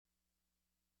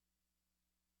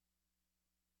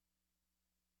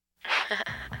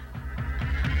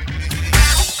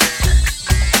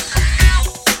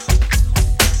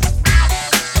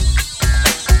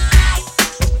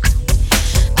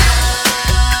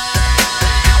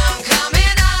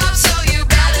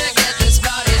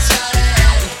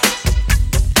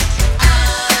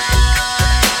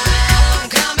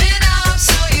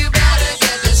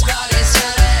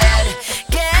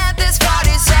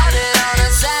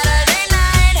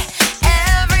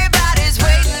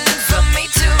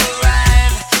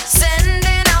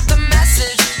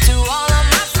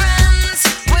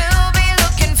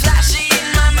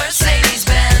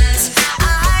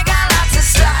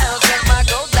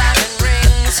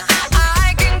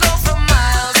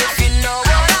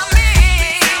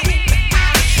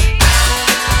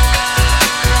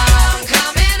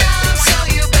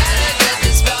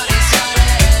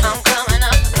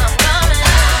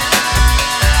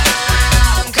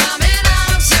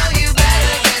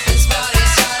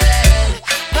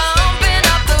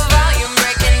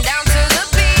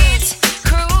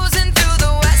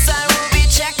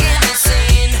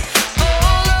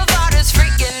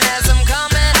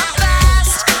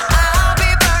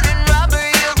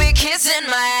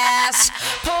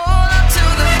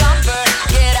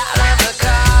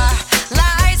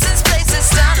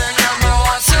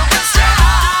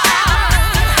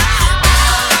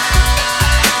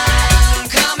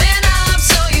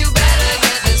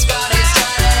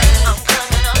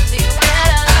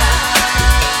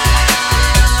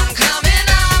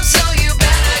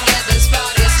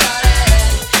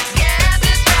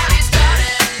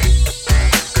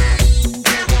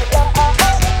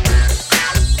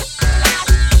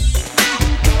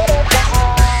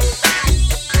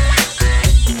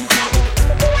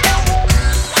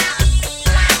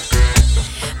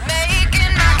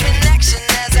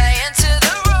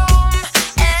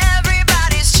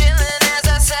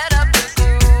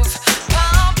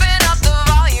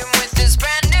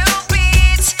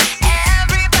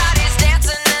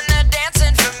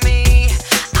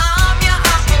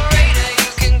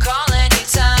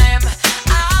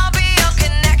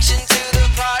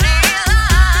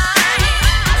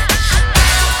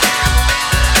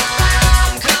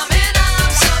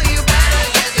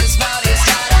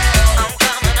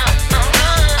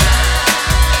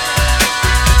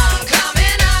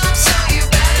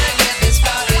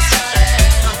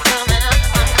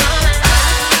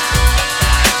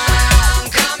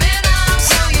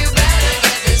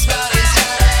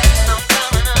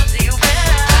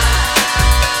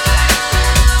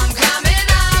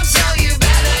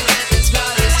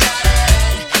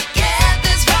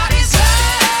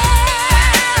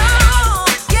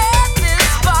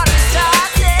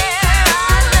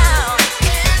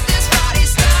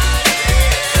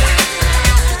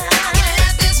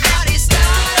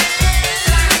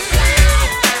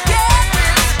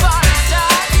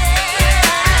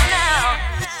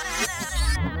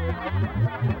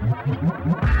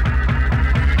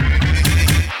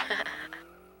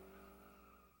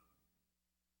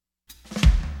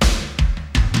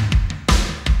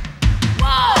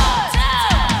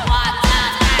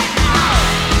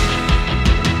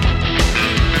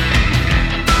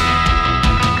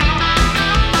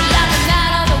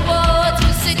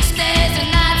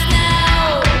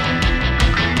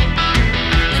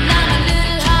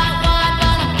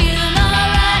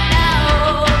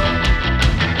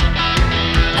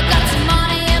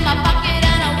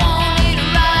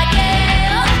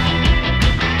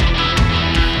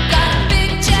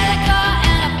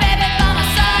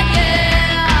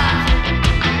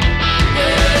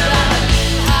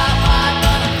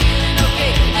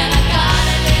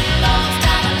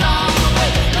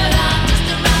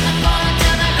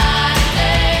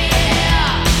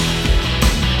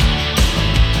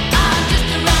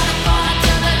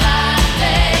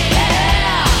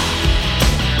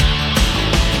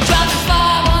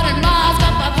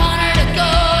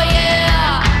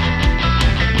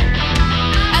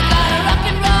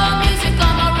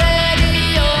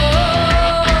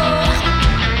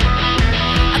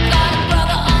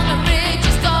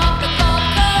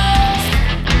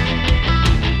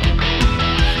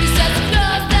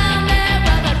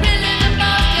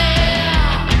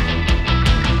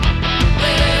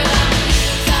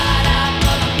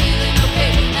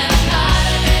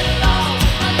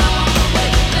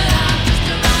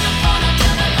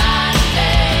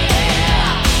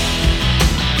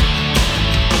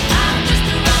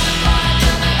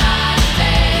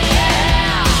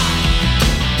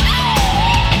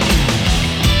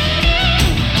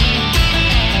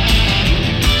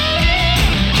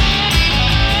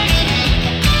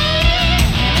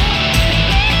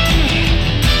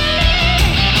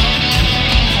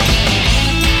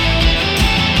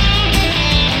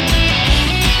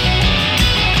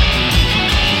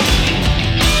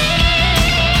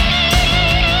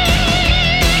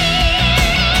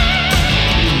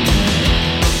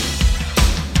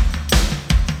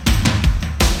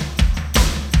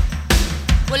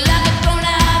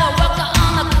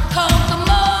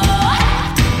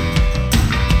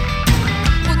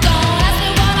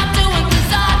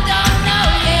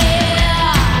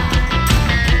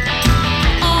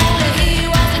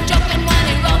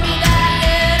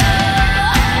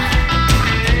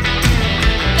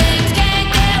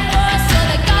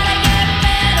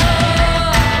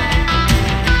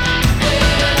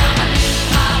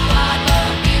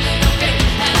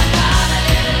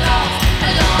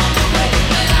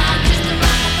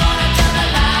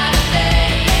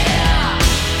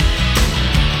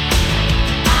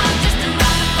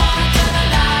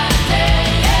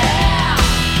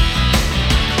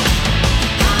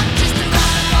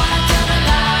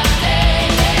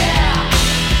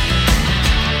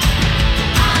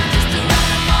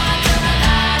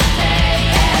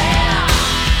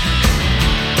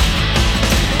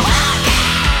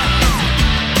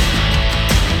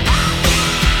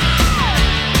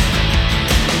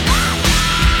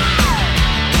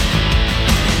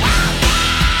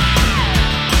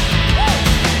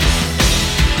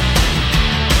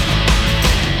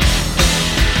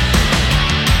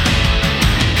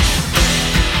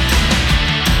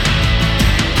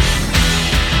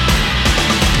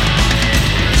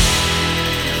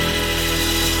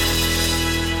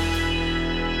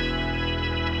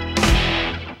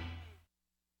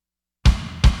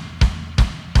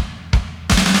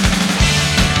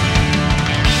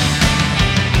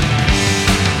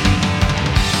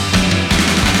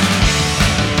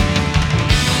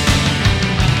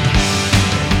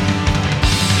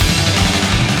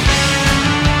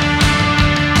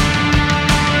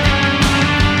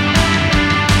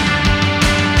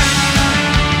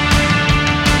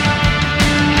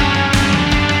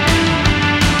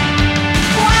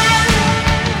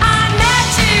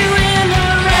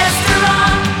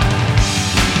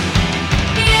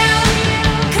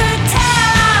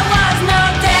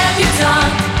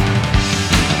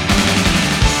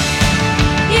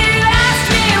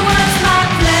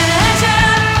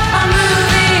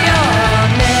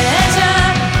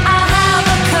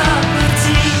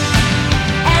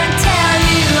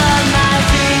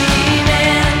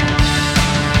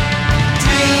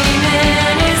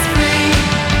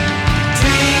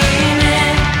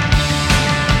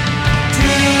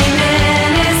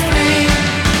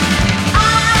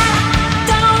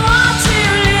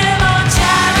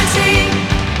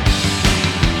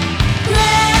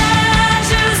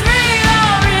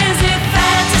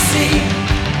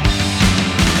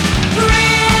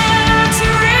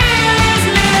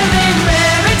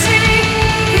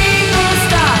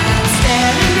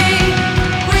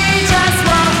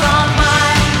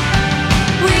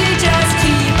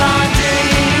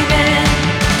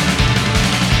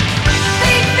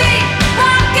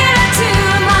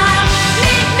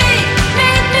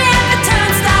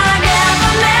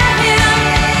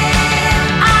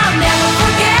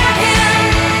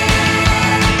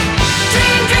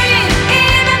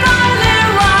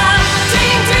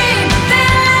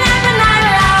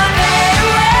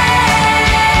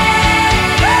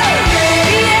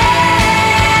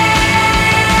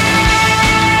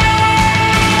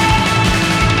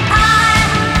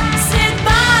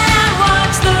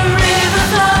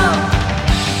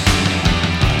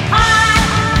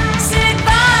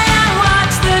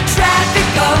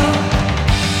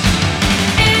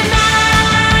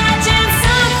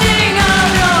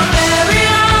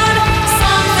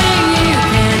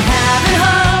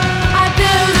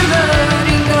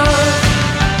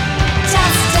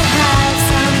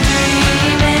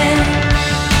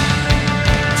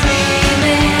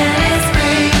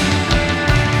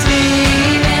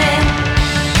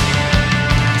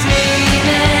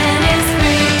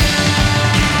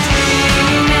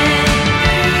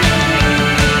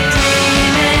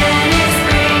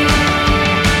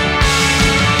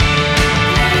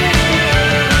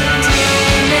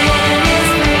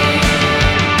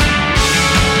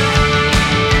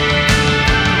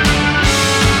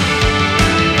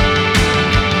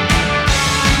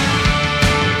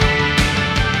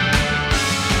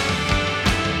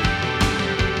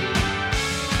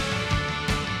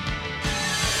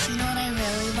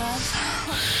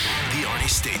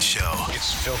State Show.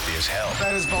 It's filthy as hell.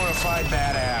 That is bona fide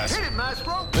badass. Hit it,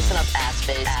 maestro. Listen up, ass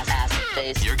face, ass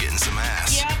face. You're getting some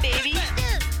ass. Yeah, baby.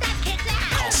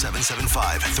 Call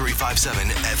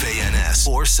 775-357-FANS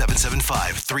or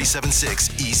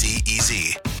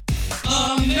 775-376-EASY-EASY.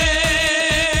 American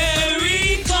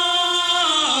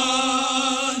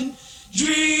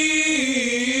dream.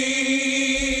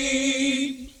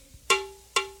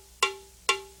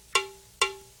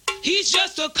 He's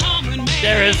just a common man.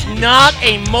 There is not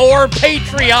a more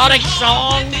patriotic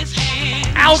song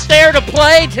out there to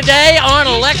play today on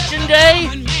Election Day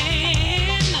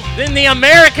than the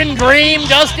American Dream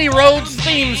Dusty Rhodes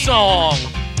theme song.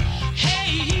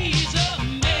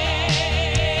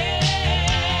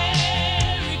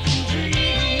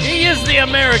 He is the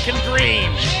American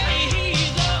Dream.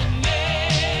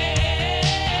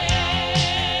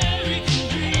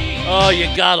 Oh,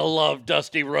 you gotta love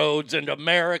Dusty Rhodes and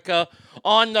America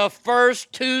on the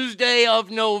first Tuesday of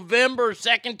November,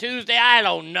 second Tuesday, I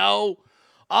don't know.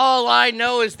 All I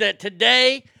know is that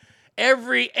today,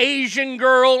 every Asian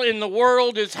girl in the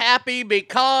world is happy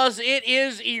because it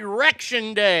is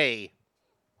Erection Day.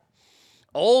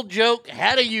 Old joke,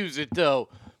 had to use it though.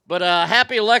 But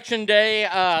happy Election Day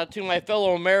to my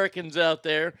fellow Americans out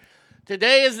there.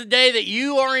 Today is the day that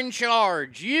you are in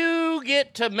charge. You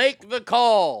get to make the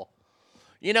call.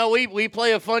 You know, we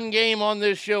play a fun game on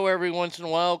this show every once in a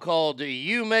while called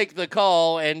You Make the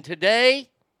Call, and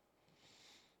today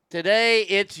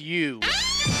it's you.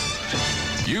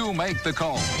 You make the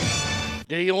call.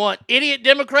 Do you want idiot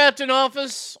Democrats in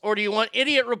office, or do you want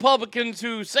idiot Republicans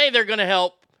who say they're going to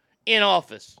help in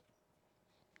office?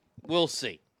 We'll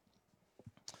see.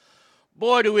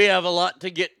 Boy, do we have a lot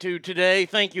to get to today.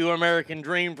 Thank you, American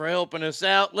Dream, for helping us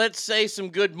out. Let's say some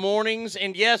good mornings.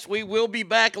 And yes, we will be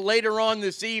back later on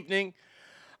this evening.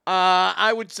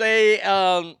 I would say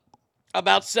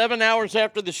about 7 hours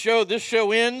after this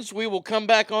show ends, we will come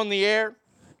back on the air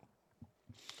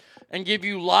and give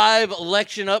you live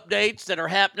election updates that are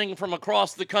happening from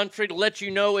across the country to let you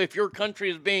know if your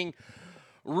country is being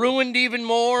ruined even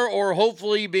more or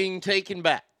hopefully being taken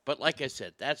back. But like I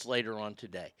said, that's later on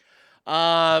today.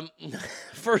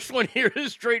 First one here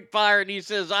is Street Fire, and he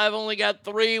says, I've only got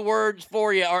 3 words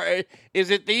for you.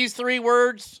 Is it these 3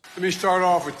 words? Let me start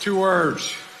off with 2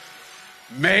 words.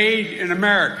 Made in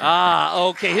America.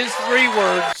 Okay. His 3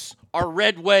 words are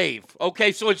red wave.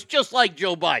 Okay, so it's just like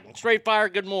Joe Biden. Straight Fire,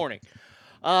 good morning.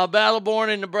 Battleborn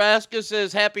in Nebraska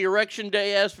says, happy Erection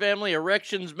Day, ass family.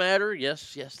 Erections matter.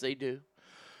 Yes, they do.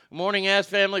 Good morning, ass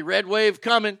family. Red wave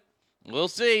coming. We'll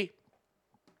see.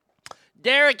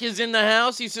 Derek is in the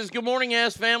house. He says, good morning,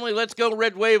 ass family. Let's go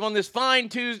red wave on this fine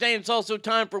Tuesday. It's also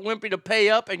time for Wimpy to pay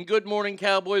up. And good morning,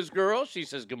 Cowboys girl. She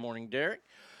says, good morning, Derek.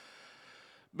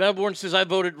 Battleborn says, I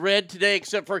voted red today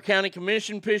except for a county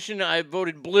commission petition. I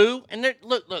voted blue. And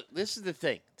look, this is the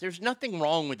thing. There's nothing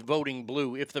wrong with voting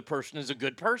blue if the person is a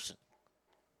good person.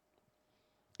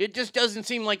 It just doesn't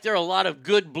seem like there are a lot of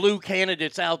good blue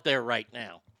candidates out there right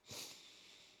now.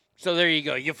 So there you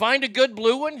go. You find a good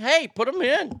blue one, hey, put them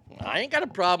in. I ain't got a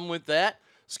problem with that.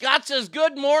 Scott says,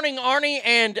 good morning, Arnie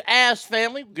and ass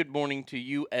family. Good morning to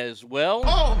you as well.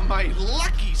 Oh, my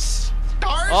lucky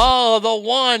stars. Oh, the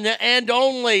one and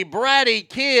only Bratty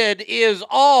Kid is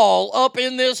all up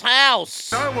in this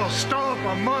house. I will stomp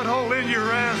a mud hole in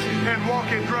your ass and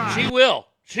walk it dry.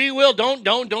 She will.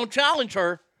 Don't challenge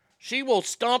her. She will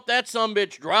stomp that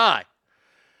sumbitch dry.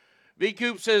 V.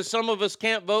 Coop says some of us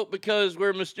can't vote because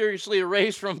we're mysteriously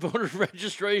erased from voter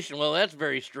registration. Well, that's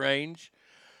very strange.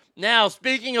 Now,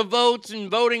 speaking of votes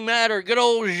and voting matter, good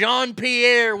old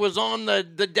Jean-Pierre was on the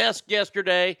desk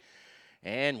yesterday.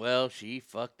 And, well, she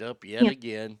fucked up yet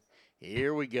again.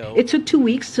 Here we go. It took 2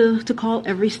 weeks to call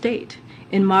every state.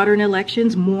 In modern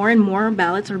elections, more and more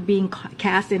ballots are being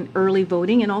cast in early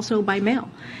voting and also by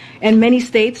mail. And many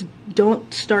states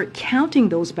don't start counting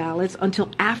those ballots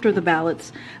until after the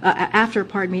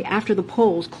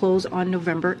polls close on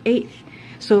November 8th.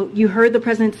 So you heard the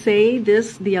president say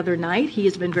this the other night. He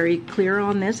has been very clear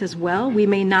on this as well. We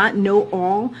may not know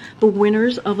all the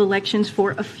winners of elections for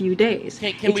a few days.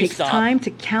 It takes time to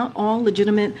count all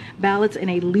legitimate ballots in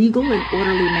a legal and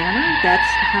orderly manner. That's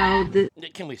how the...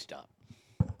 Can we stop?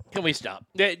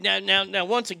 Now,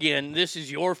 once again, this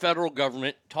is your federal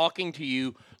government talking to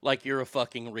you like you're a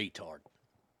fucking retard.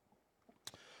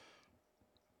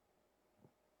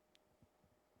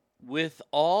 With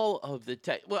all of the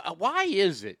why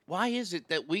is it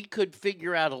that we could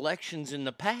figure out elections in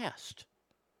the past?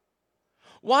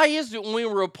 Why is it when we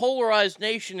were a polarized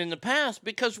nation in the past?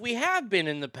 Because we have been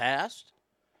in the past.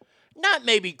 Not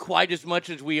maybe quite as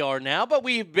much as we are now, but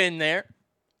we've been there.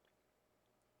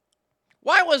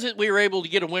 Why was it we were able to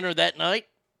get a winner that night?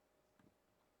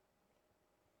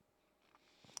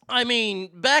 I mean,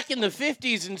 back in the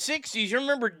 50s and 60s, you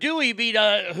remember Dewey beat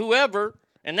whoever,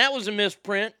 and that was a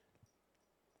misprint.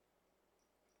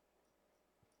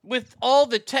 With all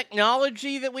the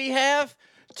technology that we have,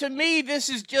 to me, this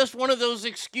is just one of those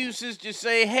excuses to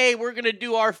say, hey, we're going to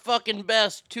do our fucking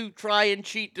best to try and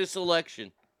cheat this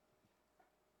election.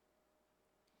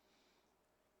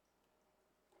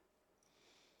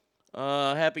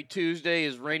 Happy Tuesday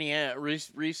is raining at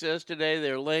recess today.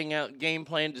 They're laying out game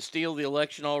plan to steal the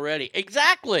election already.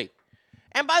 Exactly.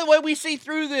 And by the way, we see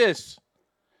through this.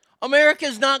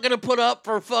 America's not going to put up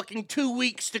for fucking 2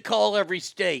 weeks to call every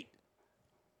state.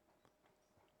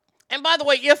 And by the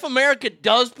way, if America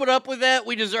does put up with that,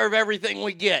 we deserve everything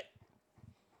we get.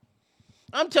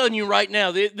 I'm telling you right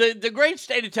now, the great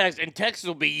state of Texas, and Texas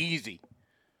will be easy.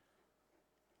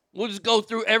 We'll just go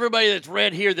through everybody that's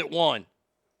red here that won.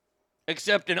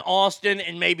 Except in Austin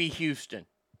and maybe Houston.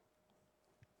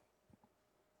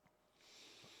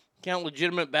 Count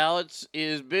legitimate ballots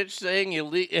is bitch saying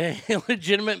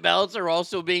illegitimate ballots are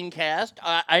also being cast.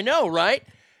 I know, right?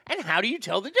 And how do you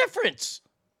tell the difference?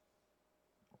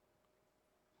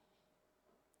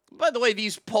 By the way,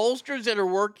 these pollsters that are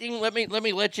working, let me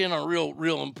let you in on a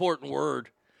real important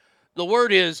word. The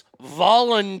word is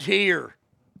volunteer.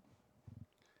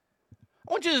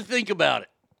 I want you to think about it.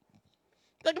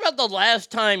 Think about the last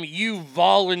time you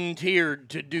volunteered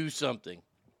to do something.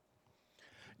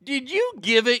 Did you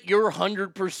give it your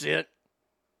 100%?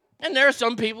 And there are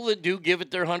some people that do give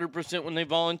it their 100% when they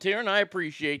volunteer, and I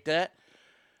appreciate that.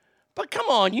 But come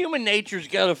on, human nature's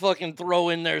got to fucking throw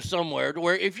in there somewhere to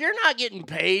where if you're not getting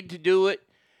paid to do it,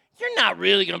 you're not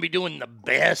really going to be doing the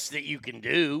best that you can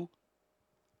do.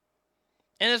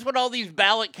 And that's what all these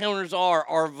ballot counters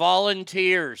are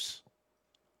volunteers.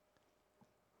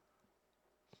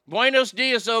 Buenos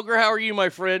dias, Ogre. How are you, my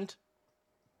friend?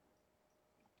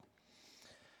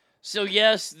 So,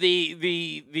 yes,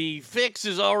 the fix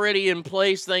is already in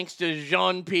place thanks to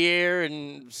Jean-Pierre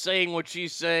and saying what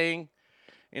she's saying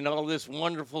and all this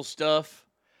wonderful stuff.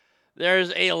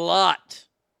 There's a lot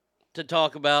to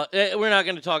talk about. We're not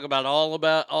going to talk about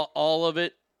all of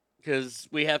it because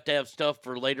we have to have stuff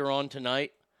for later on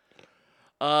tonight.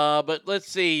 But let's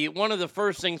see. One of the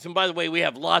first things, and by the way, we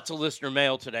have lots of listener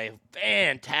mail today.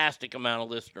 Fantastic amount of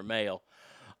listener mail.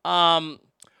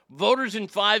 Voters in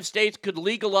 5 states could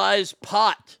legalize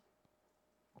pot.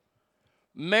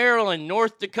 Maryland,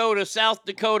 North Dakota, South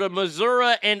Dakota,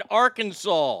 Missouri, and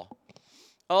Arkansas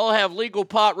all have legal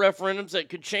pot referendums that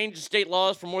could change the state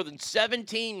laws for more than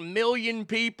 17 million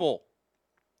people.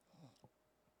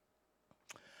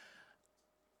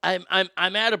 I'm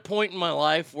at a point in my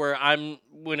life where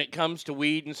when it comes to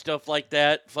weed and stuff like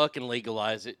that, fucking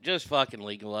legalize it. Just fucking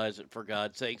legalize it, for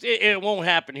God's sakes. It won't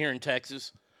happen here in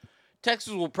Texas.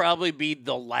 Texas will probably be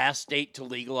the last state to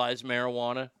legalize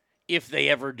marijuana, if they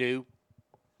ever do.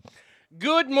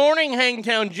 Good morning,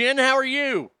 Hangtown Jen. How are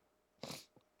you?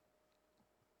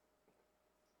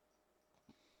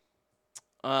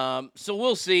 So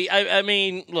we'll see. I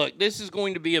mean, look, this is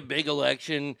going to be a big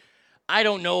election. I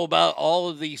don't know about all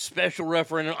of these special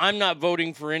referendums. I'm not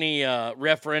voting for any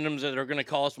referendums that are going to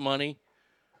cost money.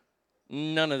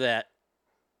 None of that.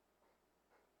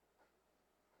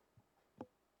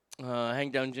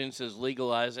 Hangdown Jen says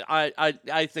legalize it.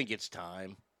 I think it's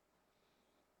time.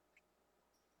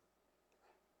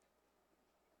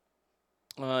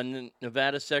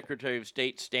 Nevada Secretary of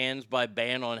State stands by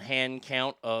ban on hand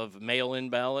count of mail-in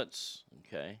ballots.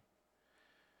 Okay.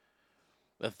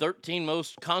 The 13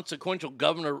 most consequential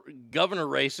governor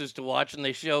races to watch, and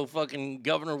they show fucking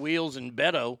Governor Wheels and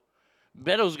Beto.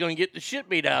 Beto's going to get the shit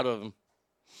beat out of him.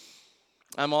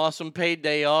 I'm awesome. Paid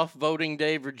day off. Voting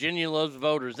day. Virginia loves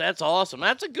voters. That's awesome.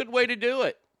 That's a good way to do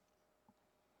it.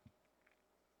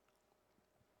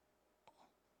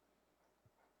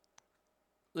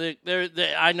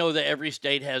 I know that every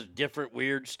state has different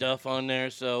weird stuff on there,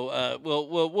 so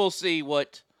we'll see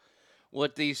what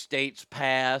these states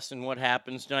pass and what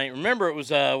happens tonight. Remember, it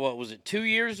was 2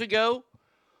 years ago?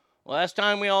 Last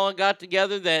time we all got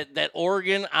together that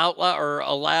Oregon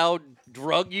allowed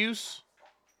drug use.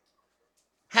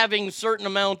 Having certain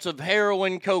amounts of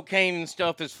heroin, cocaine, and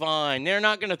stuff is fine. They're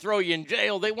not going to throw you in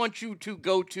jail. They want you to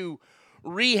go to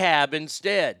rehab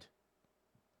instead.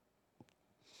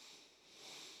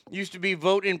 Used to be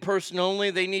vote in person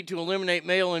only. They need to eliminate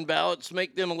mail-in ballots,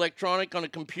 make them electronic on a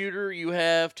computer. You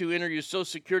have to enter your social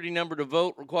security number to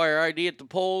vote, require ID at the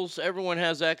polls. Everyone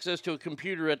has access to a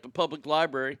computer at the public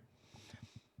library.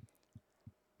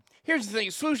 Here's the thing,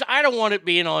 Swoosh, I don't want it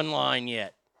being online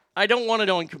yet. I don't want it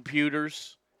on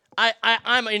computers.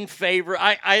 I'm in favor.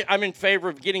 I'm in favor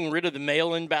of getting rid of the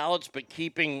mail-in ballots, but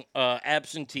keeping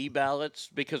absentee ballots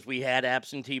because we had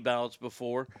absentee ballots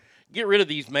before. Get rid of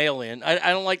these mail-in.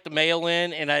 I don't like the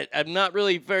mail-in, and I'm not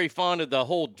really very fond of the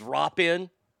whole drop-in.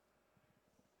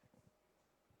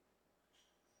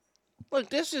 Look,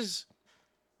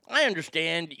 I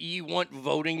understand you want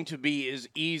voting to be as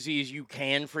easy as you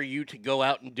can for you to go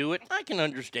out and do it. I can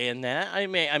understand that. I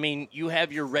mean, you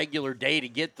have your regular day to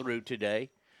get through today.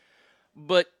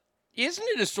 But isn't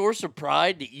it a source of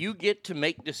pride that you get to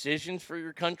make decisions for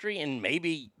your country and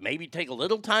maybe take a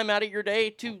little time out of your day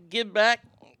to give back?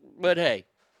 But hey,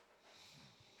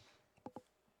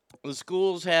 the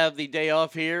schools have the day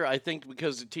off here, I think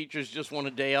because the teachers just want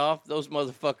a day off. Those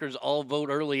motherfuckers all vote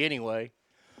early anyway.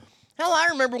 Hell, I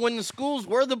remember when the schools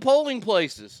were the polling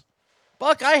places.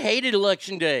 Fuck, I hated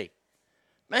Election Day.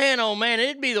 Man, oh man,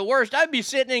 it'd be the worst. I'd be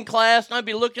sitting in class and I'd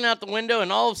be looking out the window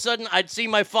and all of a sudden I'd see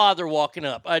my father walking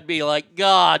up. I'd be like,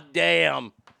 God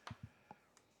damn.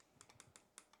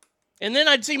 And then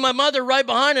I'd see my mother right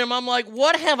behind him. I'm like,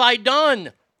 what have I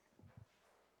done?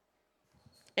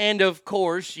 And of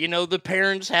course, you know, the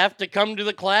parents have to come to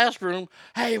the classroom.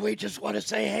 Hey, we just want to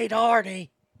say hey to Artie.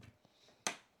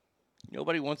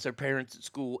 Nobody wants their parents at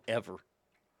school ever.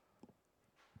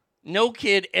 No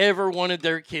kid ever wanted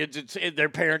their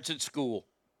parents at school.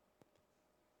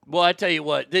 Well, I tell you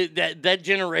what, that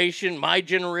generation, my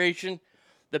generation,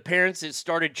 the parents that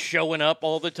started showing up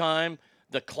all the time,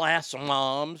 the class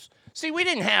moms. See, we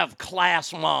didn't have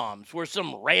class moms where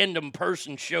some random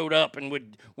person showed up and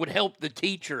would help the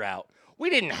teacher out.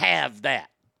 We didn't have that.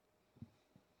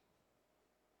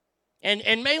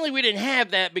 And mainly we didn't have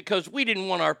that because we didn't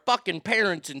want our fucking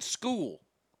parents in school.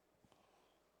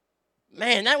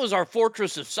 Man, that was our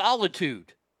fortress of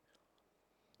solitude.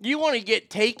 You want to get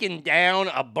taken down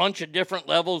a bunch of different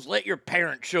levels, let your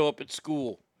parents show up at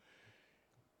school.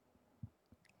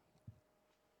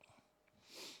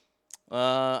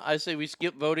 I say we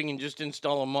skip voting and just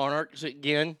install a monarch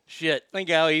again. Shit, think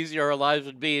how easy our lives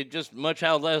would be. Just much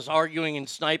how less arguing and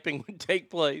sniping would take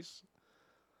place.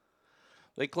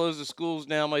 They close the schools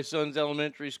now. My son's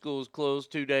elementary school is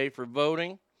closed today for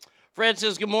voting. Fred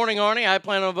says, good morning, Arnie. I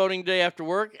plan on voting today after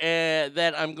work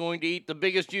that I'm going to eat the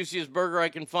biggest, juiciest burger I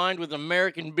can find with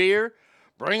American beer.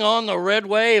 Bring on the red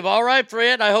wave. All right,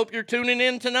 Fred, I hope you're tuning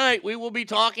in tonight. We will be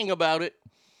talking about it.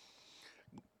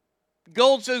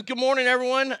 Gold says, good morning,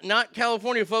 everyone. Not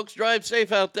California folks. Drive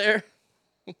safe out there.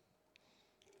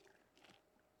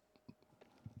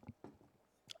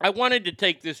 I wanted to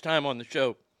take this time on the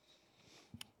show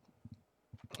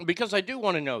because I do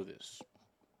want to know this.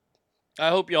 I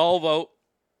hope you all vote.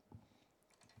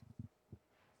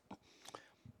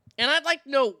 And I'd like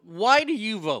to know, why do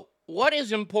you vote? What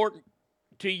is important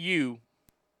to you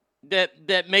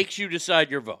that makes you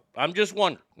decide your vote? I'm just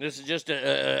wondering. This is just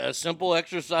a simple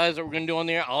exercise that we're going to do on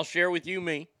the air. I'll share with you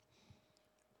me.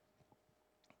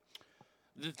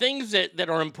 The things that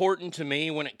are important to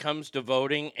me when it comes to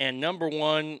voting, and number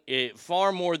one,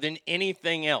 far more than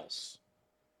anything else,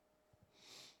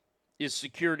 is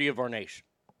security of our nation.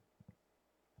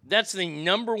 That's the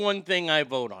number one thing I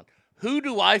vote on. Who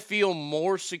do I feel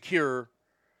more secure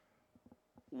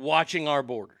watching our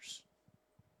borders?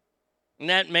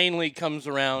 And that mainly comes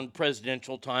around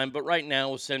presidential time. But right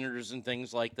now with senators and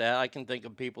things like that, I can think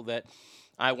of people that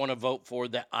I want to vote for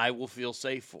that I will feel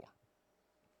safe for.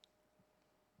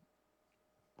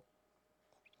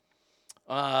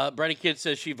 Brady Kid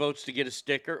says she votes to get a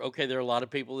sticker. Okay, there are a lot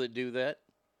of people that do that.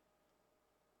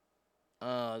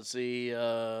 Let's see.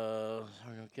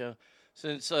 Okay.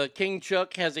 Since King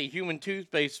Chuck has a human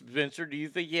toothpaste dispenser, do you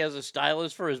think he has a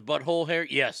stylist for his butthole hair?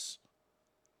 Yes.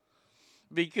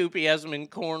 B. Coopy has him in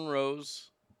cornrows.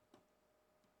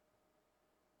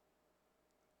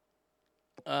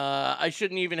 I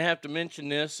shouldn't even have to mention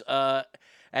this.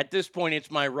 At this point, it's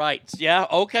my rights. Yeah,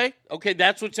 okay. Okay,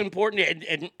 that's what's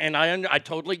important, and I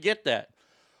totally get that.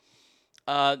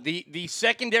 The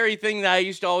secondary thing that I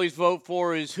used to always vote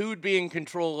for is who would be in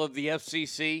control of the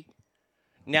FCC.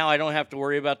 Now I don't have to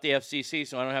worry about the FCC,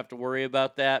 so I don't have to worry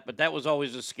about that. But that was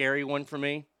always a scary one for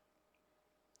me.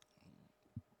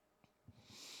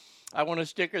 I want a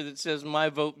sticker that says my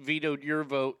vote vetoed your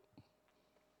vote.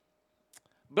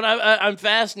 But I'm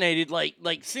fascinated,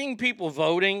 like seeing people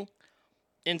voting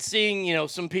and seeing, you know,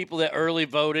 some people that early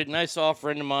voted. And I saw a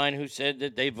friend of mine who said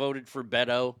that they voted for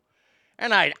Beto.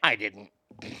 And I didn't.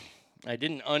 I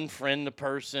didn't unfriend the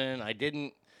person. I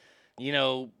didn't, you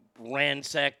know,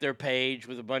 ransack their page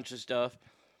with a bunch of stuff.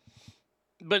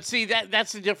 But see,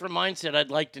 that's a different mindset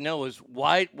I'd like to know is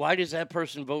why does that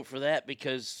person vote for that?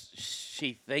 Because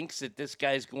she thinks that this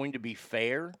guy's going to be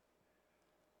fair?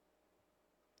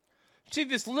 See,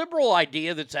 this liberal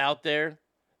idea that's out there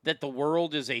that the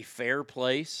world is a fair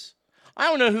place, I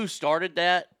don't know who started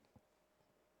that,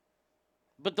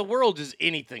 but the world is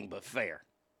anything but fair.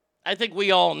 I think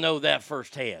we all know that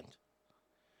firsthand.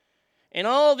 And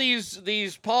all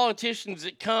these politicians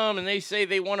that come and they say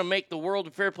they want to make the world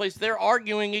a fair place, they're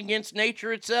arguing against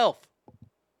nature itself.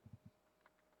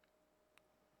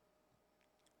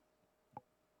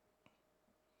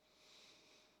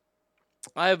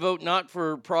 I vote not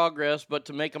for progress, but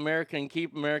to make America and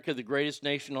keep America the greatest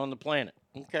nation on the planet.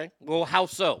 Okay. Well, how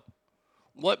so?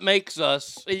 What makes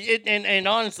us, and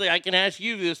honestly, I can ask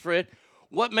you this, Fred,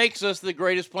 what makes us the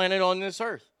greatest planet on this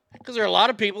earth? Because there are a lot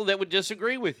of people that would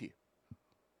disagree with you.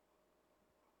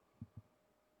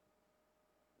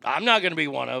 I'm not going to be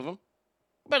one of them.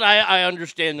 But I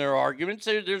understand their arguments.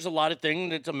 There's a lot of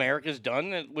things that America's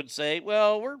done that would say,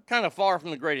 well, we're kind of far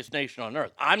from the greatest nation on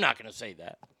earth. I'm not going to say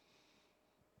that.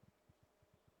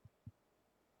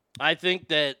 I think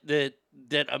that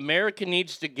America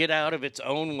needs to get out of its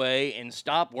own way and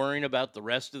stop worrying about the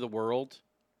rest of the world.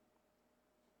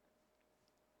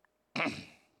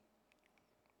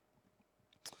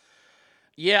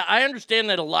 Yeah, I understand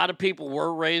that a lot of people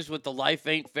were raised with the life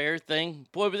ain't fair thing.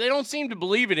 Boy, but they don't seem to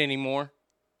believe it anymore.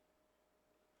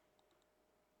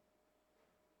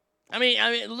 I mean,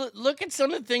 look at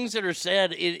some of the things that are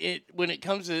said when it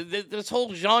comes to this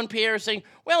whole Jean-Pierre saying,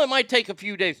 well, it might take a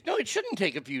few days. No, it shouldn't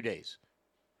take a few days.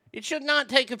 It should not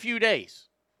take a few days.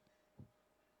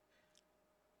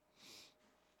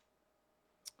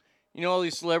 You know, all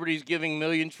these celebrities giving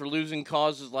millions for losing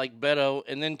causes like Beto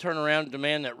and then turn around and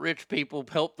demand that rich people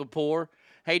help the poor.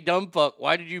 Hey, dumb fuck,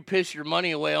 why did you piss your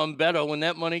money away on Beto when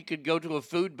that money could go to a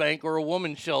food bank or a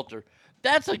woman's shelter?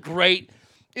 That's a great,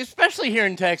 especially here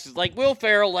in Texas. Like Will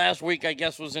Ferrell last week, I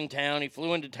guess, was in town. He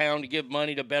flew into town to give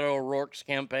money to Beto O'Rourke's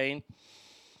campaign.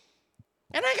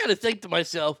 And I got to think to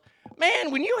myself, man,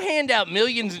 when you hand out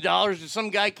millions of dollars to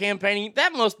some guy campaigning,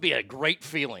 that must be a great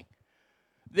feeling.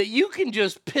 That you can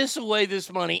just piss away this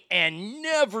money and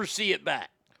never see it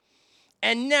back.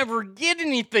 And never get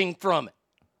anything from it.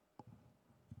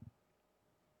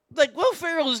 Like, Will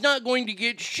Ferrell is not going to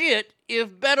get shit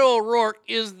if Beto O'Rourke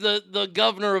is the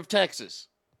governor of Texas.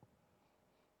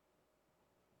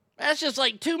 That's just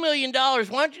like $2 million. Why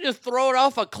don't you just throw it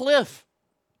off a cliff?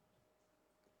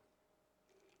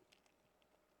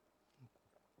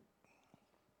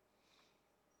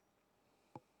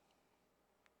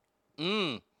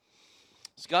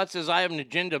 Scott says, I have an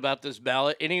agenda about this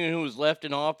ballot. Anyone who was left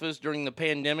in office during the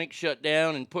pandemic, shut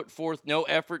down, and put forth no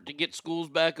effort to get schools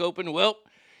back open, well,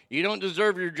 you don't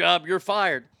deserve your job. You're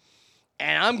fired.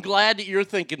 And I'm glad that you're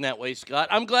thinking that way, Scott.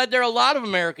 I'm glad there are a lot of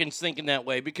Americans thinking that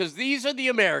way, because these are the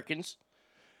Americans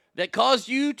that caused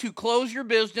you to close your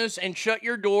business and shut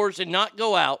your doors and not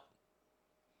go out.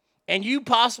 And you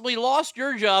possibly lost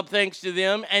your job thanks to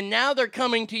them, and now they're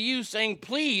coming to you saying,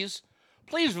 please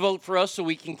vote for us so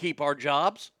we can keep our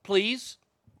jobs, please.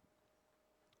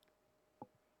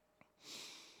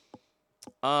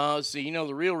 So, you know,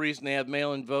 the real reason they have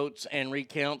mail-in votes and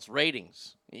recounts,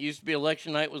 ratings. It used to be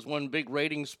election night was one big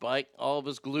rating spike. All of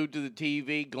us glued to the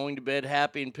TV, going to bed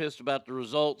happy and pissed about the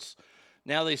results.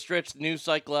 Now they stretch the news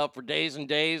cycle out for days and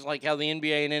days, like how the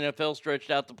NBA and NFL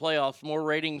stretched out the playoffs. More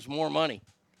ratings, more money.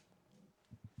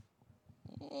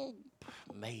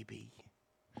 Maybe.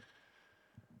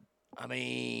 I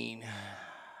mean,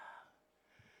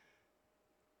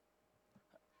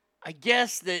 I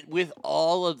guess that with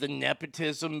all of the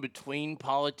nepotism between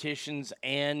politicians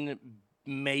and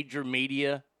major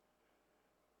media,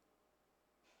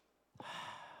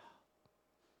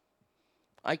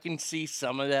 I can see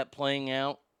some of that playing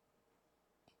out.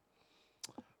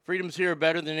 Freedoms here are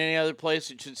better than any other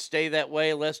place. It should stay that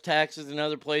way. Less taxes than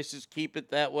other places. Keep it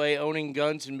that way. Owning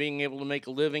guns and being able to make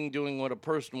a living doing what a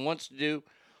person wants to do.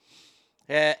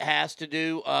 Has to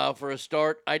do for a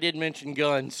start. I did mention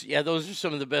guns. Yeah, those are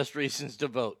some of the best reasons to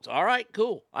vote. All right,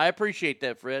 cool. I appreciate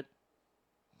that, Fred.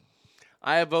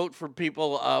 I vote for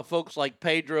people, folks like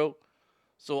Pedro,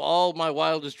 so all my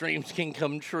wildest dreams can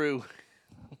come true.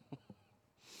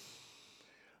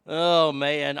 Oh,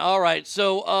 man. All right,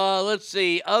 so let's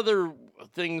see. Other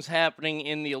things happening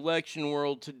in the election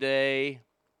world today.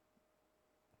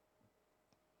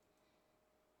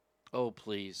 Oh,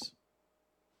 please.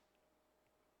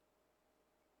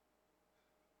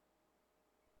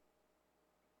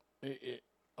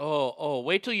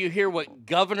 Wait till you hear what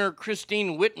Governor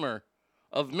Christine Whitmer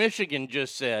of Michigan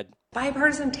just said.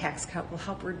 Bipartisan tax cut will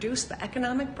help reduce the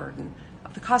economic burden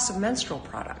of the cost of menstrual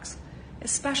products,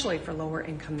 especially for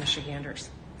lower-income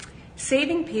Michiganders.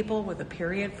 saving people with a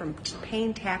period from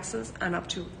paying taxes on up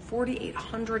to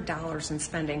 $4,800 in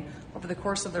spending over the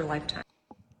course of their lifetime.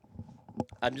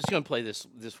 I'm just going to play this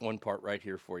one part right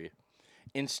here for you.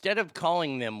 Instead of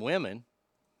calling them women,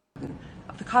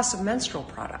 Of the cost of menstrual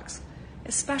products,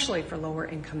 especially for lower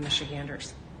income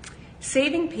Michiganders.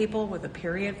 Saving people with a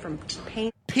period from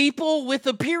paying people with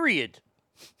a period.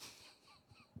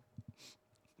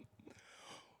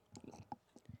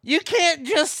 You can't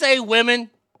just say women.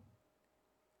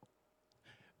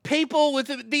 People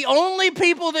with the only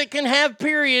people that can have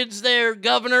periods there,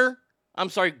 Governor. I'm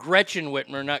sorry, Gretchen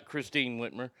Whitmer, not Christine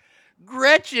Whitmer.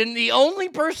 Gretchen, the only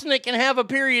person that can have a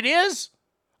period is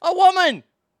a woman.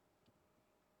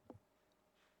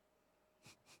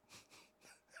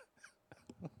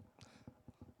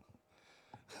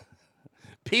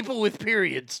 People with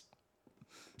periods.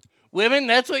 Women,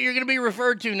 that's what you're going to be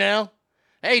referred to now.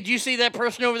 Hey, do you see that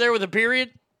person over there with a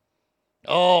period?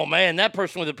 Oh, man, that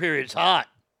person with a period's hot.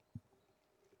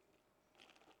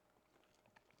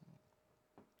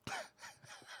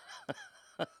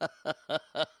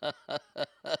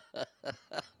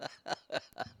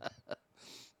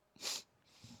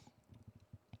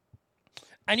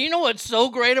 And you know what's so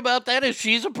great about that is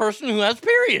she's a person who has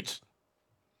periods.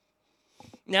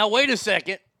 Now, wait a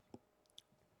second.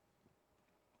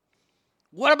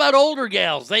 What about older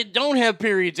gals? They don't have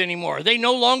periods anymore. Are they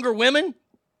no longer women?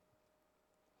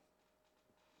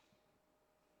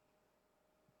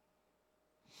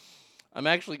 I'm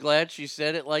actually glad she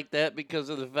said it like that because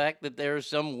of the fact that there are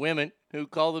some women who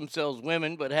call themselves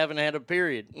women but haven't had a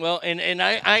period. Well, and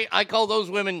I call those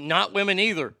women not women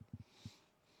either.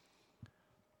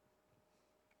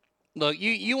 Look,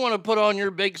 you want to put on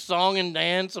your big song and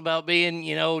dance about being,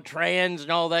 trans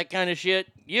and all that kind of shit.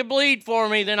 You bleed for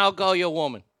me, then I'll call you a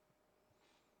woman.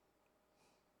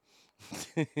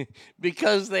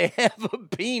 Because they have a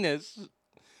penis.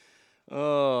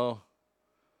 Oh,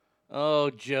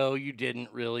 Joe, you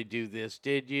didn't really do this,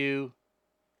 did you?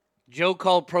 Joe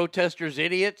called protesters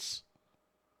idiots?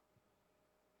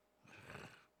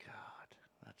 God,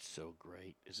 that's so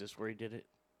great. Is this where he did it?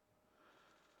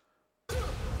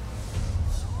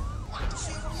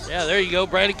 Yeah, there you go.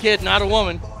 Brady Kid, not a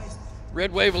woman.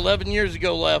 Red Wave 11 years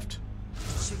ago left.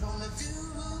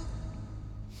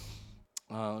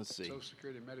 Let's see. Social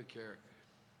Security and Medicare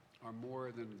are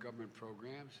more than government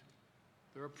programs.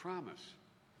 They're a promise.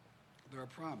 They're a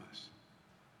promise.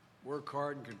 Work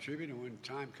hard and contribute, and when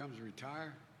time comes to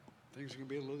retire, things are going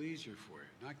to be a little easier for you.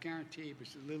 Not guaranteed, but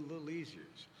it's a little easier.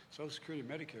 Social Security and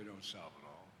Medicare don't solve it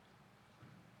all.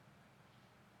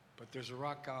 But there's a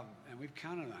rock, and we've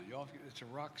counted on it. It's a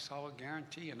rock-solid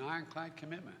guarantee, an ironclad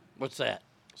commitment. What's that?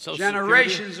 Social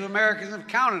Generations Security? of Americans have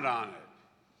counted on it.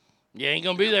 You ain't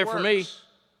going to be there for me. If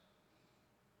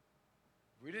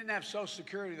we didn't have Social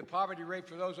Security, the poverty rate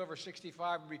for those over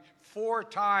 65 would be 4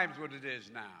 times what it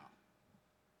is now.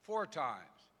 4 times.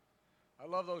 I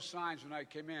love those signs when I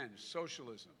came in.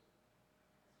 Socialism.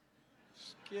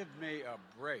 Just give me a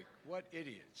break. What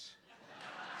idiots.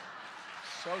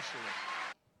 Socialism.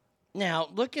 Now,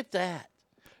 look at that.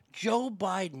 Joe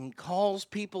Biden calls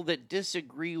people that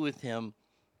disagree with him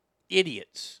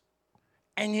idiots.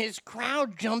 And his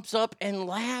crowd jumps up and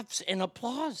laughs and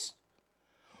applauds.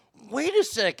 Wait a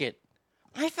second.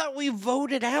 I thought we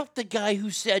voted out the guy who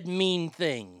said mean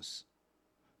things.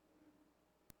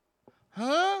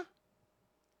 Huh?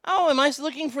 Oh, am I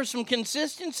looking for some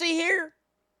consistency here?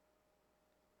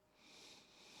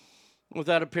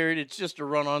 Without a period, it's just a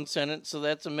run-on sentence, so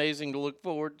that's amazing to look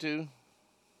forward to.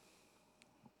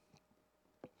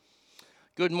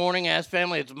 Good morning, Ask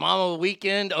Family. It's Mama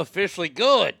Weekend officially.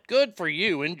 Good. Good for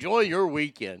you. Enjoy your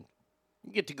weekend.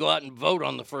 You get to go out and vote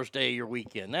on the first day of your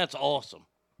weekend. That's awesome.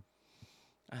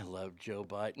 I love Joe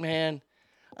Biden. Man,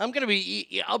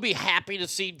 I'll be happy to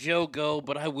see Joe go,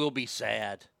 but I will be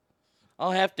sad.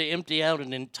 I'll have to empty out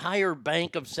an entire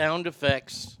bank of sound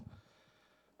effects.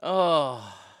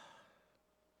 Oh.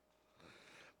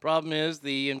 Problem is,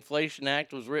 the Inflation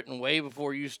Act was written way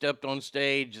before you stepped on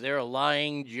stage. They're a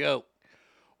lying joke.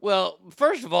 Well,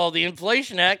 first of all, the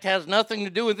Inflation Act has nothing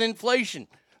to do with inflation.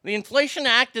 The Inflation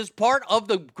Act is part of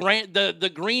the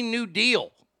Green New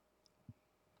Deal.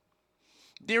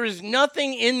 There is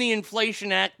nothing in the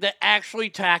Inflation Act that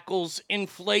actually tackles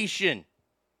inflation.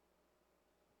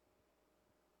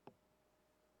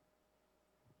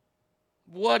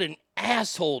 What an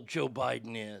asshole Joe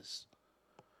Biden is.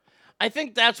 I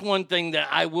think that's one thing that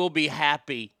I will be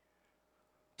happy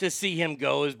to see him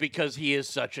go is because he is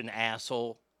such an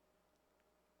asshole.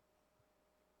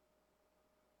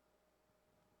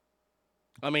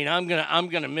 I mean, I'm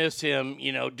gonna miss him,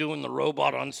 doing the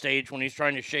robot on stage when he's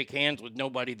trying to shake hands with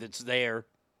nobody that's there.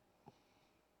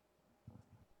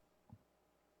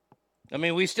 I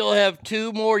mean, we still have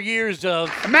 2 more years of...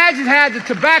 Imagine had the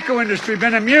tobacco industry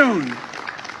been immune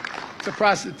to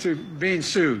prostitute being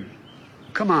sued.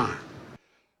 Come on.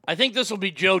 I think this will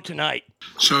be Joe tonight.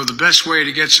 So the best way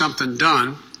to get something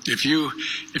done, if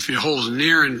it holds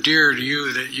near and dear to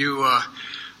you that you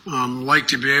like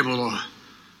to be able to...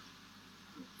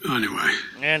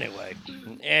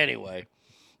 Anyway.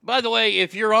 By the way,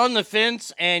 if you're on the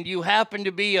fence and you happen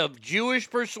to be of Jewish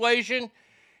persuasion,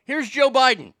 here's Joe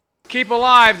Biden. Keep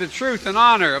alive the truth and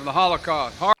honor of the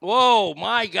Holocaust. Whoa,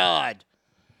 my God.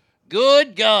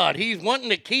 Good God. He's wanting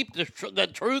to keep the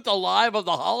truth alive of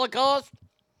the Holocaust?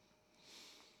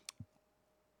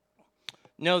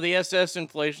 No, the SS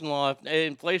inflation law. If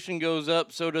inflation goes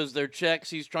up, so does their checks.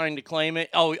 He's trying to claim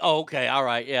it. Oh, okay. All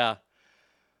right. Yeah.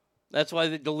 That's why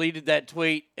they deleted that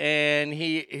tweet, and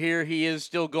he is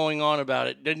still going on about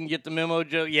it. Didn't get the memo,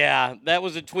 Joe? Yeah, that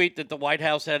was a tweet that the White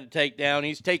House had to take down.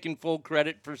 He's taking full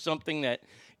credit for something that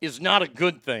is not a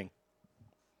good thing.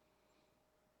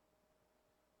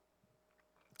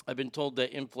 I've been told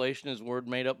that inflation is a word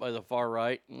made up by the far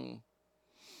right.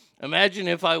 Imagine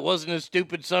if I wasn't a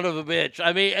stupid son of a bitch.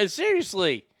 I mean,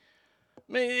 seriously.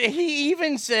 I mean, he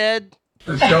even said...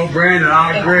 Let's go, Brandon.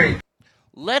 I agree.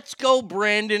 Let's go,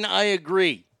 Brandon. I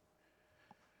agree.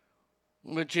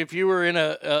 Which, if you were in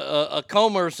a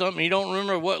coma or something, you don't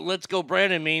remember what let's go,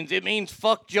 Brandon means. It means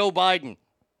fuck Joe Biden.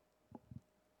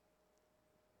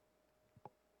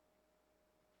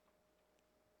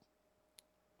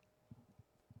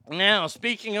 Now,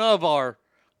 speaking of our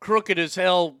crooked as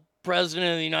hell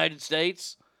president of the United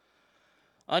States,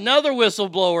 another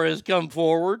whistleblower has come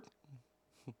forward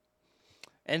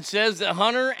and says that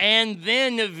Hunter and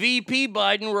then VP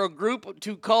Biden were a group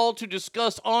to call to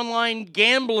discuss online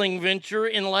gambling venture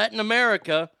in Latin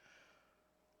America.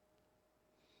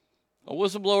 A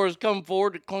whistleblower has come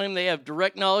forward to claim they have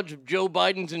direct knowledge of Joe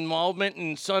Biden's involvement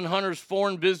in son Hunter's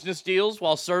foreign business deals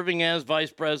while serving as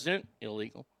vice president.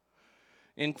 Illegal.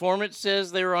 Informant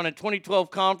says they were on a 2012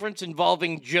 conference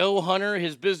involving Joe Hunter,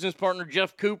 his business partner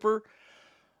Jeff Cooper,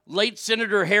 late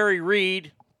Senator Harry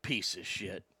Reid, piece of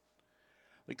shit.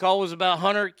 The call was about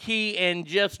Hunter, Key, and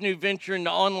Jeff's new venture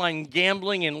into online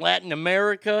gambling in Latin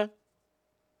America.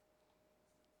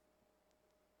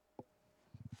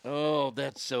 Oh,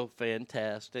 that's so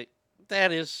fantastic.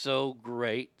 That is so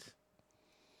great.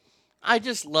 I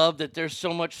just love that there's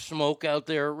so much smoke out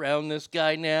there around this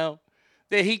guy now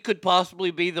that he could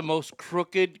possibly be the most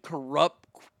crooked, corrupt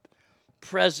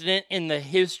president in the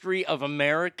history of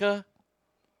America.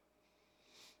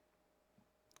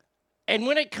 And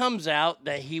when it comes out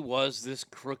that he was this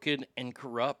crooked and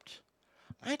corrupt,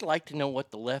 I'd like to know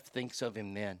what the left thinks of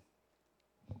him then.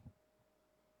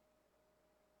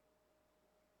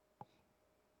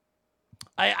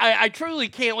 I truly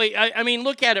can't wait. I mean,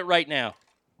 look at it right now.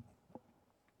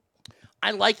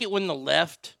 I like it when the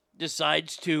left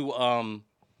decides to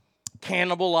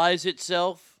cannibalize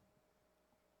itself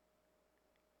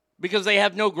because they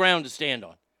have no ground to stand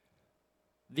on.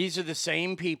 These are the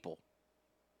same people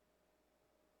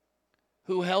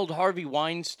who held Harvey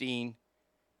Weinstein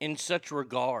in such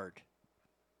regard.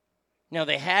 Now,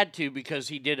 they had to because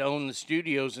he did own the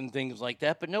studios and things like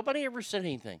that, but nobody ever said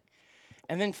anything.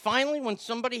 And then finally, when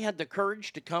somebody had the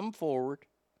courage to come forward,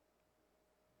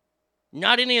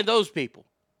 not any of those people,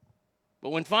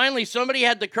 but when finally somebody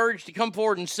had the courage to come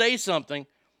forward and say something,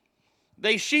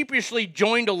 they sheepishly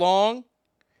joined along,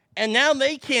 and now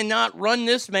they cannot run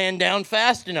this man down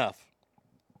fast enough.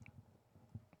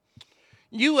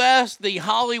 You ask the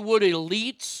Hollywood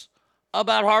elites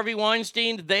about Harvey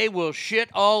Weinstein, they will shit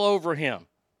all over him.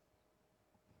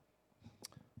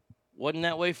 Wasn't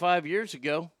that way 5 years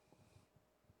ago.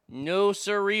 No,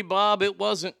 sirree, Bob, it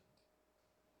wasn't.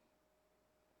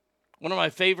 One of my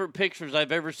favorite pictures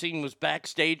I've ever seen was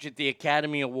backstage at the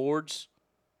Academy Awards.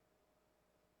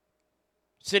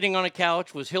 Sitting on a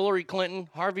couch was Hillary Clinton,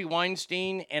 Harvey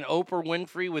Weinstein, and Oprah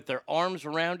Winfrey with their arms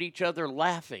around each other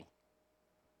laughing.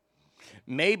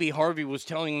 Maybe Harvey was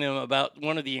telling them about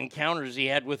one of the encounters he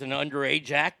had with an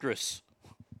underage actress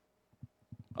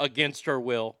against her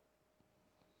will.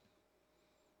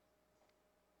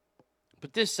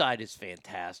 But this side is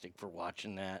fantastic for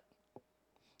watching that.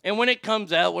 And when it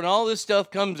comes out, when all this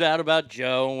stuff comes out about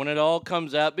Joe, when it all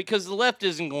comes out, because the left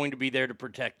isn't going to be there to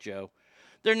protect Joe.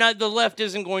 The left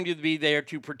isn't going to be there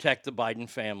to protect the Biden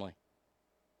family.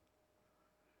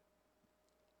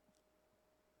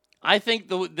 I think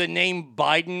the name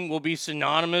Biden will be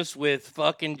synonymous with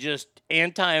fucking just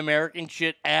anti-American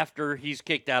shit after he's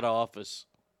kicked out of office.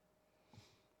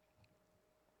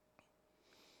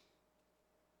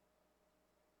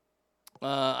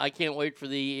 I can't wait for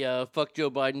the fuck Joe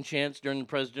Biden chants during the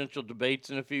presidential debates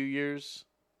in a few years.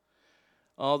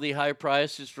 All the high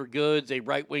prices for goods, a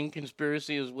right-wing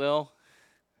conspiracy as well.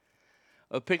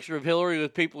 A picture of Hillary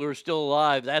with people who are still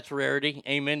alive, that's rarity.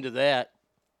 Amen to that.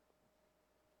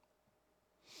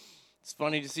 It's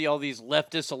funny to see all these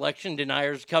leftist election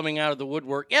deniers coming out of the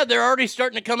woodwork. Yeah, they're already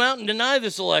starting to come out and deny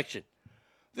this election.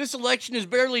 This election is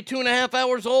barely 2.5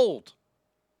 hours old.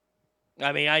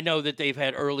 I mean, I know that they've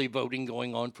had early voting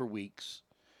going on for weeks.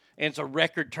 And it's a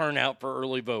record turnout for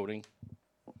early voting.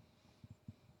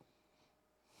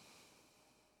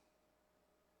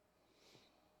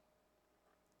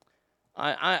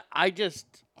 I just...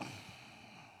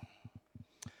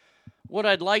 What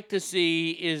I'd like to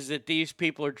see is that these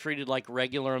people are treated like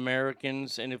regular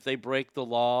Americans, and if they break the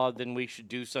law, then we should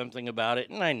do something about it.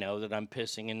 And I know that I'm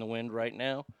pissing in the wind right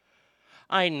now.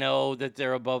 I know that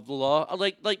they're above the law.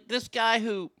 Like this guy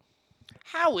who,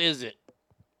 how is it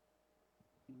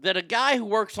that a guy who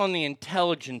works on the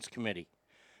Intelligence Committee,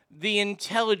 now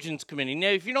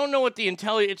if you don't know what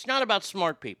it's not about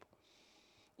smart people.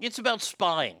 It's about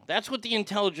spying. That's what the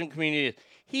Intelligence Committee is.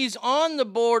 He's on the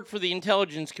board for the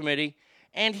Intelligence Committee,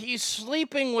 and he's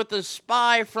sleeping with a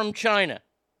spy from China.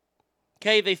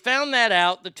 Okay, they found that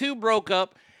out. The two broke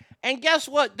up, and guess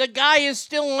what? The guy is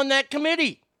still on that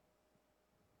committee.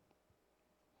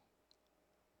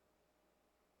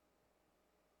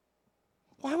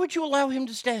 Why would you allow him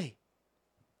to stay?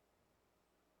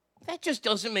 That just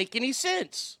doesn't make any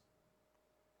sense.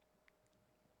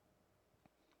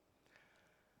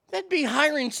 That'd be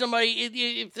hiring somebody,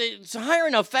 if it's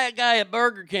hiring a fat guy at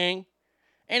Burger King,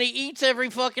 and he eats every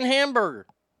fucking hamburger.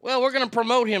 Well, we're going to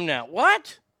promote him now.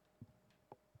 What?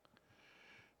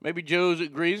 Maybe Joe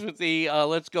agrees with the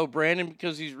let's go Brandon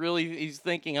because he's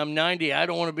thinking, I'm 90, I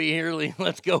don't want to be here.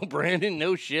 Let's go Brandon.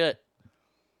 No shit.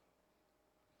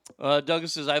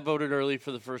 Douglas says, I voted early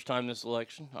for the first time this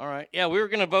election. All right. Yeah, we were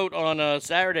going to vote on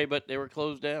Saturday, but they were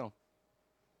closed down.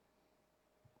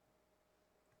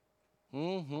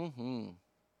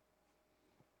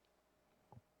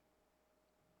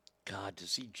 God, to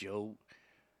see Joe.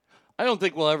 I don't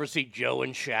think we'll ever see Joe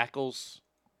in shackles.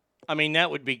 I mean, that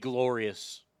would be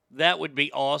glorious. That would be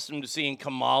awesome to see in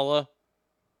Kamala.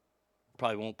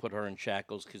 Probably won't put her in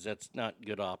shackles because that's not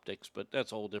good optics, but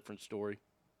that's a whole different story.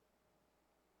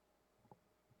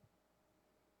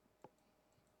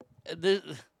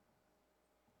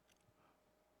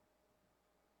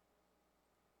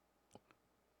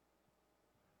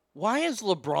 Why is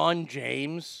LeBron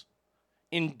James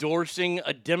endorsing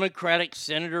a Democratic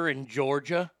senator in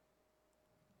Georgia?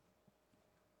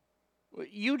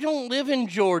 You don't live in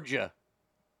Georgia.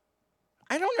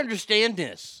 I don't understand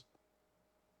this.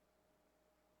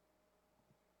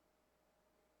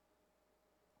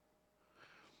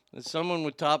 As someone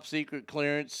with top secret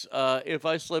clearance, if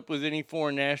I slept with any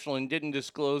foreign national and didn't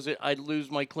disclose it, I'd lose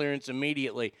my clearance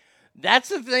immediately. That's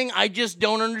the thing I just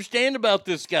don't understand about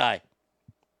this guy.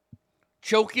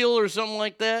 Chokekill or something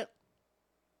like that?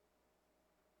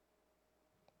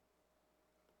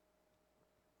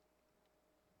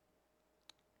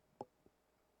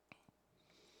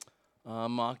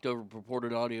 Mocked over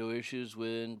purported audio issues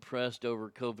when pressed over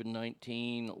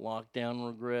COVID-19 lockdown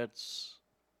regrets.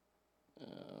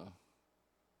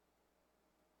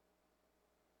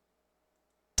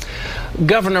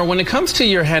 Governor, when it comes to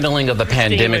your handling of the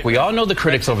pandemic, we all know the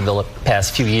critics over the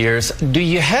past few years. Do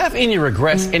you have any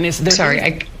regrets? And is there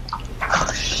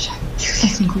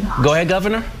Go ahead,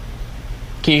 Governor.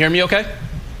 Can you hear me okay?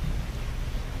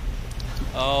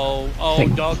 Oh,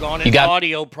 doggone it. You got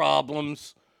audio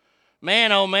problems.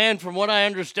 Man, oh man, from what I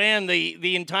understand,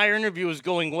 the entire interview was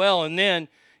going well, and then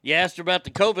you asked her about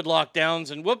the COVID lockdowns,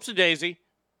 and whoopsie-daisy.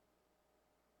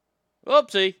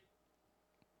 Whoopsie.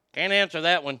 Can't answer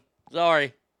that one.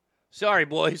 Sorry,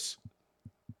 boys.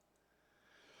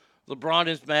 LeBron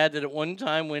is mad that at one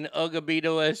time when Uga beat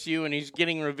OSU and he's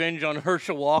getting revenge on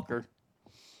Herschel Walker.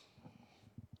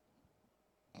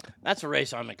 That's a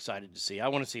race I'm excited to see. I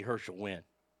want to see Herschel win.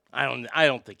 I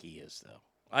don't think he is, though.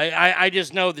 I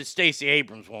just know that Stacey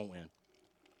Abrams won't win.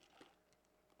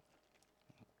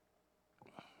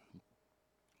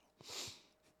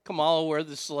 Kamala wear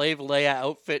the slave Leia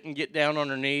outfit and get down on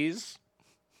her knees.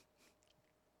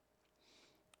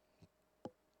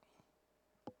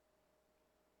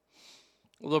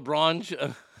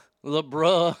 LeBron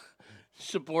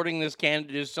supporting this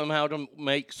candidate somehow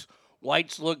makes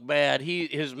whites look bad.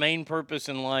 His main purpose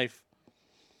in life.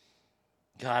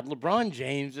 God, LeBron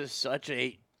James is such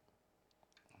a...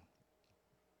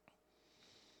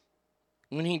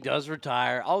 When he does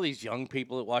retire, all these young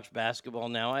people that watch basketball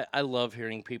now, I love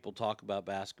hearing people talk about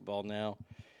basketball now.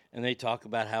 And they talk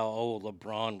about how,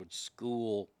 LeBron would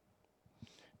school.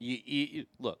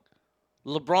 Look,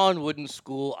 LeBron wouldn't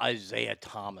school Isaiah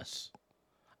Thomas.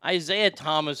 Isaiah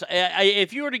Thomas,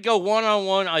 if you were to go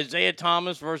one-on-one Isaiah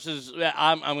Thomas versus,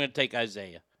 I'm going to take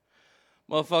Isaiah.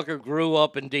 Motherfucker grew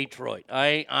up in Detroit.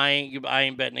 I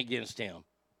ain't betting against him.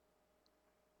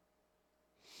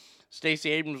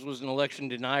 Stacey Abrams was an election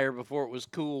denier before it was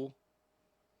cool.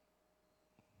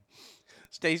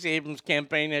 Stacey Abrams'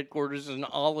 campaign headquarters is an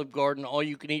Olive Garden,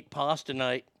 all-you-can-eat pasta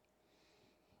night.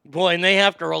 Boy, and they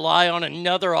have to rely on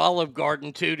another Olive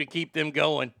Garden, too, to keep them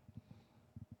going.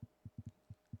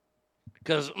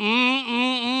 Because,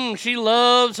 she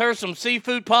loves her some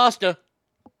seafood pasta.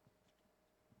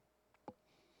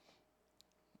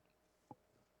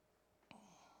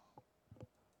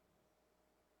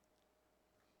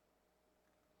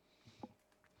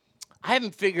 I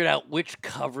haven't figured out which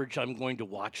coverage I'm going to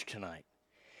watch tonight.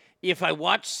 If I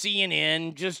watch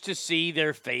CNN just to see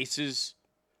their faces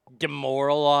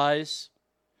demoralize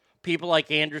people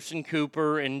like Anderson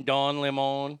Cooper and Don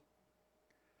Lemon,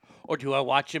 or do I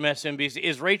watch MSNBC?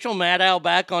 Is Rachel Maddow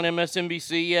back on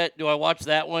MSNBC yet? Do I watch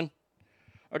that one?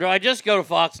 Or do I just go to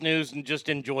Fox News and just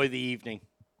enjoy the evening?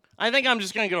 I think I'm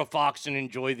just going to go to Fox and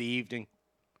enjoy the evening.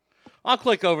 I'll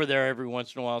click over there every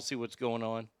once in a while, see what's going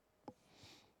on.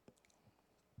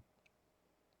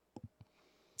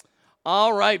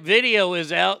 All right, video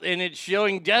is out, and it's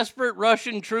showing desperate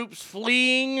Russian troops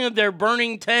fleeing their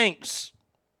burning tanks.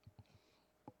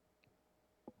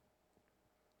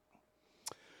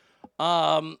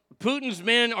 Putin's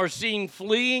men are seen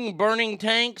fleeing burning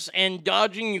tanks and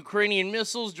dodging Ukrainian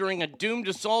missiles during a doomed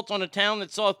assault on a town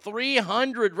that saw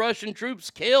 300 Russian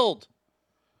troops killed.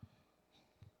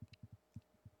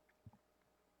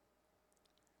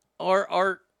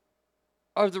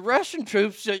 Are the Russian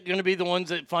troops going to be the ones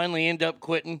that finally end up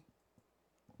quitting?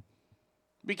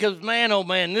 Because, man, oh,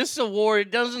 man, this is a war it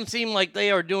doesn't seem like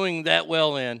they are doing that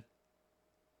well in.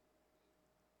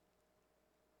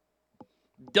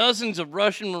 Dozens of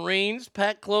Russian Marines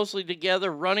packed closely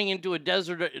together, running into a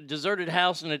deserted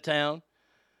house in a town.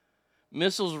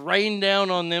 Missiles rained down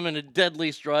on them in a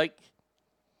deadly strike.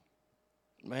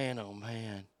 Man, oh,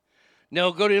 man. Now,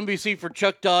 go to NBC for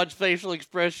Chuck Todd's facial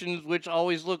expressions, which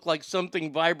always look like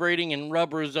something vibrating and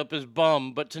rubbers up his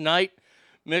bum. But tonight,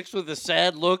 mixed with a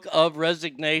sad look of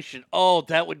resignation. Oh,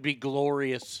 that would be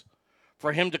glorious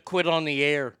for him to quit on the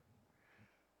air.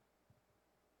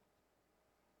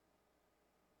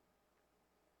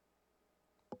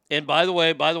 And by the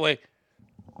way,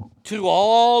 to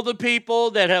all the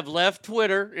people that have left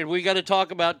Twitter, and we got to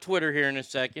talk about Twitter here in a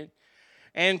second,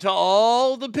 and to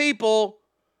all the people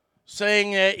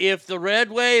saying that if the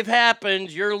red wave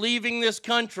happens, you're leaving this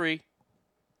country.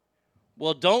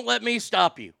 Well, don't let me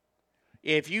stop you.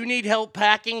 If you need help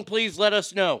packing, please let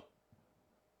us know.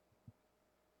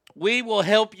 We will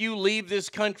help you leave this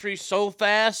country so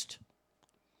fast.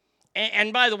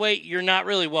 And by the way, you're not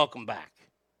really welcome back.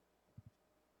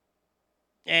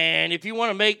 And if you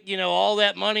want to make, all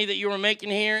that money that you were making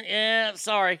here,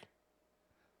 sorry.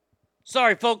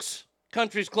 Sorry, folks.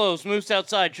 Country's closed. Moose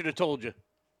outside should have told you.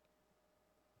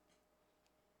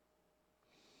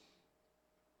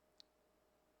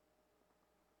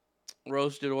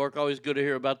 Roasted Orc, always good to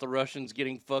hear about the Russians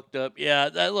getting fucked up. Yeah,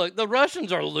 look, the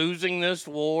Russians are losing this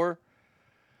war.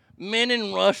 Men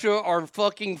in Russia are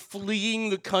fucking fleeing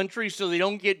the country so they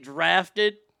don't get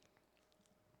drafted.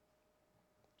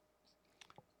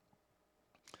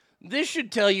 This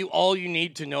should tell you all you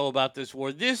need to know about this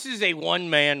war. This is a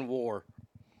one-man war.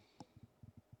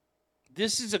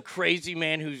 This is a crazy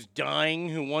man who's dying,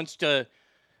 who wants to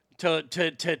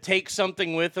take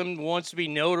something with him, wants to be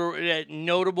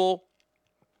notable.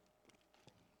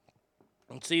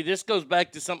 And see, this goes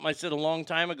back to something I said a long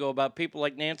time ago about people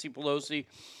like Nancy Pelosi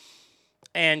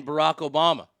and Barack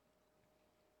Obama.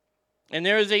 And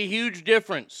there is a huge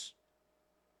difference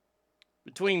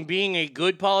between being a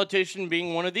good politician and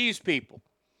being one of these people.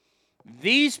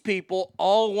 These people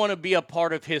all want to be a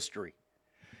part of history.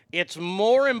 It's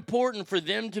more important for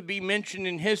them to be mentioned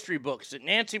in history books that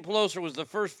Nancy Pelosi was the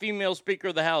first female Speaker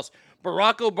of the House.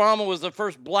 Barack Obama was the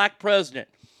first black president.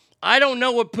 I don't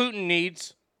know what Putin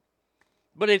needs,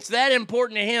 but it's that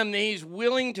important to him that he's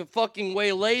willing to fucking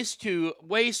lay waste to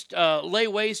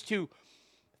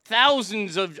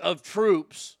thousands of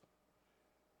troops,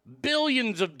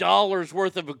 billions of dollars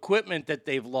worth of equipment that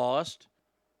they've lost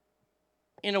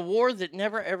in a war that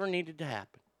never ever needed to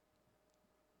happen.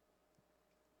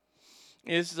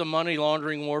 This is a money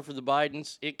laundering war for the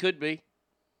Bidens. It could be.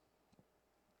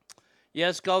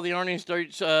 Yes, call the Arnie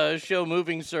Starch Show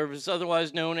Moving Service,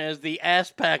 otherwise known as the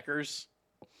Ass Packers.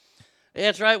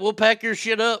 That's right. We'll pack your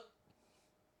shit up.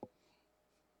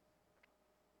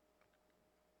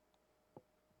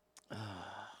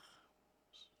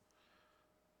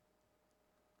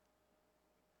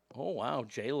 Oh, wow.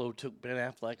 J-Lo took Ben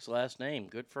Affleck's last name.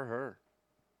 Good for her.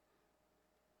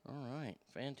 All right.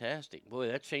 Fantastic. Boy,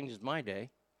 that changes my day.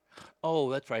 Oh,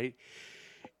 that's right.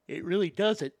 It really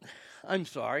doesn't. I'm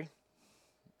sorry.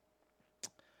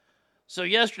 So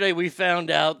yesterday we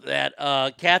found out that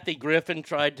Kathy Griffin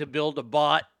tried to build a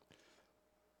bot,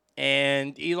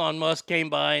 and Elon Musk came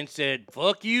by and said,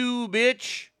 "Fuck you,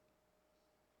 bitch."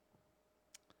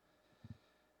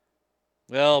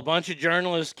 Well, a bunch of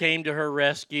journalists came to her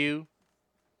rescue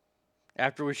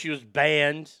after she was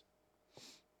banned.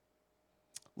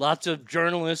 Lots of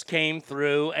journalists came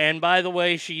through, and by the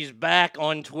way, she's back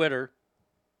on Twitter.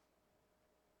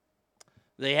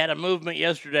 They had a movement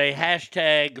yesterday,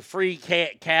 hashtag Free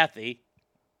Kathy.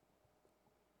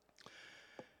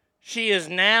 She is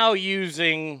now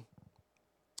using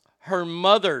her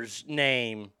mother's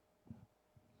name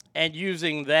and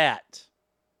using that.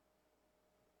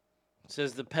 It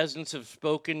says the peasants have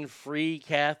spoken, Free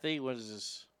Kathy. What is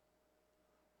this?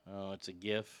 Oh, it's a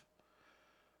GIF.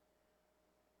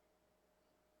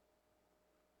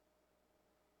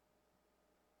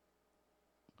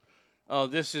 Oh,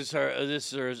 this is her.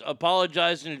 This is hers.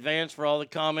 Apologize in advance for all the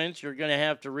comments. You're going to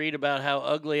have to read about how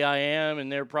ugly I am, and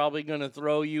they're probably going to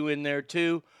throw you in there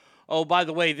too. Oh, by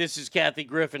the way, this is Kathy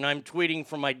Griffin. I'm tweeting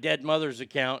from my dead mother's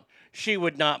account. She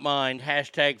would not mind.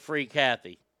 Hashtag Free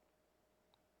Kathy.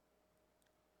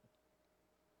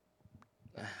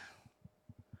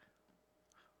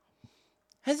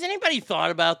 Has anybody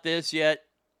thought about this yet?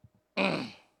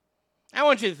 I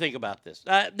want you to think about this.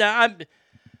 Now,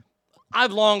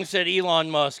 I've long said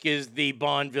Elon Musk is the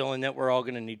Bond villain that we're all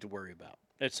going to need to worry about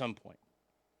at some point.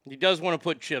 He does want to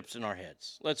put chips in our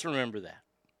heads. Let's remember that.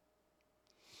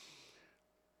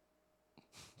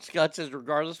 Scott says,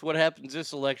 regardless of what happens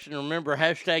this election, remember,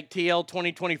 hashtag TL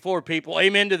 2024, people.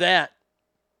 Amen to that.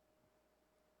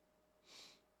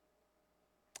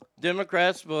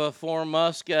 Democrats before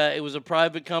Musk, it was a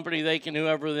private company. They can do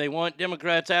whoever they want.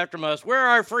 Democrats after Musk. Where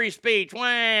are free speech?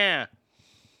 Wah!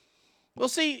 Well,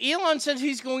 see, Elon says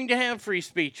he's going to have free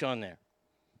speech on there.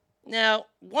 Now,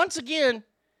 once again,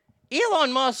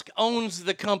 Elon Musk owns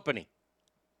the company.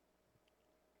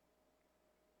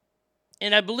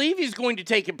 And I believe he's going to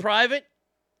take it private,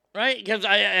 right? Because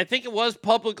I think it was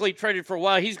publicly traded for a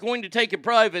while. He's going to take it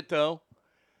private, though.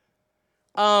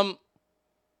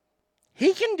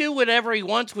 He can do whatever he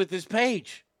wants with his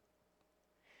page.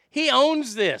 He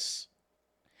owns this.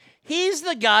 He's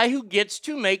the guy who gets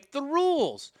to make the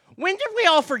rules. When did we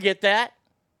all forget that?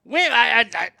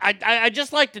 I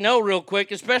just like to know real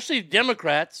quick, especially the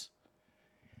Democrats.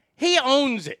 He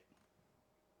owns it.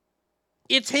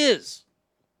 It's his.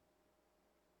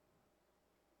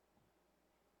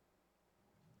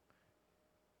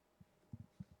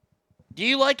 Do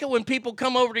you like it when people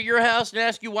come over to your house and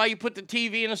ask you why you put the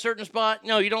TV in a certain spot?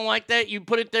 No, you don't like that? You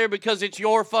put it there because it's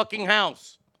your fucking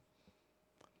house.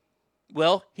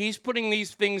 Well, he's putting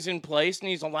these things in place and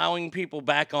he's allowing people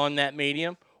back on that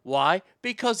medium. Why?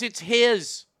 Because it's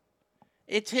his.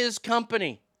 It's his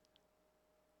company.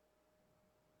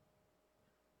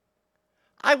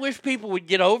 I wish people would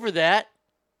get over that.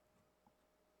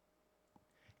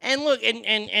 And look,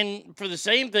 and for the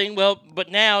same thing, well,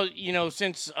 but now, you know,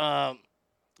 since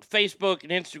Facebook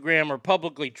and Instagram are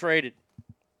publicly traded,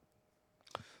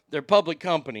 they're public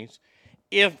companies.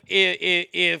 If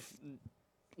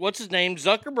what's his name,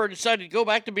 Zuckerberg decided to go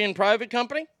back to being a private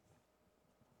company,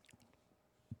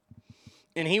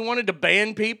 and he wanted to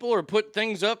ban people or put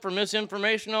things up for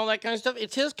misinformation and all that kind of stuff,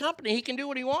 it's his company. He can do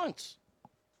what he wants.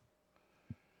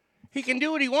 He can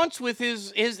do what he wants with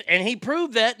his, and he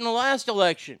proved that in the last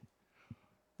election.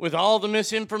 With all the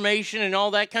misinformation and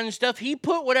all that kind of stuff, he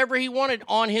put whatever he wanted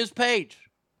on his page.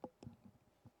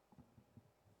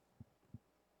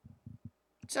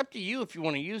 It's up to you if you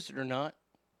want to use it or not.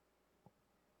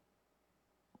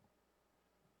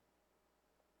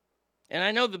 And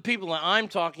I know the people that I'm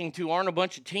talking to aren't a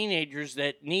bunch of teenagers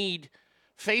that need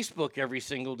Facebook every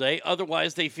single day.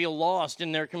 Otherwise, they feel lost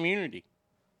in their community.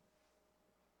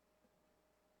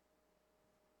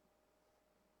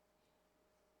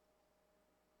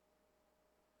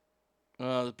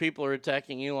 The people who are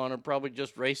attacking Elon are probably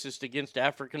just racist against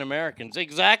African Americans.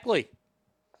 Exactly.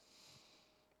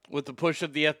 With the push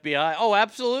of the FBI. Oh,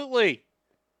 absolutely.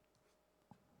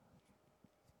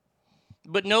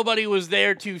 But nobody was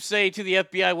there to say to the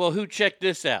FBI, well, who checked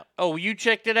this out? Oh, you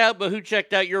checked it out, but who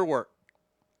checked out your work?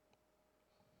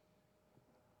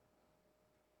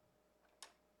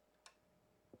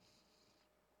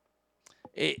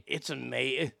 It's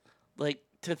amazing. Like,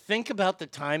 to think about the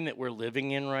time that we're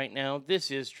living in right now, this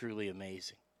is truly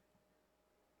amazing.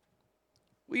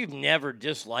 We've never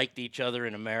disliked each other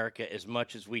in America as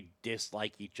much as we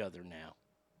dislike each other now.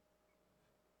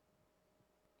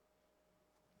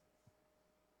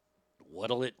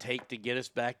 What'll it take to get us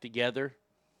back together?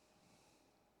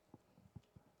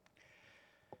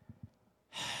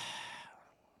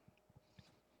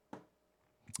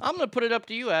 I'm going to put it up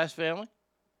to you, Ass Family.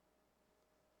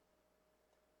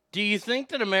 Do you think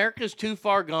that America's too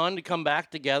far gone to come back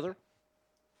together?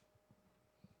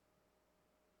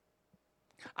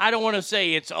 I don't want to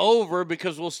say it's over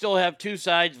because we'll still have two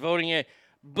sides voting it.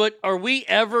 But are we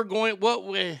ever going...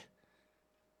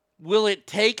 Will it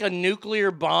take a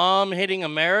nuclear bomb hitting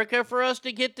America for us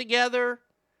to get together?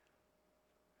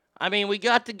 I mean, we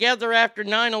got together after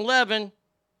 9/11,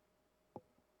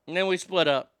 and then we split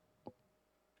up.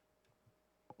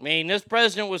 I mean, this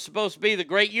president was supposed to be the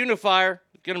great unifier.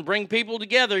 He's going to bring people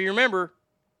together, you remember.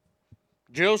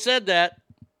 Joe said that.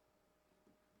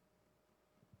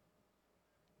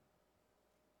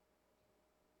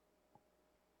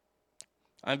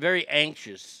 I'm very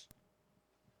anxious,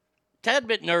 tad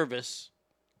bit nervous,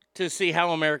 to see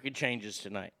how America changes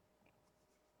tonight.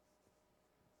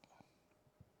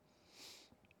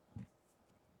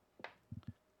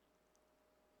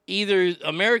 Either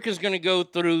America's going to go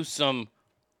through some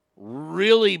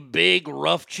really big,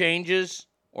 rough changes,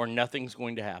 or nothing's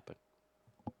going to happen.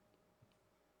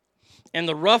 And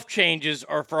the rough changes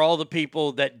are for all the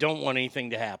people that don't want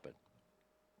anything to happen.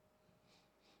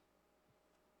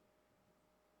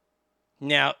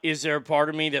 Now, is there a part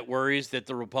of me that worries that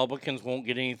the Republicans won't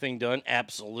get anything done?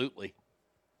 Absolutely.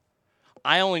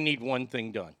 I only need one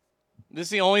thing done. This is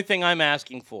the only thing I'm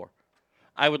asking for.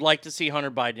 I would like to see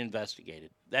Hunter Biden investigated.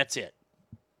 That's it.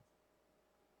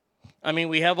 I mean,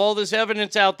 we have all this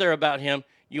evidence out there about him.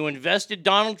 You investigated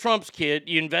Donald Trump's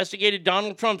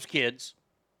kids.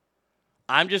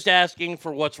 I'm just asking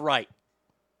for what's right.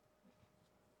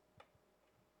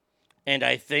 And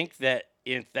I think that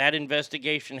if that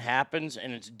investigation happens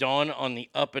and it's done on the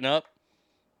up and up,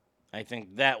 I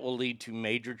think that will lead to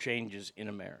major changes in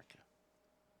America.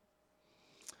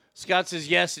 Scott says,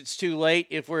 yes, it's too late.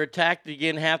 If we're attacked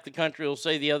again, half the country will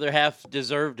say the other half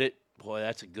deserved it. Boy,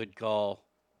 that's a good call.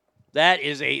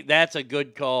 That's a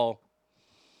good call.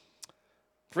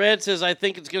 Fred says, I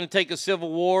think it's going to take a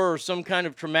civil war or some kind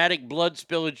of traumatic blood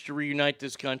spillage to reunite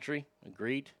this country.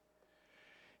 Agreed.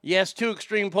 Yes, two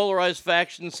extreme polarized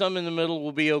factions, some in the middle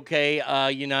will be okay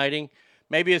uniting.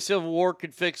 Maybe a civil war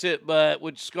could fix it, but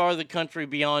would scar the country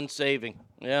beyond saving.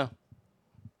 Yeah.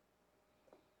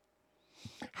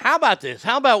 How about this?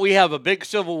 How about we have a big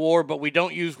civil war, but we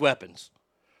don't use weapons?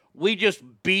 We just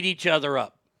beat each other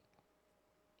up.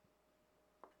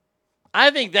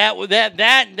 I think that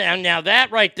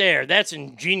right there, that's an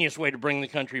ingenious way to bring the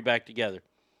country back together.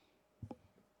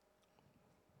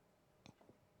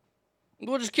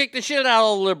 We'll just kick the shit out of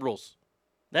all the liberals.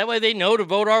 That way they know to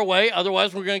vote our way.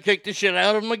 Otherwise, we're going to kick the shit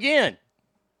out of them again.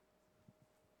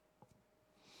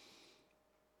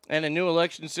 And a new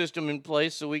election system in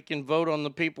place so we can vote on the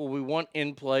people we want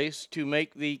in place to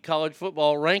make the college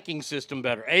football ranking system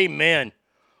better. Amen.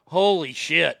 Holy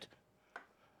shit.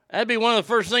 That'd be one of the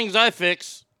first things I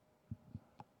fix.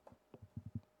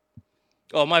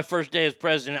 Oh, my first day as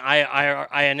president,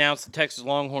 I announced the Texas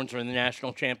Longhorns are the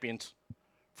national champions.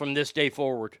 From this day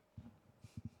forward,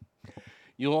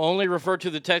 you'll only refer to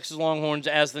the Texas Longhorns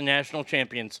as the national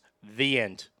champions. The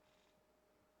end.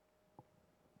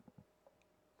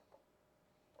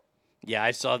 Yeah, I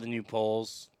saw the new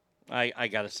polls. I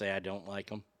got to say, I don't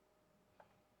like them.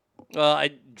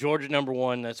 Georgia number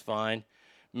 1, that's fine.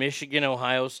 Michigan,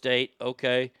 Ohio State,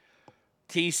 okay.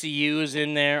 TCU is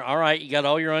in there. All right, you got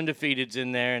all your undefeateds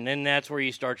in there, and then that's where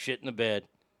you start shitting the bed.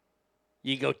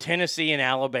 You go Tennessee and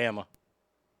Alabama.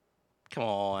 Come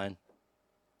on.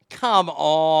 Come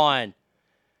on.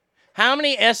 How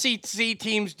many SEC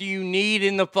teams do you need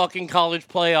in the fucking college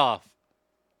playoff?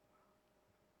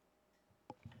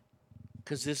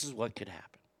 Because this is what could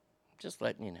happen. Just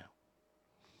letting you know.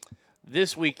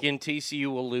 This weekend, TCU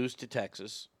will lose to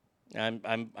Texas.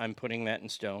 I'm putting that in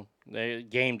stone. The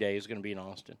game day is going to be in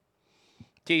Austin.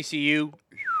 TCU,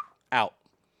 out.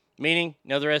 Meaning,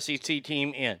 another SEC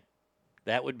team in.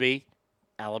 That would be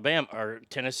Alabama or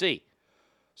Tennessee.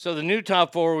 So the new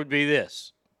top 4 would be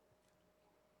this.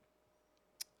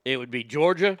 It would be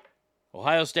Georgia,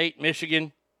 Ohio State,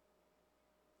 Michigan,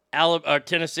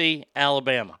 Tennessee,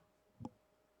 Alabama.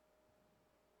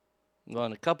 Well,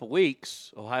 in a couple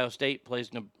weeks, Ohio State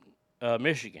plays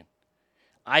Michigan.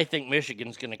 I think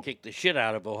Michigan's going to kick the shit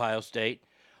out of Ohio State.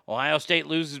 Ohio State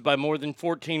loses by more than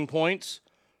 14 points.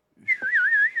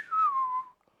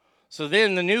 So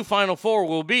then the new Final Four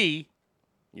will be,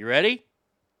 you ready?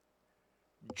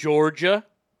 Georgia,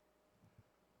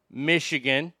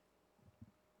 Michigan,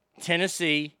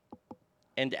 Tennessee,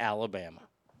 and Alabama.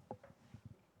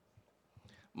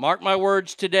 Mark my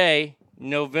words today,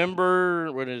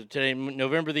 November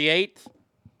the 8th.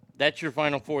 That's your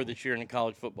Final Four this year in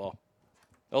college football.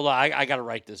 Hold on, I got to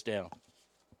write this down.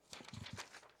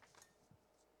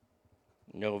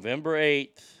 November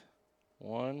 8th,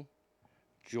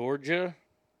 Georgia.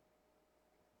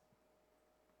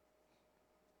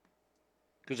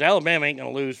 Because Alabama ain't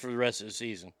going to lose for the rest of the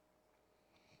season.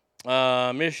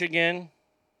 Michigan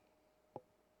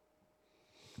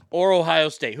or Ohio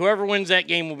State. Whoever wins that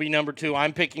game will be number 2.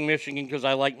 I'm picking Michigan because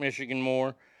I like Michigan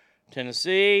more.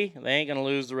 Tennessee, they ain't going to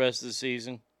lose the rest of the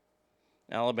season.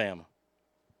 Alabama.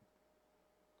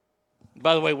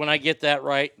 By the way, when I get that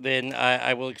right, then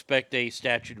I will expect a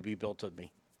statue to be built of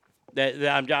me.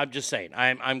 I'm just saying.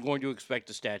 I'm going to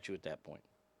expect a statue at that point.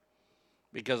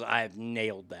 Because I have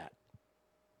nailed that.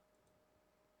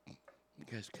 You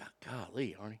guys got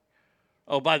golly, Arnie.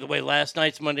 Oh, by the way, last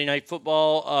night's Monday Night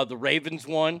Football, the Ravens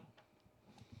won.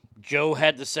 Joe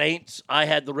had the Saints. I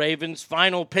had the Ravens.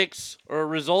 Final picks or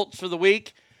results for the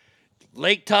week.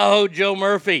 Lake Tahoe, Joe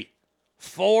Murphy,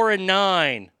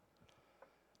 4-9.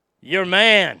 Your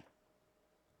man,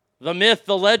 the myth,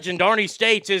 the legend, Arnie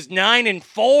States, is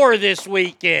 9-4 this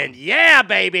weekend. Yeah,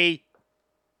 baby.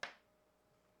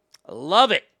 I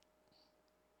love it.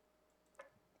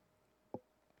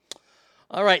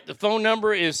 All right, the phone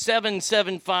number is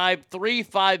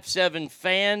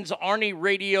 775-357-FANS.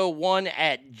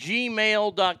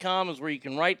 ArnieRadio1@gmail.com is where you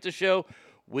can write the show.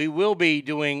 We will be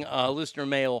doing listener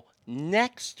mail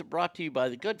next, brought to you by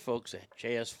the good folks at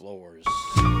JS Floors.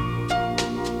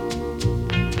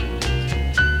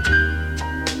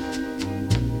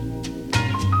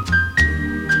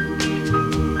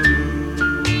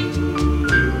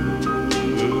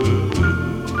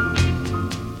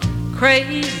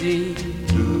 Crazy,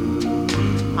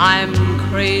 I'm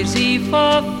crazy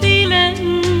for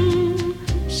feeling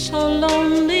so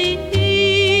lonely.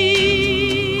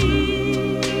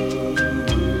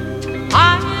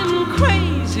 I'm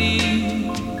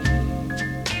crazy,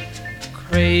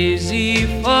 crazy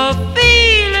for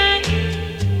feeling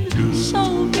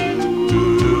so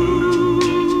blue.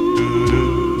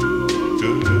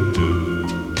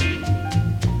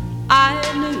 I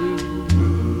knew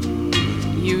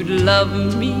you'd love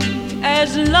me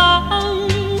as long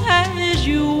as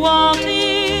you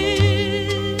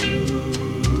wanted,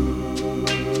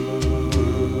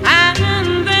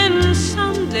 and then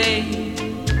someday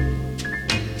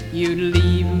you'd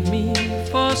leave me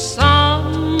for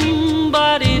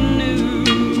somebody new.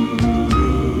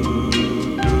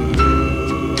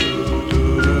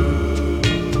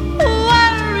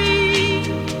 Worry,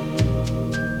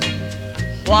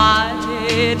 why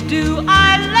do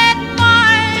I let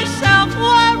myself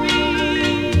worry?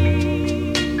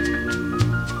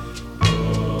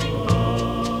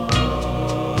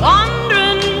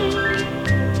 Wondering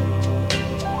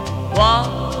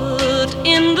what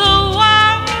in the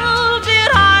world did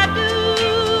I do?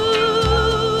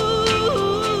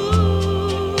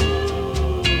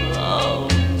 Oh,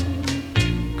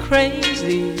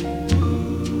 crazy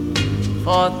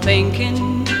for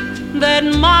thinking that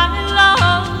my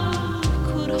love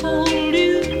could hold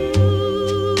you.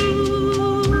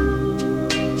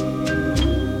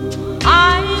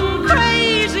 I'm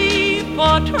crazy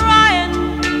for trying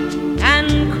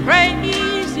and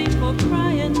crazy for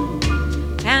crying,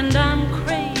 and I'm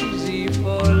crazy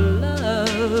for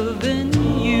loving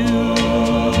you.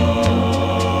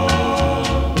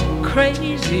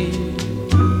 Crazy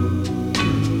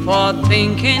for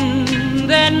thinking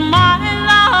that my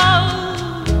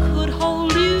love could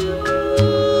hold you.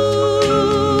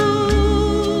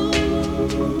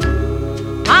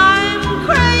 I'm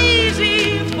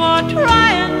crazy for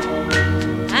trying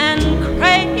and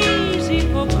crazy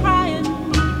for crying,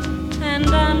 and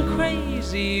I'm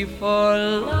crazy for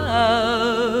loving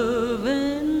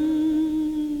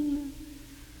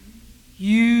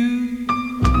you.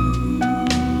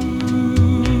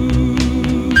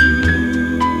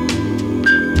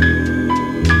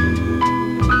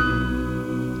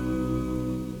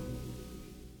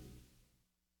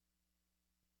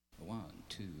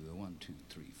 One, two,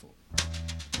 three, four.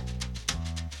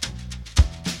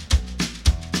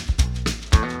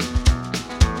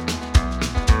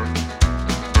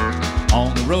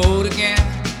 On the road again.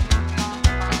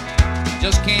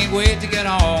 Just can't wait to get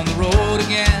on the road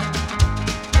again.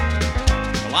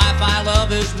 The life I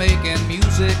love is making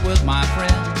music with my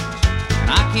friends.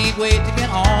 I can't wait to get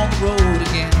on the road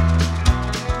again.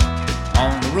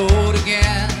 On the road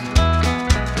again.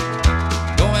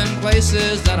 Going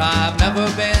places that I've never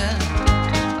been.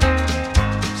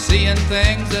 Seeing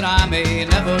things that I may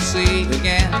never see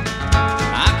again.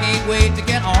 I can't wait to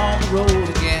get on the road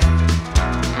again.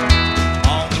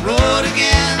 On the road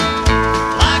again.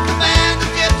 Like a band of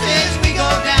gypsies, we go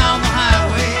down the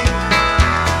highway.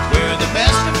 We're the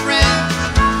best of friends,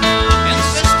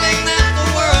 insisting that the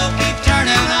world keep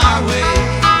turning our way.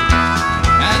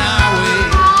 And our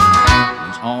way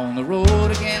is on the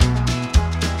road again.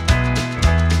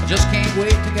 I just can't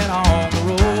wait to get on the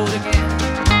road again.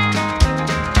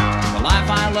 The life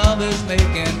I love is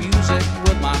making music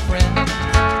with my friends,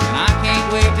 and I can't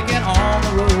wait to get on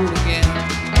the road again.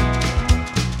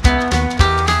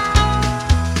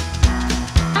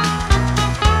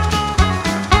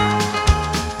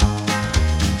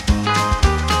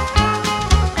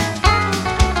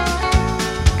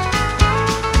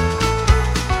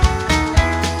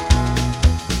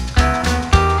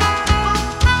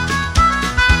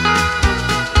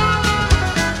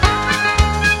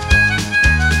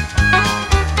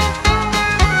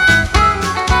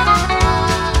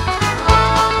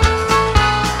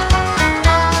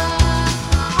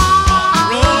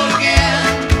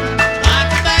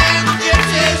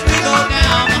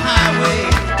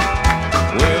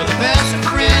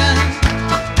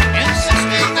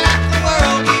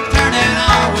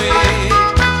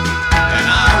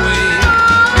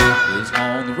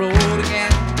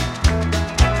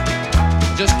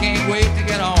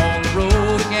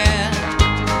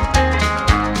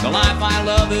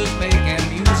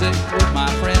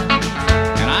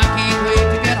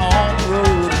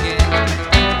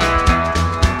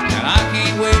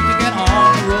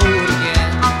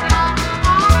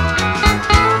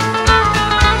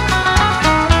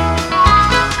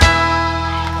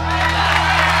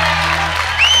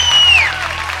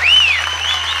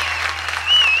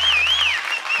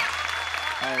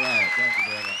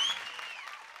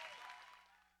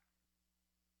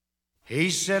 He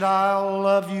said, I'll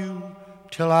love you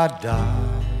till I die.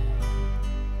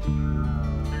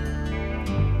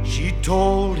 She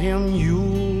told him,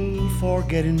 you'll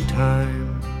forget in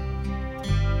time.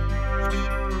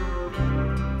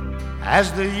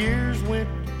 As the years went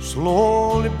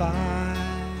slowly by,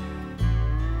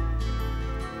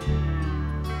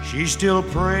 she still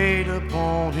preyed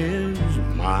upon his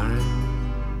mind.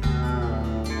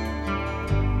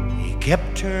 He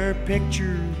kept her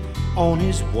picture on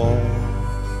his wall,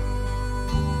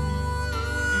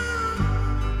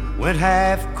 went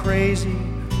half crazy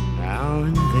now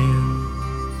and then,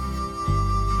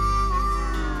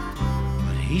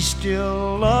 but he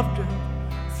still loved her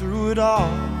through it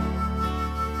all,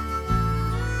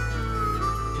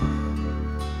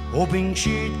 hoping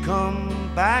she'd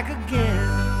come back again.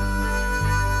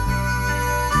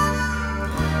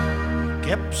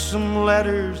 Kept some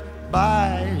letters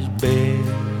by his bed,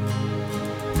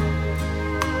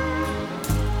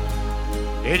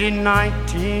 dated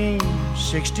 1962.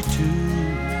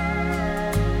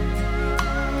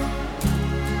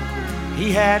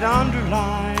 He had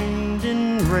underlined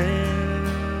in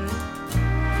red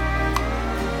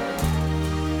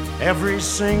every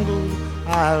single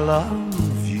I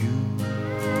love you.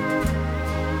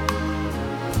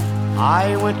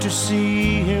 I went to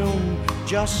see him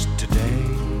just today.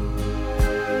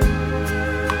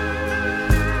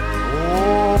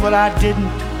 Oh, but I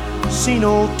didn't see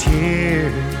no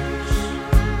tears.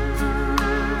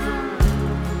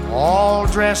 All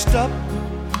dressed up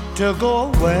to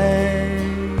go away.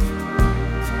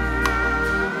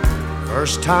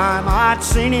 First time I'd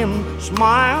seen him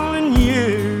smile in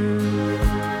years.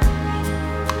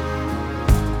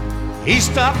 He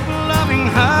stopped loving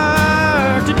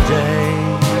her today.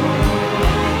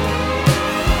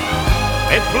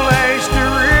 They placed a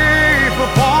wreath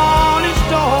upon his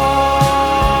door,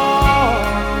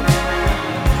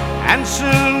 and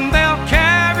soon they'll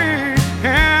carry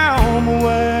him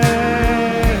away.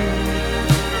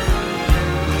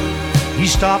 He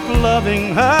stopped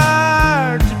loving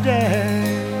her today.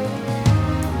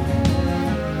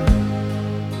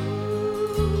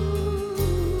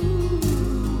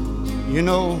 You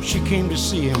know, she came to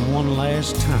see him one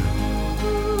last time.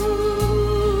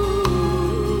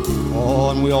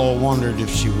 Oh, and we all wondered if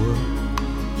she would.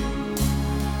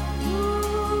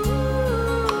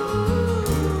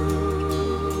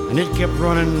 And it kept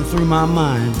running through my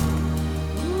mind.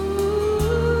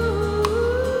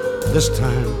 This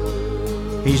time,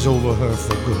 he's over her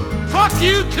for good. Fuck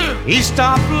you too! He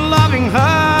stopped loving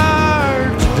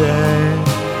her today.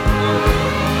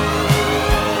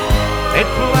 It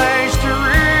placed a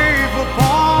wreath upon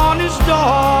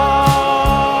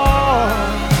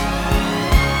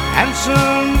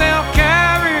soon they'll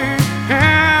carry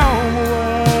him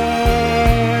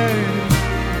away.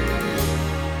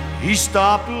 He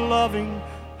stopped loving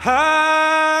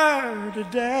her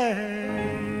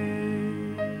today.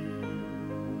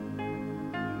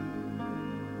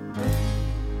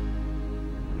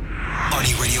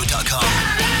 ArnieRadio.com.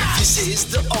 This is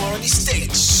the Arnie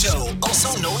State Show,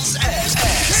 also known as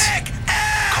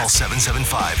Call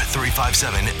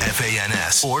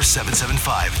 775-357-FANS or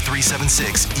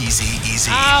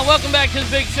 775-376-EASY. Welcome back to the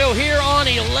big show here on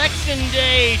Election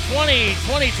Day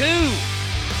 2022.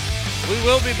 We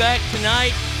will be back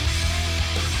tonight.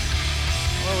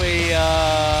 What are we,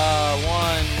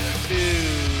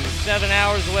 7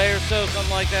 hours away or so,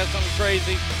 something like that, something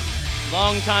crazy.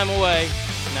 Long time away.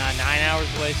 9 hours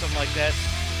away, something like that.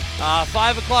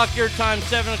 5 o'clock your time,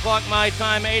 7 o'clock my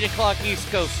time, 8 o'clock East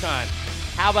Coast time.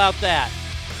 How about that?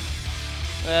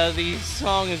 The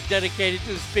song is dedicated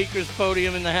to the Speaker's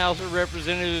podium in the House of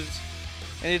Representatives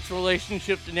and its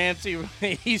relationship to Nancy.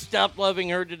 He stopped loving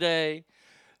her today.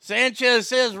 Sanchez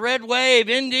says, red wave.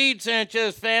 Indeed,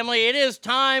 Sanchez family. It is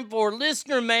time for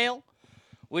listener mail,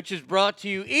 which is brought to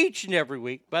you each and every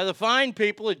week by the fine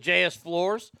people at JS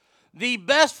Floors, the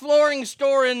best flooring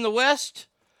store in the West.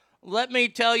 Let me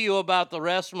tell you about the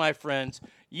rest, my friends.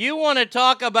 You want to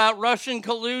talk about Russian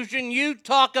collusion? You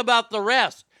talk about the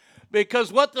rest.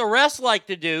 Because what the rest like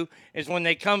to do is when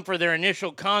they come for their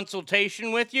initial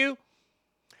consultation with you,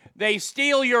 they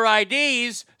steal your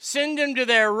IDs, send them to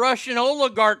their Russian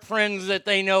oligarch friends that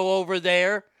they know over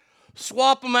there,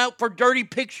 swap them out for dirty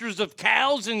pictures of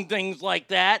cows and things like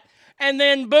that, and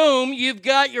then boom, you've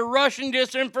got your Russian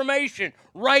disinformation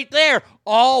right there.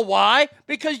 All why?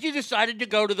 Because you decided to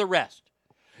go to the rest.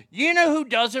 You know who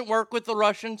doesn't work with the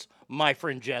Russians? My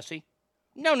friend Jesse.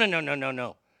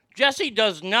 No. Jesse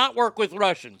does not work with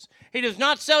Russians. He does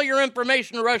not sell your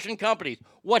information to Russian companies.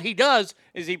 What he does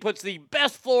is he puts the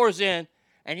best floors in,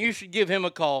 and you should give him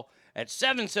a call at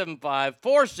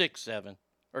 775-467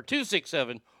 or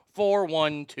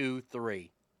 267-4123.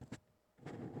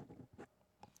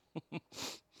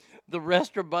 The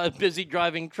rest are busy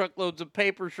driving truckloads of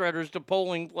paper shredders to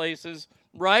polling places,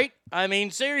 right? I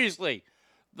mean, seriously.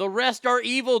 The rest are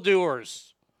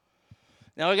evildoers.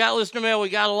 Now, we got listener mail. We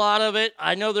got a lot of it.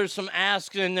 I know there's some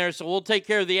asks in there, so we'll take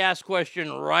care of the ask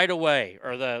question right away,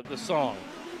 or the song.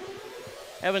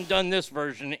 Haven't done this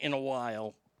version in a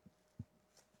while.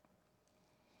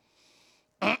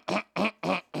 Oh, yeah.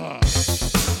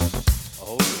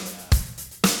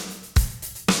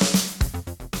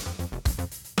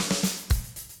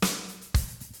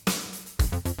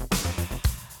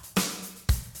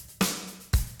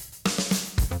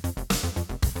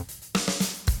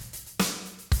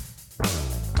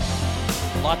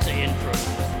 Lots of intros.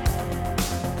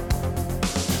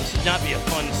 This would not be a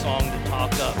fun song to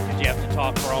talk up because you have to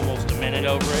talk for almost a minute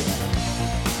over it.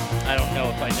 I don't know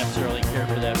if I necessarily care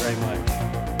for that very much.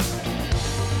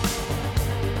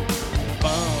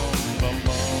 Boom, boom,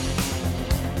 boom.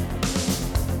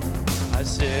 I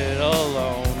sit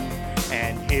alone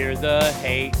and hear the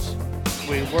hate.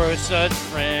 We were such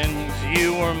friends,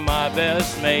 you were my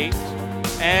best mate.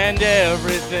 And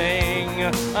everything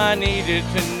I needed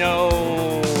to know,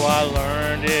 I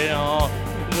learned it on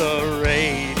the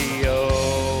radio.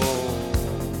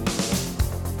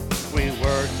 We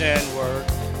worked and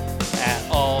worked at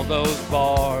all those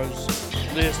bars.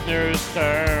 Listeners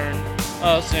turned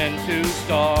us into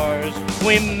stars.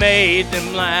 We made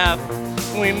them laugh,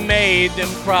 we made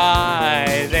them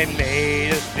cry. They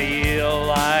made us feel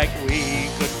like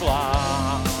we could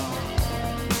fly.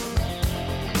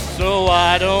 So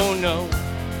I don't know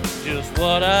just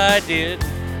what I did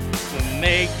to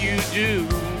make you do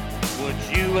what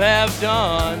you have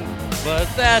done, but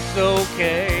that's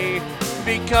okay,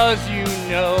 because you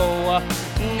know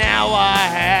now I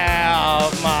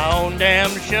have my own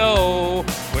damn show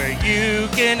where you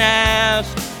can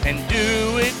ask and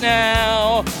do it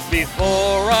now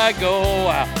before I go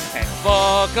out and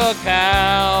fuck a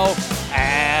cow.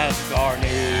 Ask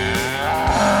Arnie.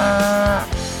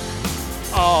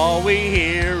 All we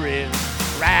hear is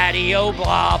radio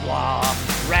blah blah,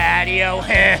 radio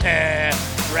heh heh,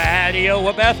 radio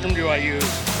what bathroom do I use?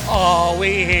 All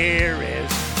we hear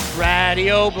is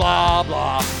radio blah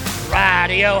blah,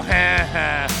 radio heh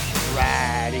heh,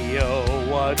 radio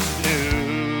what's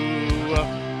new,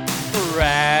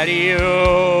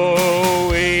 radio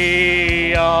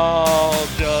we all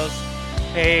just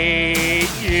hate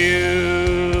you.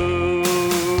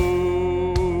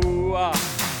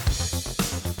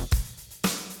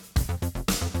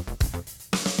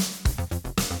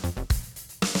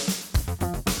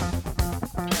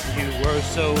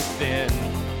 So thin,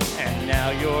 and now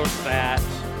you're fat.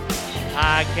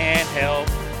 I can't help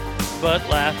but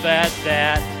laugh at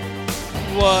that.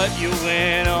 What you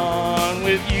went on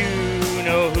with you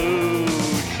know who.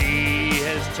 She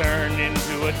has turned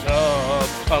into a tub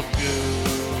of goo.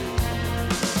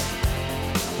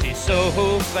 She's so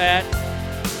fat,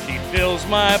 she fills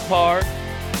my part.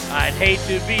 I'd hate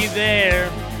to be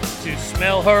there to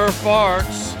smell her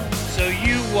farts. So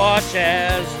you watch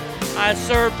as I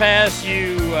surpass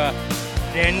you.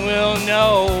 Then we'll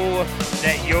know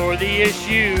that you're the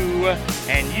issue.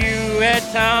 And you had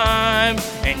time,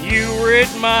 and you were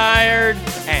admired.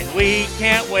 And we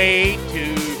can't wait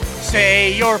to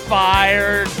say you're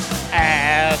fired.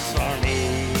 Ass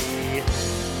Arnie.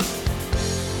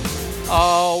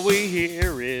 All we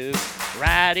hear is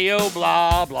radio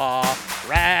blah blah.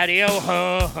 Radio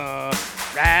huh.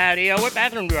 Radio, what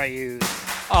bathroom do I use?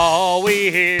 All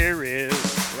we hear is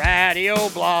radio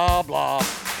blah blah.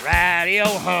 Radio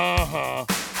huh.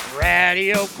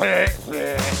 Radio click.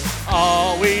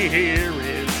 All we hear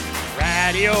is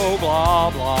radio blah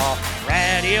blah.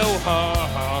 Radio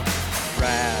huh.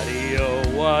 Radio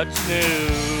what's new?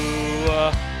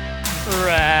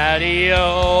 Radio,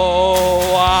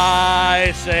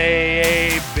 I say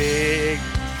a big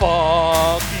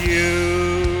fuck you.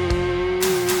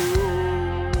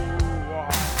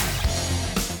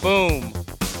 Boom.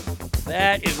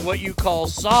 That is what you call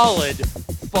solid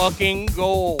fucking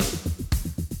gold.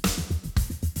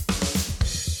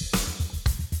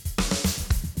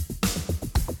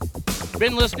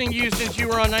 Been listening to you since you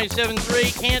were on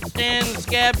 97.3. Can't stand the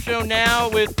Scab Show now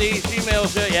with the female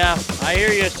show. Yeah, I hear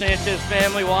you, Sanchez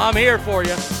family. Well, I'm here for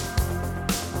you.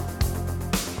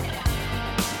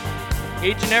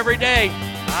 Each and every day,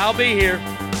 I'll be here.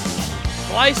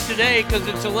 Twice today because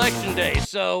it's election day.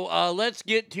 So let's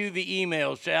get to the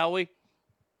email, shall we?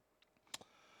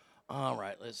 All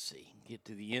right, let's see. Get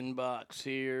to the inbox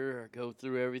here. Go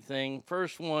through everything.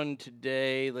 First one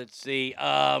today. Let's see.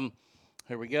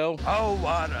 Here we go. Oh,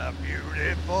 what a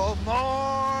beautiful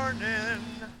morning.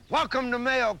 Welcome to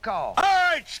Mail Call. All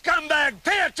right, scumbag,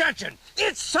 pay attention.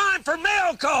 It's time for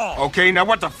Mail Call. Okay, now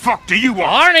what the fuck do you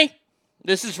want? Arnie,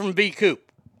 this is from B. Coop.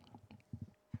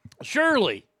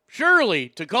 Shirley,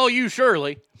 to call you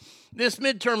Shirley, this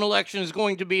midterm election is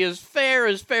going to be as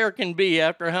fair can be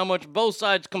after how much both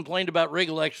sides complained about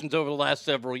rigged elections over the last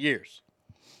several years.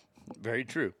 Very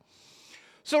true.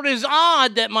 So it is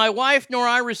odd that my wife nor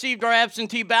I received our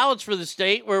absentee ballots for the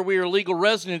state where we are legal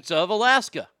residents of,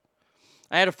 Alaska.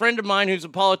 I had a friend of mine who's a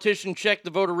politician check the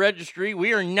voter registry.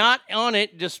 We are not on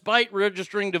it despite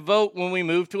registering to vote when we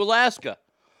moved to Alaska.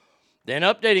 Then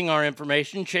updating our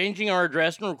information, changing our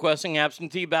address, and requesting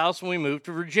absentee ballots when we moved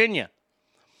to Virginia.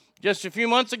 Just a few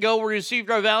months ago, we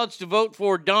received our ballots to vote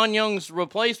for Don Young's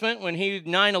replacement when he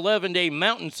 9/11'd a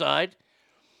mountainside.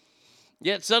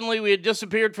 Yet suddenly we had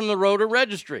disappeared from the voter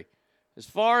registry. As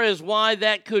far as why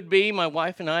that could be, my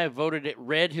wife and I have voted at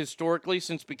red historically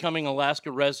since becoming Alaska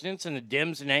residents, and the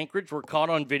Dems in Anchorage were caught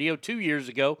on video 2 years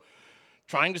ago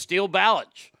trying to steal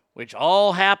ballots, which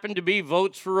all happened to be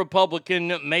votes for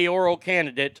Republican mayoral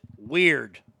candidate.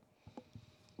 Weird.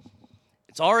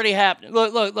 It's already happening.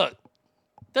 Look.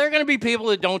 There are going to be people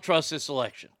that don't trust this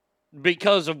election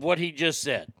because of what he just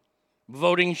said.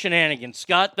 Voting shenanigans.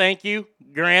 Scott, thank you.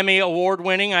 Grammy award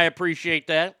winning. I appreciate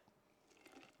that.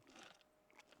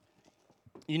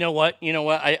 You know what?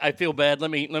 I feel bad. Let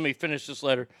me finish this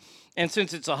letter. And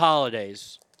since it's the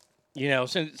holidays,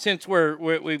 since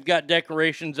we've got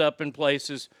decorations up in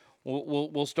places,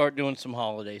 we'll start doing some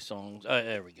holiday songs.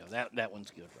 There we go. That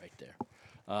one's good right there.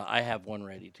 I have one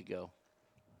ready to go.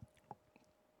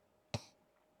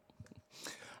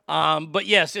 But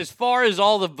yes, as far as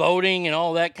all the voting and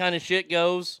all that kind of shit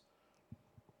goes,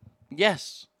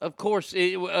 yes, of course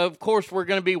we're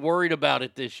going to be worried about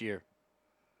it this year.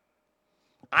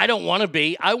 I don't want to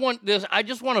be. I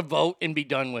just want to vote and be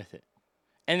done with it,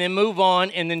 and then move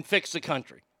on and then fix the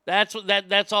country. That's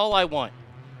all I want.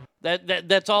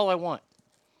 That's all I want.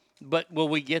 But will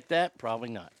we get that? Probably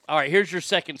not. All right, here's your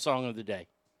second song of the day,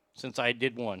 since I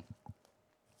did one.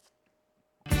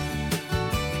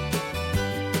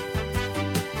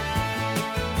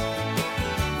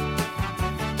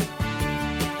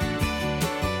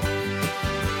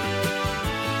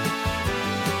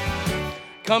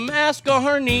 Come ask a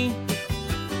Harney.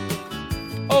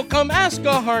 Oh, come ask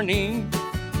a Harney.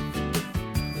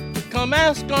 Come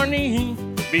ask Arnie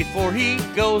before he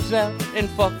goes out and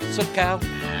fucks a cow.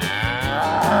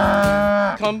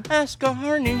 Come ask a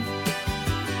Harney.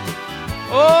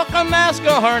 Oh, come ask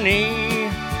a Harney.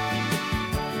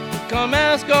 Come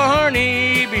ask a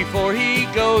Harney before he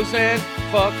goes and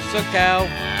fucks a cow.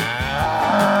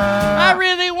 I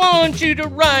really want you to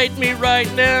write me right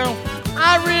now.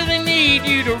 I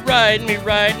to write me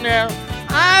right now.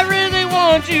 I really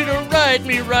want you to write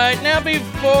me right now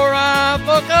before I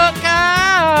fuck a cow.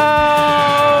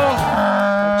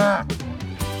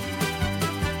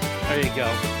 There you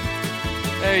go.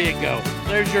 There you go.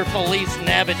 There's your Feliz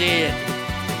Navidad.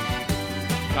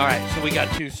 All right, so we got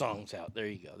 2 songs out. There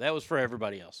you go. That was for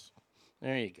everybody else.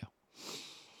 There you go.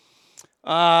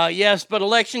 Yes, but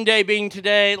Election Day being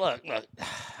today, look,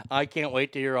 I can't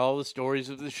wait to hear all the stories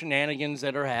of the shenanigans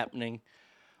that are happening.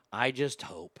 I just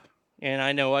hope. And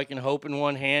I know I can hope in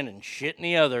one hand and shit in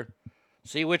the other.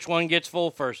 See which one gets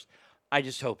full first. I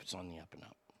just hope it's on the up and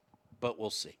up. But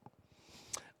we'll see.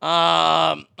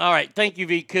 All right. Thank you,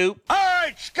 V. Coop. All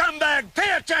right, scumbag,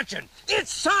 pay attention.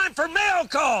 It's time for mail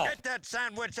call. Get that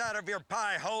sandwich out of your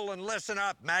pie hole and listen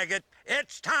up, maggot.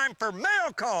 It's time for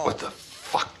mail call. What the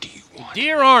fuck do you want?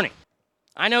 Dear Arnie,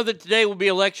 I know that today will be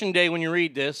Election Day when you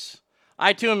read this.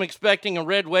 I, too, am expecting a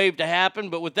red wave to happen,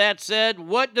 but with that said,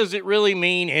 what does it really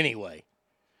mean anyway?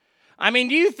 I mean,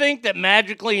 do you think that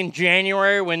magically in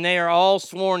January, when they are all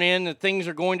sworn in, that things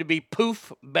are going to be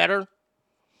poof better?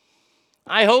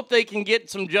 I hope they can get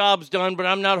some jobs done, but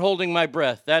I'm not holding my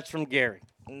breath. That's from Gary.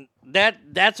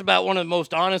 That's about one of the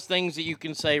most honest things that you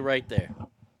can say right there.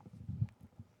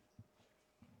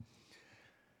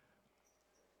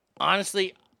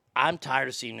 Honestly, I'm tired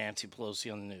of seeing Nancy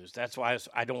Pelosi on the news. That's why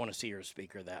I don't want to see her as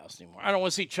Speaker of the House anymore. I don't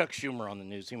want to see Chuck Schumer on the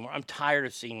news anymore. I'm tired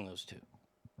of seeing those two.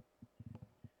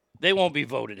 They won't be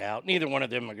voted out. Neither one of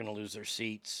them are going to lose their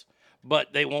seats,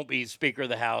 but they won't be Speaker of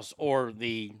the House or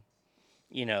the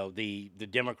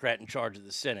Democrat in charge of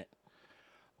the Senate.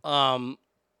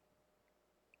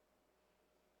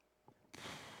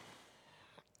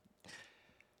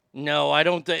 No, I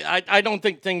don't think. I don't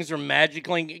think things are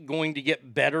magically going to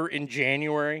get better in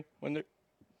January when they're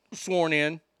sworn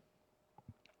in.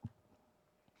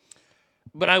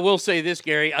 But I will say this,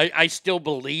 Gary. I still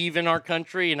believe in our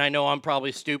country, and I know I'm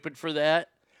probably stupid for that.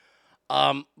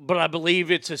 But I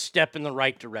believe it's a step in the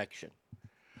right direction.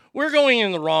 We're going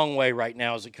in the wrong way right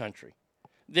now as a country.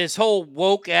 This whole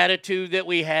woke attitude that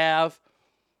we have,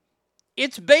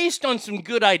 it's based on some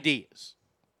good ideas.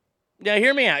 Now,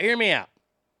 hear me out.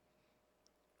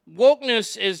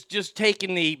 Wokeness is just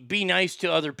taking the be nice to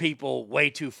other people way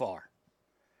too far.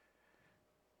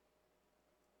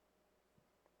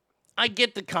 I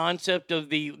get the concept of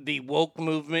the woke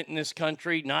movement in this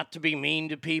country, not to be mean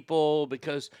to people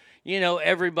because,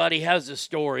 everybody has a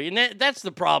story. And that's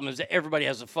the problem, is that everybody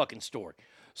has a fucking story.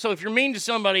 So if you're mean to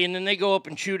somebody and then they go up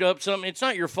and shoot up something, it's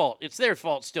not your fault. It's their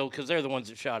fault still because they're the ones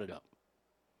that shot it up.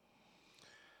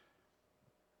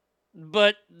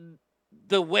 But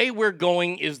the way we're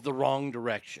going is the wrong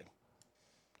direction,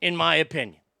 in my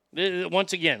opinion.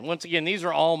 Once again, these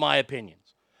are all my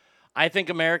opinions. I think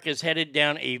America is headed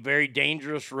down a very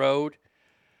dangerous road.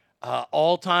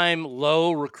 All-time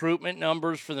low recruitment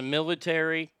numbers for the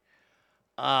military.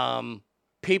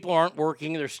 People aren't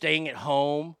working. They're staying at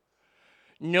home.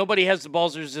 Nobody has the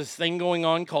balls. There's this thing going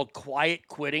on called quiet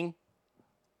quitting,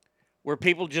 where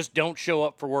people just don't show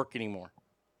up for work anymore.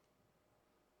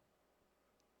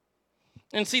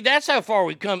 And see, that's how far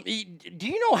we've come. Do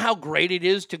you know how great it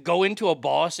is to go into a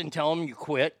boss and tell him you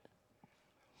quit?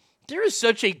 There is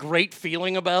such a great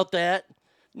feeling about that.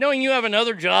 Knowing you have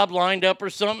another job lined up or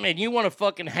something and you want to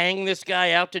fucking hang this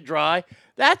guy out to dry,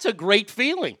 that's a great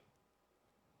feeling.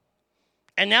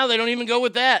 And now they don't even go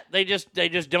with that. They just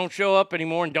don't show up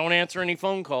anymore and don't answer any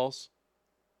phone calls.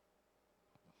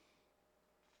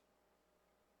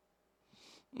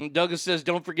 And Douglas says,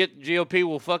 don't forget the GOP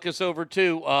will fuck us over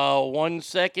too. 1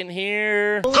 second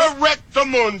here. Correcto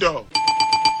mundo.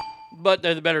 But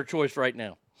they're the better choice right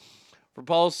now. For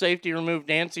Paul's safety, remove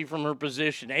Nancy from her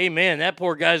position. Amen. That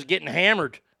poor guy's getting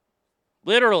hammered.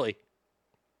 Literally.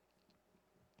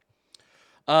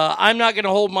 I'm not going to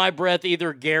hold my breath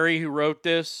either, Gary, who wrote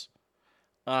this.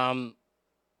 But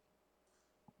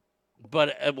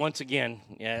once again,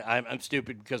 yeah, I'm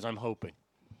stupid because I'm hoping.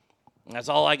 That's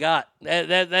all I got.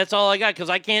 That's all I got because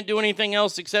I can't do anything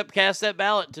else except cast that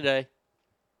ballot today.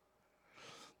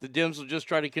 The Dems will just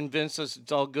try to convince us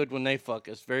it's all good when they fuck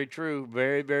us. Very true.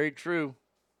 Very, very true.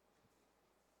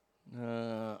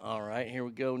 All right, here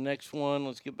we go. Next one.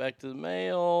 Let's get back to the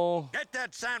mail. Get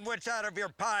that sandwich out of your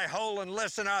pie hole and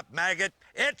listen up, maggot.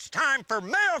 It's time for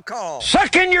mail call.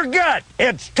 Suck in your gut.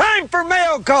 It's time for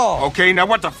mail call. Okay, now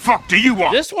what the fuck do you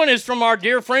want? This one is from our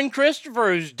dear friend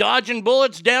Christopher, who's dodging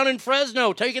bullets down in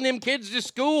Fresno, taking them kids to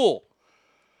school.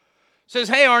 Says,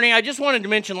 hey, Arnie, I just wanted to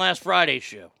mention last Friday's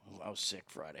show. I was sick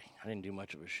Friday. I didn't do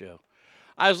much of a show.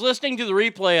 I was listening to the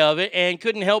replay of it and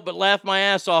couldn't help but laugh my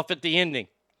ass off at the ending.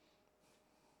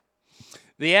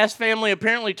 The Ass family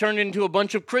apparently turned into a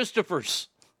bunch of Christophers.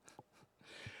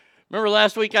 Remember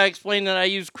last week I explained that I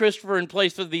used Christopher in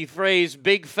place of the phrase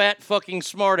big fat fucking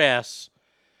smartass.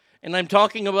 And I'm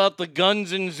talking about the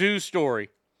guns and zoo story.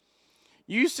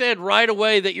 You said right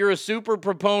away that you're a super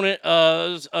proponent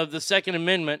of the Second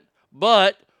Amendment,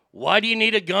 but why do you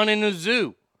need a gun in a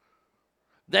zoo?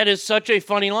 That is such a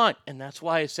funny line, and that's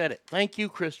why I said it. Thank you,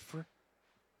 Christopher.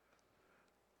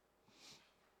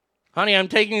 Honey, I'm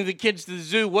taking the kids to the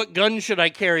zoo. What gun should I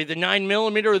carry, the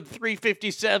 9mm or the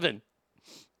 357?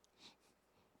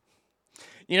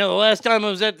 You know, the last time I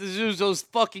was at the zoos, those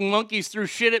fucking monkeys threw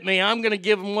shit at me. I'm going to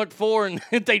give them what for, and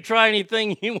if they try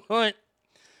anything you want.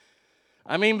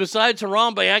 I mean, besides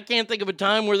Harambe, I can't think of a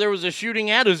time where there was a shooting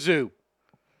at a zoo.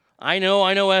 I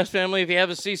know, Ass Family, if you have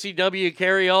a CCW, you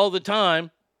carry all the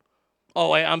time.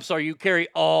 Oh, I'm sorry, you carry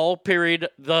all, period,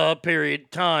 the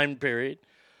period, time, period.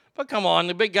 But come on,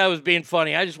 the big guy was being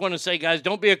funny. I just want to say, guys,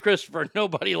 don't be a Christopher.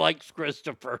 Nobody likes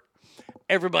Christopher.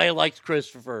 Everybody likes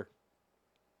Christopher.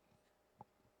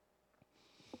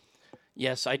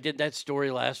 Yes, I did that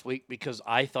story last week because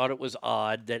I thought it was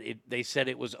odd that they said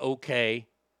it was okay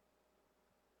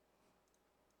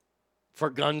for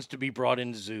guns to be brought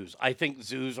into zoos. I think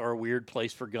zoos are a weird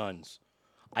place for guns.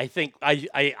 I think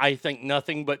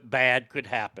nothing but bad could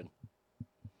happen.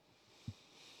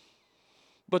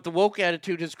 But the woke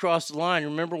attitude has crossed the line.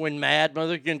 Remember when MAD,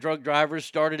 Mother Against Drug Drivers,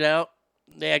 started out?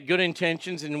 They had good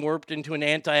intentions and warped into an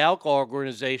anti-alcohol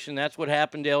organization. That's what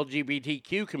happened to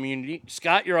LGBTQ community.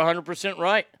 Scott, you're 100%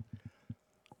 right.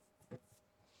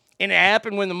 And it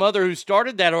happened when the mother who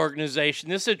started that organization,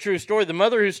 this is a true story, the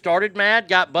mother who started MAD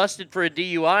got busted for a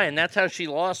DUI, and that's how she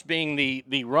lost being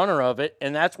the runner of it,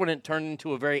 and that's when it turned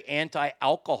into a very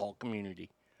anti-alcohol community.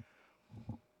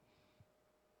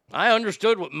 I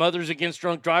understood what Mothers Against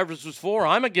Drunk Drivers was for.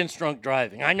 I'm against drunk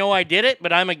driving. I know I did it,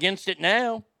 but I'm against it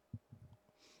now.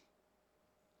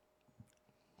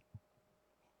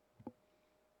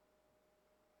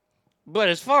 But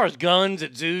as far as guns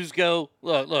at zoos go,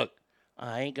 look,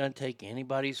 I ain't going to take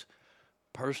anybody's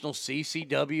personal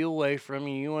CCW away from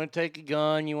you. You want to take a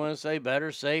gun, you want to say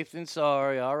better safe than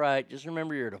sorry. All right, just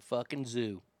remember you're at a fucking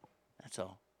zoo. That's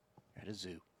all. You're at a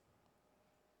zoo.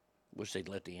 Wish they'd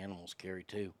let the animals carry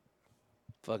too.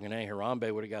 Fucking A,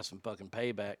 Harambe would have got some fucking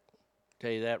payback.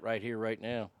 Tell you that right here, right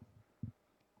now.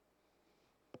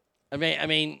 I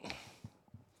mean,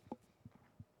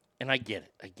 and I get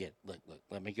it. Look,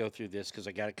 let me go through this because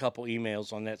I got a couple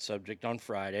emails on that subject on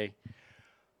Friday.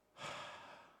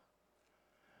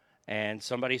 And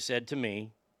somebody said to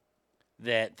me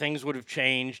that things would have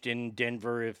changed in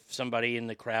Denver if somebody in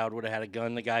the crowd would have had a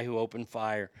gun, the guy who opened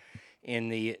fire in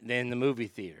the movie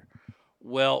theater.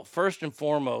 Well, first and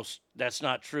foremost, that's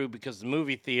not true because the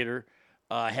movie theater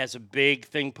has a big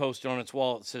thing posted on its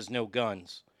wall that says no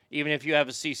guns. Even if you have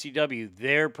a CCW,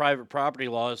 their private property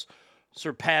laws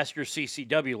surpass your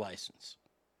CCW license.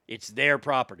 It's their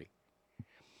property.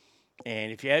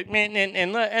 And if you have,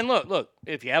 and look,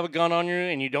 if you have a gun on you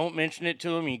and you don't mention it to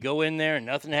them, you go in there and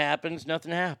nothing happens.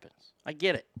 I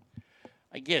get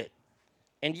it.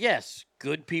 And yes,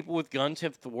 good people with guns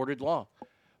have thwarted law.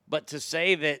 But to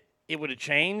say that it would have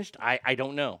changed, I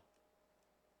don't know.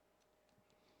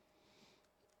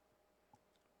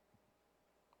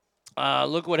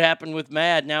 Look what happened with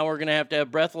MAD. Now we're going to have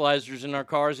breathalyzers in our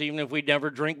cars even if we never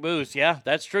drink booze. Yeah,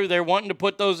 that's true. They're wanting to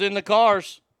put those in the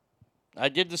cars. I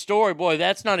did the story. Boy,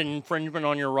 that's not an infringement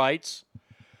on your rights.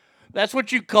 That's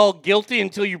what you call guilty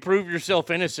until you prove yourself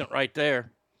innocent right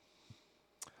there.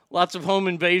 Lots of home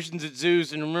invasions at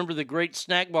zoos. And remember the great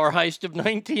snack bar heist of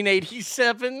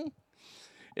 1987?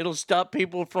 It'll stop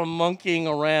people from monkeying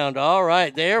around. All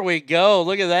right, there we go.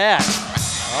 Look at that.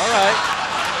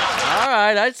 All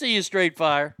right, I see you, Straight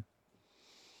Fire.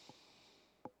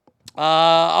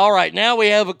 All right, now we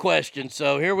have a question,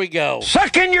 so here we go.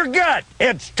 Suck in your gut.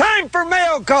 It's time for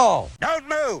mail call. Don't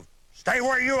move. Stay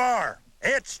where you are.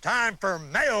 It's time for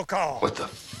mail call. What the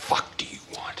fuck do you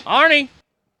want? Arnie,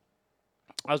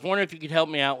 I was wondering if you could help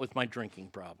me out with my drinking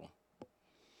problem.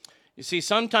 You see,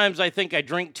 sometimes I think I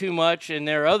drink too much, and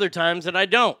there are other times that I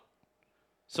don't.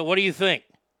 So what do you think?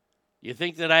 You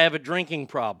think that I have a drinking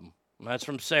problem? That's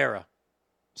from Sarah.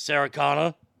 Sarah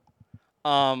Connor.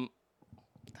 I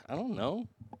don't know.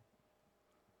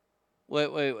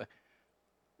 Wait.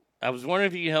 I was wondering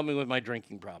if you could help me with my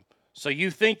drinking problem. So you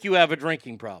think you have a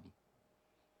drinking problem?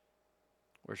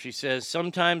 Where she says,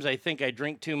 sometimes I think I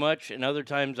drink too much and other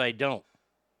times I don't.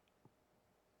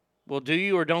 Well, do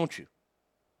you or don't you?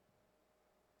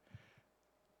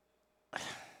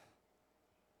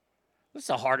 That's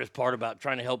the hardest part about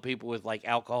trying to help people with like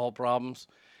alcohol problems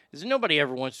is that nobody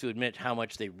ever wants to admit how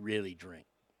much they really drink.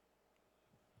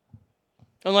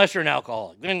 Unless you're an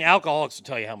alcoholic. Then alcoholics will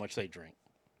tell you how much they drink.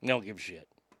 They don't give a shit.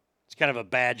 It's kind of a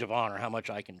badge of honor how much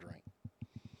I can drink.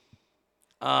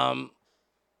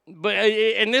 But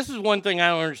and this is one thing I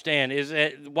don't understand is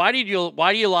that why do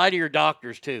you lie to your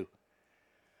doctors too?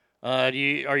 Are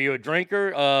you a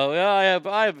drinker? Well,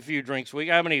 I have a few drinks a week.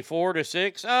 How many? 4 to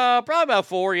 6? Probably about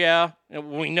 4. Yeah,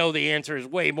 and we know the answer is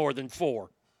way more than 4.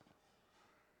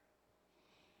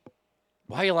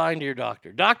 Why are you lying to your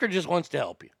doctor? Doctor just wants to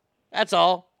help you. That's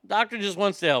all. Doctor just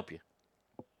wants to help you.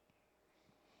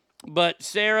 But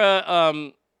Sarah,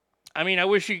 I mean, I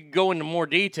wish you could go into more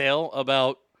detail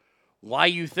about why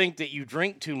you think that you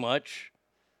drink too much.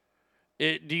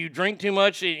 Do you drink too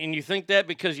much and you think that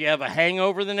because you have a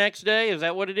hangover the next day? Is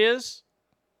that what it is?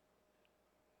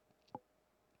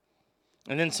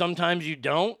 And then sometimes you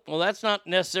don't? Well, that's not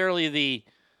necessarily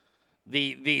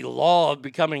the law of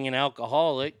becoming an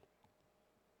alcoholic.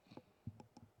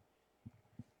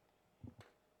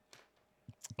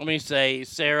 Let me say,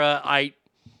 Sarah,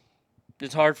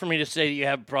 it's hard for me to say that you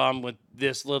have a problem with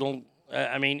this little.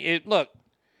 Look,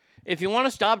 if you want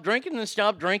to stop drinking, then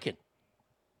stop drinking.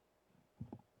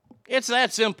 It's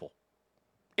that simple.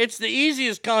 It's the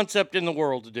easiest concept in the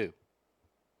world to do.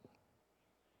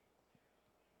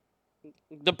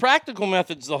 The practical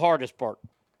method's the hardest part.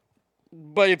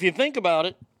 But if you think about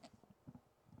it,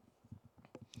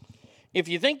 if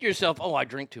you think to yourself, oh, I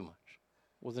drink too much,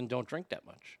 well, then don't drink that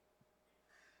much.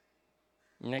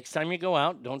 Next time you go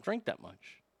out, don't drink that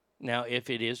much. Now, if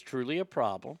it is truly a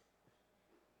problem,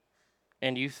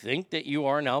 and you think that you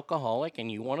are an alcoholic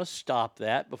and you want to stop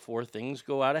that before things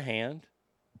go out of hand,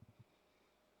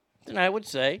 then I would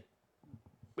say,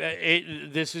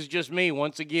 this is just me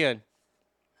once again.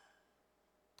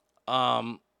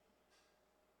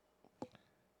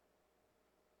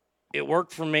 It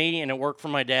worked for me and it worked for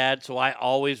my dad, so I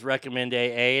always recommend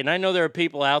AA. And I know there are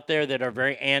people out there that are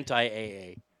very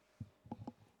anti-AA.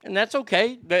 And that's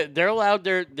okay. They're allowed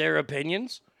their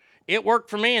opinions. It worked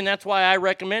for me, and that's why I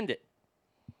recommend it.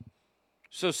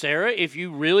 So, Sarah, if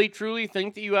you really, truly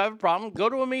think that you have a problem, go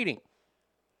to a meeting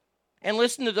and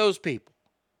listen to those people.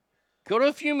 Go to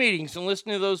a few meetings and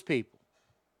listen to those people.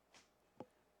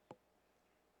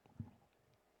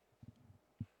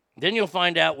 Then you'll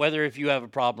find out whether if you have a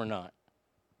problem or not.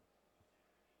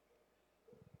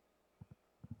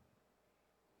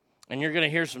 And you're going to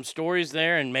hear some stories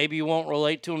there, and maybe you won't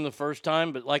relate to them the first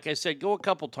time, but like I said, go a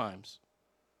couple times.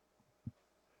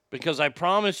 Because I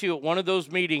promise you at one of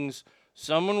those meetings,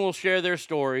 someone will share their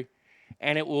story,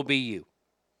 and it will be you.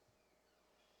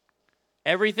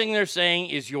 Everything they're saying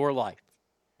is your life.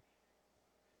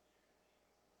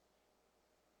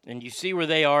 And you see where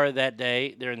they are that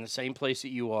day. They're in the same place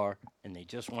that you are, and they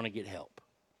just want to get help.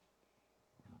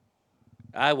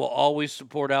 I will always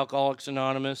support Alcoholics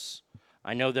Anonymous.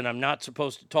 I know that I'm not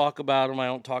supposed to talk about them. I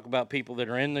don't talk about people that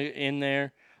are in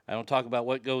there. I don't talk about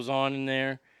what goes on in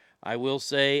there. I will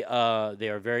say they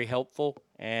are very helpful,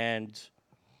 and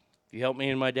if you help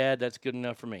me and my dad, that's good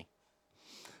enough for me.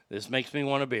 This makes me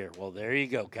want a beer. Well, there you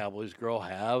go, Cowboys girl.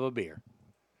 Have a beer.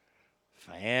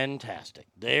 Fantastic.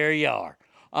 There you are.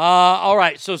 All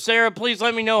right, so Sarah, please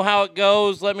let me know how it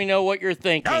goes. Let me know what you're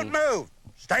thinking. Don't move.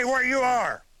 Stay where you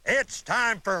are. It's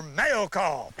time for mail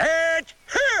call. It's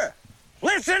here.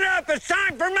 Listen up. It's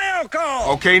time for mail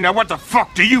call. Okay, now what the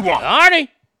fuck do you want? Arnie,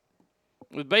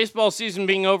 with baseball season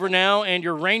being over now and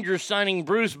your Rangers signing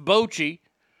Bruce Bochy,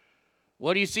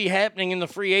 what do you see happening in the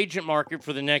free agent market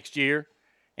for the next year?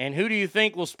 And who do you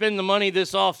think will spend the money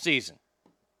this offseason?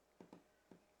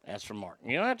 That's from Martin.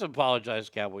 You don't have to apologize,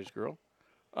 Cowboys girl.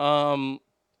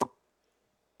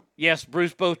 Yes,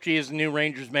 Bruce Bochy is the new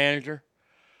Rangers manager.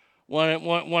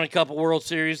 Won a couple World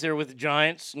Series there with the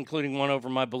Giants, including one over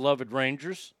my beloved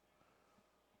Rangers.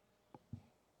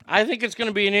 I think it's going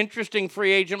to be an interesting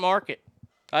free agent market.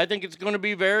 I think it's going to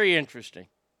be very interesting.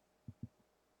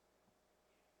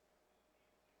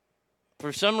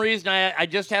 For some reason, I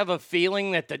just have a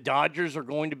feeling that the Dodgers are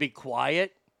going to be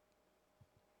quiet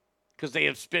because they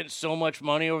have spent so much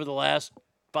money over the last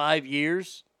 5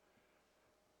 years.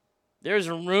 There's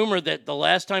a rumor that the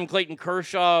last time Clayton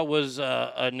Kershaw was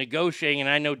negotiating, and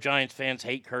I know Giants fans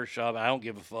hate Kershaw, but I don't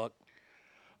give a fuck.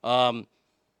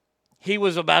 He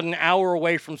was about an hour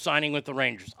away from signing with the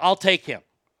Rangers. I'll take him.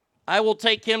 I will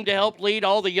take him to help lead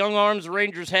all the young arms the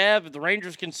Rangers have. If the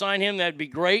Rangers can sign him, that'd be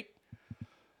great.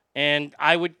 And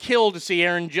I would kill to see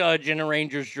Aaron Judge in a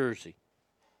Rangers jersey.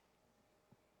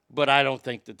 But I don't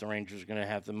think that the Rangers are going to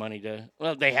have the money to...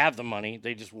 Well, they have the money.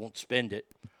 They just won't spend it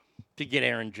to get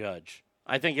Aaron Judge.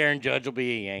 I think Aaron Judge will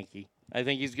be a Yankee. I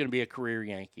think he's going to be a career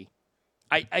Yankee.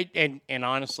 And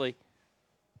honestly,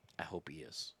 I hope he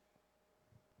is.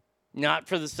 Not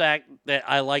for the fact that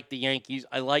I like the Yankees.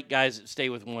 I like guys that stay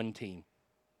with one team.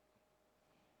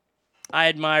 I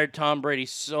admired Tom Brady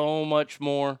so much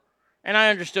more, and I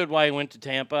understood why he went to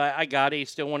Tampa. I got it. He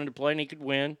still wanted to play, and he could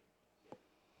win.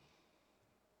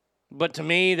 But to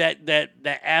me, that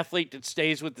athlete that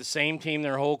stays with the same team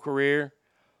their whole career.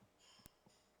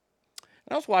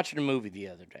 I was watching a movie the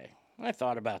other day. I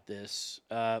thought about this.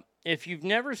 If you've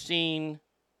never seen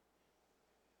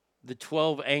The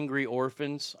 12 Angry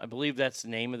Orphans, I believe that's the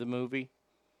name of the movie.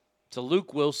 It's a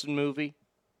Luke Wilson movie.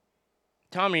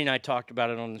 Tommy and I talked about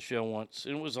it on the show once.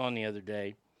 It was on the other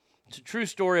day. It's a true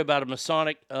story about a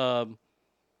Masonic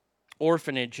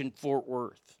orphanage in Fort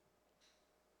Worth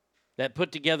that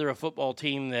put together a football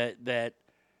team that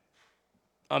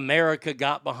America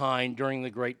got behind during the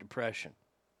Great Depression.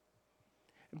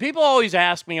 People always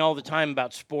ask me all the time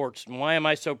about sports and why am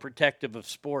I so protective of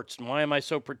sports and why am I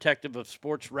so protective of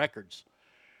sports records.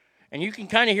 And you can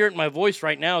kind of hear it in my voice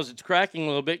right now as it's cracking a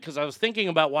little bit because I was thinking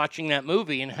about watching that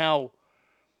movie and how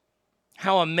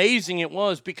amazing it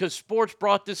was because sports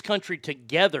brought this country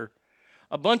together.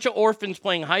 A bunch of orphans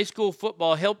playing high school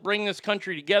football helped bring this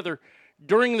country together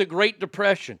during the Great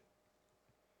Depression.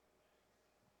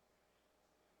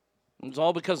 It was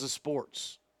all because of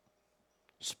sports.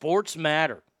 Sports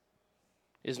matter.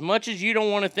 As much as you don't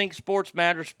want to think sports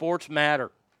matter, sports matter.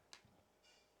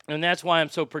 And that's why I'm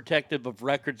so protective of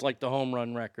records like the home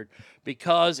run record,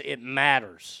 because it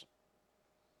matters.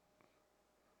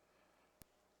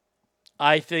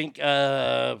 I think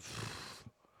your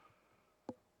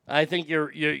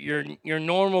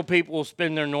normal people will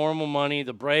spend their normal money.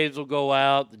 The Braves will go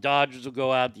out, the Dodgers will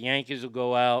go out, the Yankees will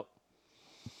go out.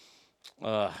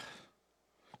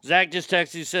 Zach just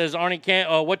texted. He says,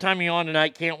 Arnie, what time are you on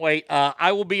tonight? Can't wait.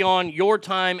 I will be on your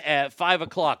time at 5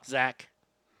 o'clock, Zach.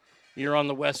 You're on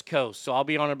the West Coast, so I'll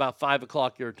be on about 5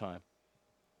 o'clock your time.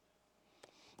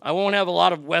 I won't have a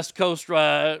lot of West Coast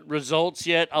results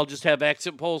yet. I'll just have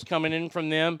exit polls coming in from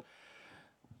them.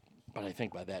 But I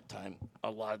think by that time, a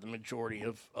lot of the majority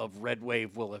of Red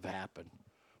Wave will have happened.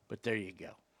 But there you go.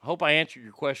 I hope I answered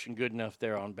your question good enough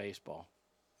there on baseball.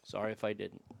 Sorry if I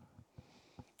didn't.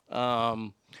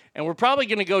 And we're probably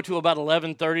going to go to about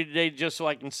 11:30 today just so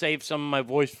I can save some of my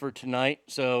voice for tonight.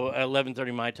 So at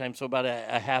 11:30 my time, so about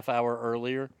a half hour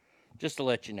earlier, just to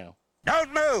let you know.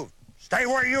 Don't move. Stay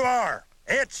where you are.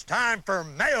 It's time for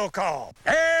mail call.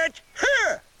 It's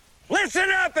here. Listen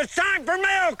up. It's time for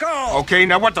mail call. Okay,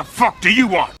 now what the fuck do you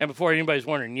want? And before anybody's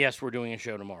wondering, yes, we're doing a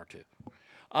show tomorrow too.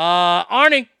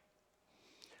 Arnie,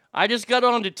 I just got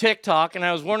onto TikTok and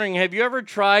I was wondering, have you ever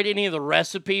tried any of the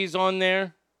recipes on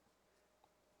there?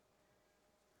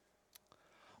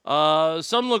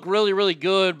 Some look really, really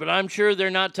good, but I'm sure they're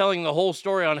not telling the whole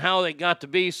story on how they got to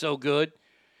be so good.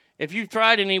 If you've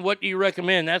tried any, what do you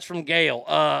recommend? That's from Gail.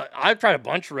 I've tried a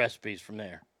bunch of recipes from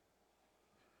there.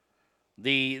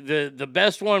 The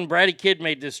best one, Bratty Kid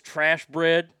made this trash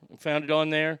bread. I found it on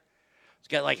there. It's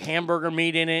got like hamburger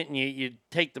meat in it, and you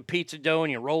take the pizza dough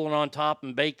and you roll it on top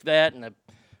and bake that, and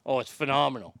it's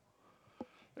phenomenal.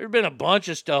 There's been a bunch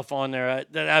of stuff on there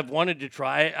that I've wanted to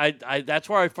try. I that's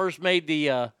where I first made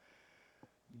the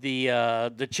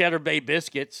Cheddar Bay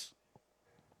biscuits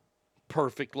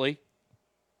perfectly.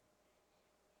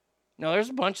 No, there's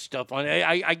a bunch of stuff on there.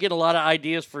 I get a lot of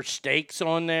ideas for steaks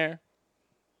on there.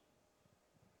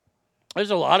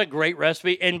 There's a lot of great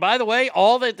recipes. And by the way,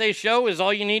 all that they show is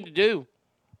all you need to do.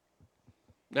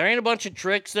 There ain't a bunch of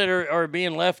tricks that are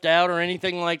being left out or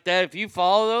anything like that. If you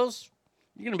follow those,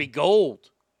 you're going to be gold.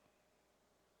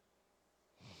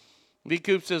 V.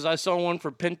 Coop says, I saw one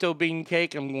for pinto bean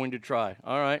cake I'm going to try.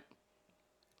 All right.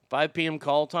 5 p.m.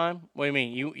 call time? What do you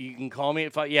mean? You can call me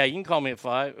at 5? Yeah, you can call me at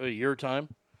 5, your time.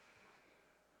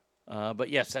 But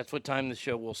yes, that's what time the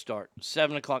show will start.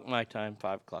 7 o'clock my time,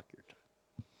 5 o'clock your time.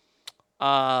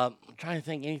 I'm trying to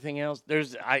think anything else.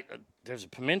 There's a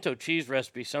pimento cheese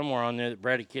recipe somewhere on there that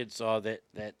Bratty Kid saw that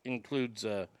includes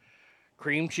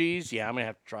cream cheese. Yeah, I'm going to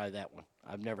have to try that one.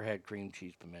 I've never had cream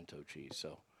cheese pimento cheese,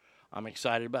 so I'm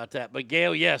excited about that. But,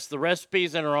 Gail, yes, the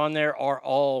recipes that are on there are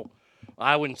all,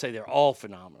 I wouldn't say they're all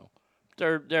phenomenal.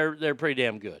 They're pretty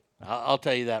damn good. I'll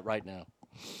tell you that right now.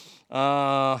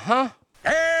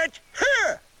 It's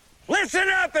here. Listen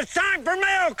up. It's time for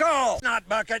mail call. Not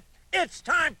bucket. It's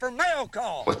time for mail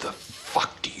call. What the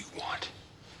fuck do you want?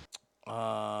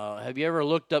 Have you ever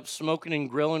looked up Smoking and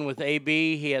Grilling with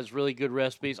AB? He has really good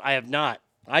recipes. I have not.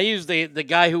 I use the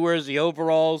guy who wears the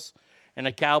overalls and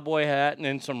a cowboy hat, and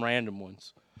then some random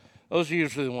ones. Those are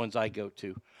usually the ones I go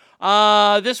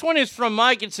to. This one is from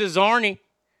Mike. It says, Arnie,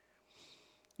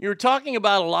 you were talking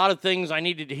about a lot of things I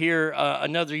needed to hear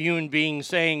another human being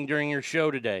saying during your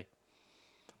show today.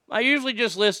 I usually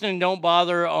just listen and don't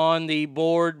bother on the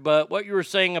board, but what you were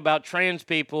saying about trans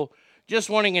people just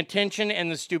wanting attention and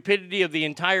the stupidity of the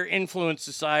entire influence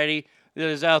society that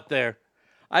is out there.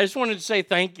 I just wanted to say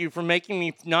thank you for making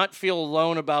me not feel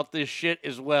alone about this shit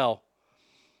as well.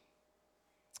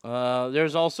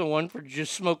 There's also one for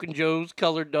Just Smoking Joe's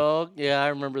Colored Dog. Yeah, I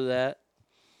remember that.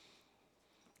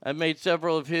 I've made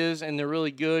several of his, and they're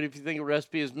really good. If you think a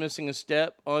recipe is missing a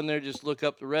step on there, just look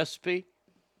up the recipe.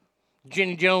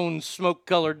 Jenny Jones, Smoke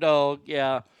Colored Dog.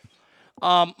 Yeah.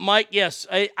 Mike, yes.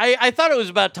 I thought it was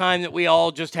about time that we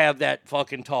all just have that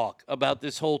fucking talk about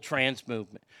this whole trans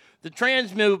movement. The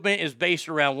trans movement is based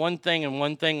around one thing and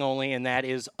one thing only, and that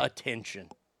is attention.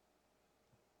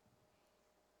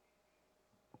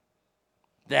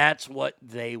 That's what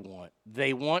they want.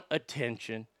 They want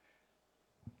attention.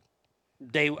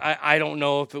 I don't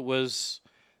know if it was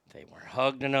they weren't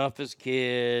hugged enough as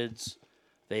kids.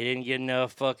 They didn't get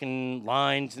enough fucking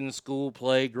lines in the school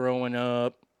play growing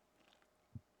up.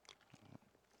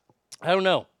 I don't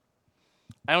know.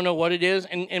 I don't know what it is.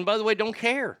 And by the way, don't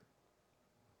care.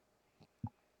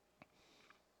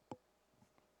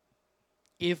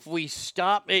 If we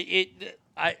stop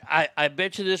I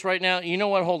bet you this right now. You know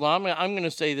what? Hold on. I'm going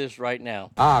to say this right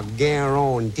now. I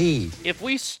guarantee. If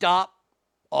we stop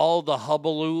all the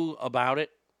hullabaloo about it,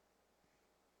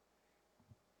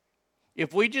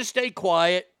 if we just stay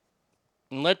quiet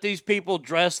and let these people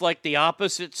dress like the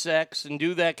opposite sex and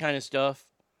do that kind of stuff,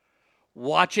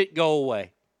 watch it go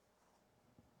away.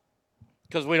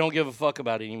 Because we don't give a fuck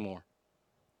about it anymore.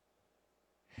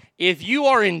 If you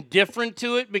are indifferent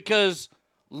to it, because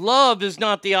love is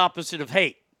not the opposite of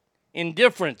hate.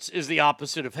 Indifference is the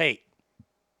opposite of hate.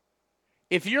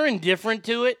 If you're indifferent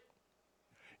to it,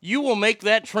 you will make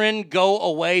that trend go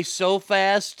away so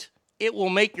fast, it will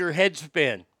make your head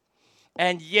spin.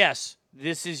 And yes,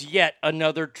 this is yet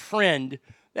another trend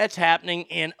that's happening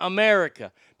in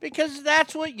America, because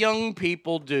that's what young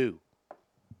people do.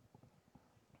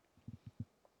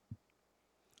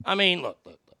 I mean, look.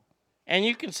 And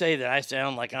you can say that I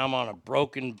sound like I'm on a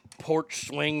broken porch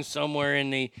swing somewhere in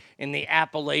the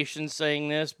Appalachians saying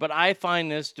this, but I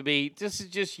find this is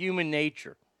just human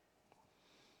nature.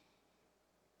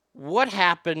 What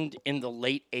happened in the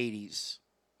late 80s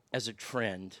as a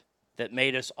trend that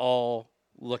made us all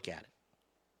look at it?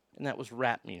 And that was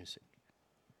rap music.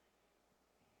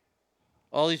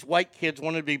 All these white kids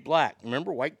wanted to be black.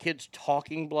 Remember white kids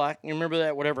talking black? You remember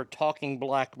that? Whatever talking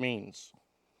black means.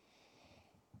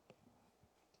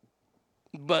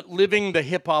 But living the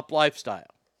hip-hop lifestyle.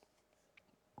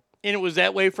 And it was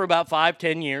that way for about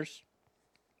 5-10 years.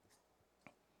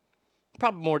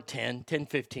 Probably more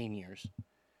 10-15 years.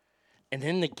 And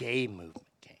then the gay movement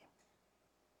came.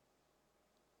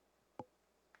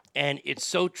 And it's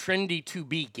so trendy to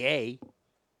be gay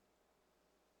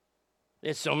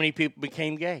that so many people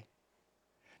became gay.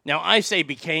 Now, I say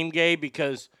became gay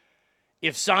because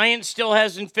if science still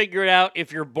hasn't figured out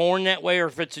if you're born that way or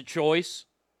if it's a choice,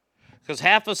 because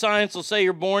half of science will say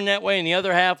you're born that way and the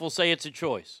other half will say it's a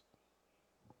choice.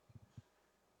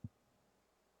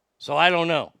 So I don't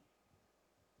know.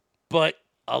 But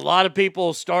a lot of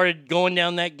people started going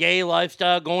down that gay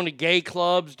lifestyle, going to gay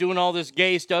clubs, doing all this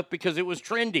gay stuff because it was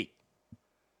trendy.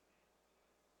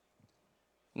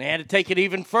 And they had to take it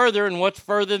even further, and what's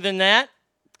further than that?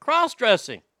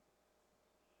 Cross-dressing.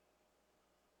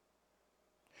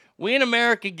 We in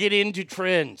America get into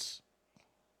trends.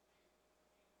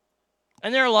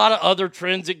 And there are a lot of other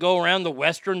trends that go around. The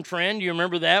Western trend, you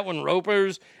remember that when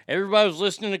Ropers, everybody was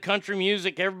listening to country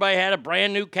music, everybody had a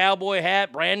brand new cowboy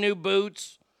hat, brand new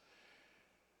boots.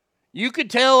 You could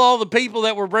tell all the people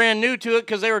that were brand new to it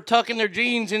because they were tucking their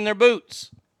jeans in their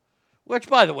boots, which,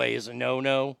 by the way, is a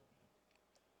no-no.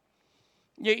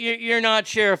 You're not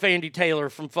Sheriff Andy Taylor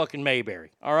from fucking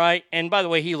Mayberry, all right? And by the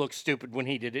way, he looked stupid when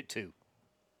he did it too.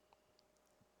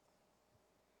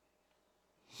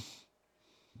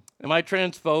 Am I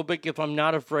transphobic if I'm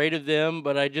not afraid of them,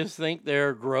 but I just think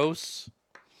they're gross?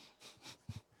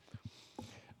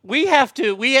 We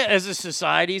as a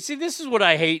society, see, this is what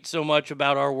I hate so much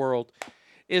about our world,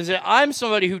 is that I'm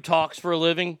somebody who talks for a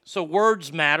living, so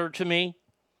words matter to me.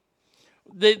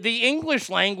 The English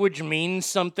language means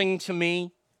something to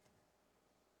me.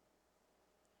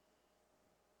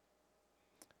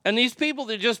 And these people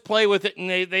that just play with it and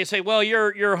they say, well,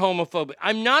 you're homophobic.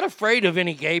 I'm not afraid of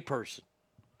any gay person.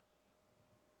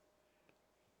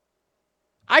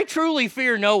 I truly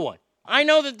fear no one. I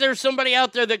know that there's somebody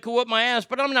out there that could whip my ass,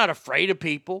 but I'm not afraid of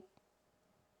people.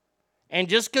 And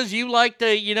just because you like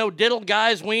to, diddle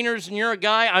guys' wieners and you're a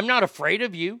guy, I'm not afraid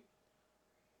of you.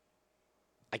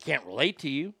 I can't relate to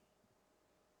you.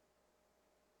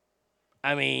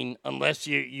 I mean, unless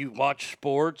you watch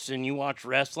sports and you watch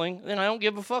wrestling, then I don't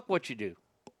give a fuck what you do.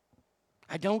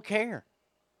 I don't care.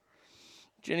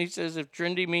 Jenny says, if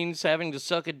trendy means having to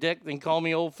suck a dick, then call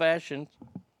me old-fashioned.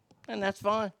 And that's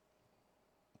fine.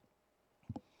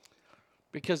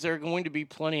 Because there are going to be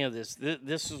plenty of this.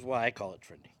 This is why I call it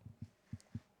trendy.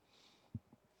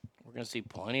 We're going to see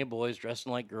plenty of boys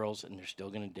dressing like girls, and they're still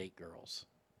going to date girls.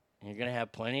 And you're going to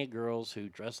have plenty of girls who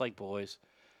dress like boys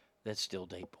that still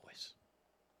date boys,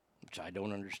 which I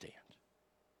don't understand.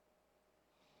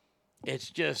 It's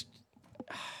just,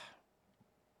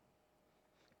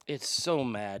 it's so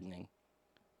maddening.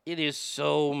 It is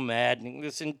so maddening.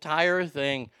 This entire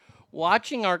thing,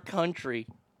 watching our country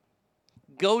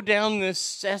go down this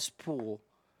cesspool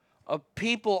of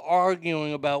people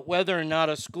arguing about whether or not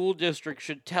a school district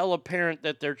should tell a parent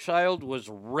that their child was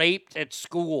raped at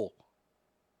school.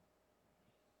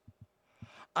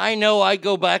 I know I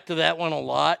go back to that one a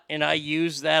lot, and I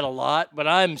use that a lot, but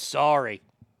I'm sorry.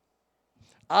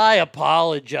 I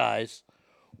apologize.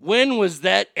 When was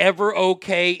that ever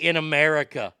okay in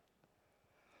America?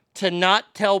 To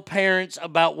not tell parents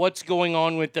about what's going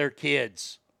on with their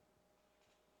kids?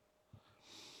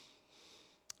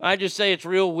 I just say it's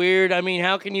real weird. I mean,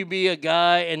 how can you be a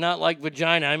guy and not like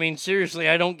vagina? I mean, seriously,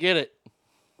 I don't get it.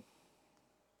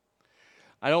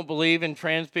 I don't believe in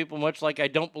trans people much like I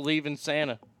don't believe in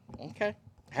Santa. Okay.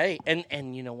 Hey,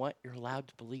 and you know what? You're allowed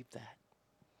to believe that.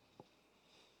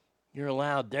 You're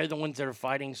allowed. They're the ones that are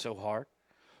fighting so hard.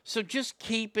 So just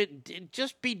keep it,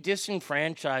 just be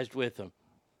disenfranchised with them.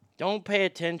 Don't pay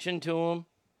attention to them.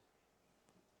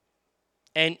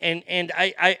 And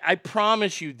I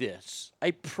promise you this.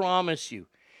 I promise you.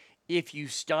 If you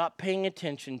stop paying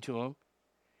attention to them,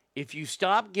 if you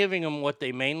stop giving them what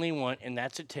they mainly want, and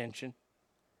that's attention,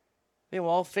 they will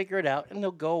all figure it out, and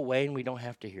they'll go away, and we don't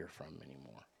have to hear from them anymore.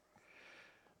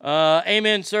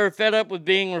 Amen, sir. Fed up with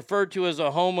being referred to as a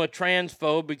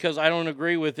transphobe because I don't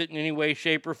agree with it in any way,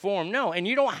 shape, or form. No, and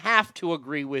you don't have to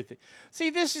agree with it. See,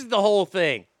 this is the whole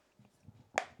thing.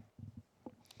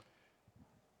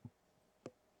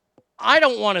 I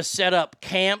don't want to set up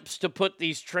camps to put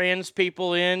these trans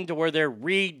people in to where they're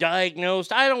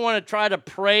re-diagnosed. I don't want to try to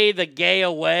pray the gay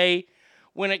away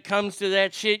when it comes to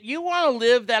that shit. You want to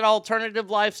live that alternative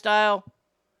lifestyle?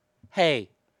 Hey,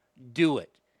 do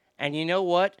it. And you know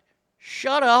what?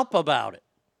 Shut up about it.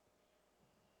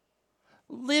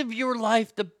 Live your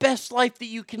life, the best life that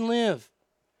you can live.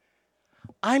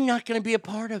 I'm not going to be a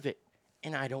part of it,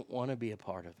 and I don't want to be a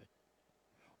part of it.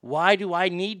 Why do I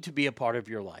need to be a part of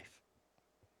your life?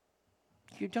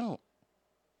 You don't.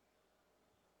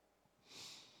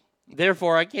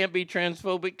 Therefore, I can't be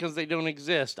transphobic because they don't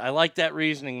exist. I like that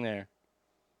reasoning there.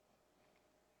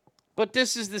 But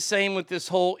this is the same with this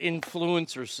whole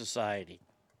influencer society.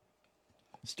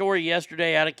 Story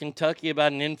yesterday out of Kentucky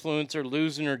about an influencer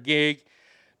losing her gig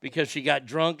because she got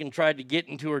drunk and tried to get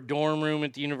into her dorm room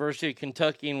at the University of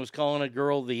Kentucky and was calling a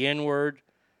girl the N-word.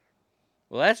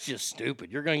 Well, that's just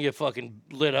stupid. You're going to get fucking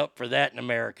lit up for that in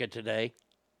America today.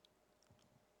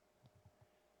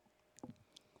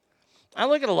 I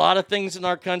look at a lot of things in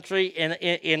our country,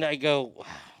 and I go, wow.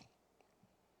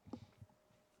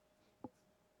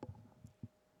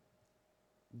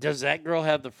 Does that girl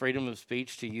have the freedom of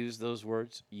speech to use those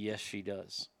words? Yes, she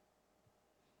does.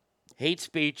 Hate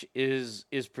speech is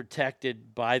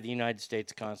protected by the United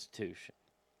States Constitution.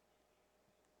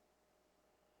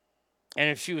 And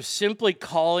if she was simply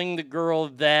calling the girl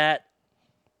that,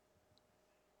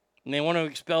 and they want to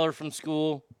expel her from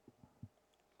school,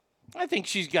 I think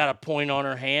she's got a point on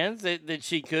her hands that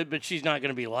she could, but she's not going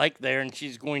to be liked there, and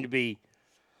she's going to be,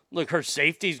 look, her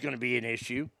safety is going to be an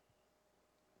issue.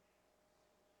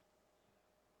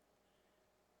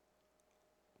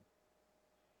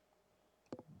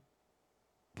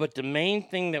 But the main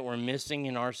thing that we're missing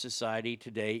in our society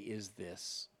today is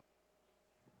this,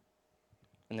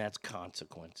 and that's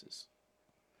consequences.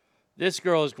 This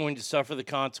girl is going to suffer the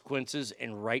consequences,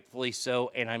 and rightfully so,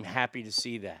 and I'm happy to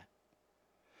see that.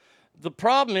 The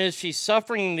problem is she's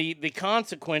suffering the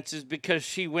consequences because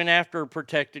she went after a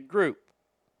protected group.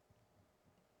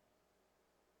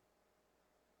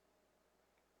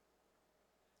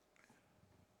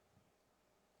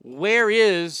 Where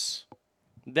is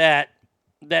that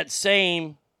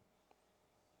same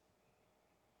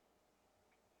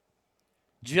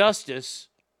justice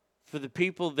for the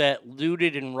people that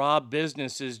looted and robbed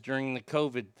businesses during the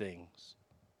COVID things,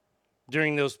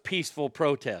 during those peaceful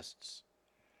protests?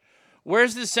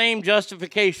 Where's the same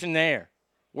justification there?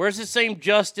 Where's the same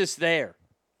justice there?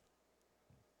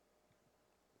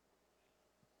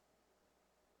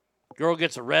 Girl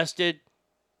gets arrested,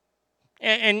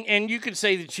 And you could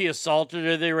say that she assaulted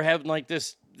her. They were having like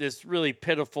this really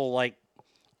pitiful like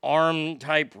arm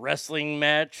type wrestling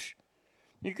match.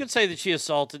 You could say that she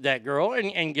assaulted that girl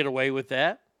and get away with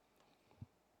that.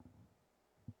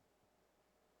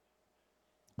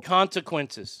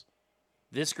 Consequences.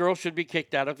 This girl should be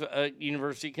kicked out of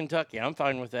University of Kentucky. I'm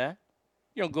fine with that.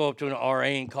 You don't go up to an RA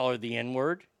and call her the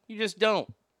N-word. You just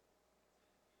don't.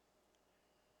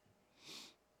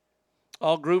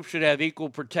 All groups should have equal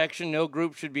protection. No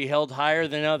group should be held higher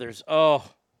than others.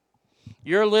 Oh,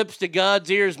 your lips to God's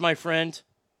ears, my friend.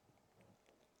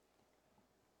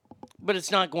 But it's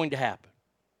not going to happen.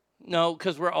 No,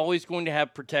 because we're always going to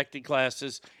have protected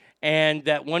classes. And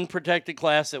that one protected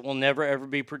class that will never, ever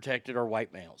be protected are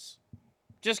white males.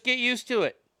 Just get used to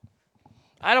it.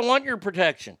 I don't want your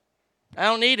protection. I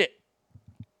don't need it.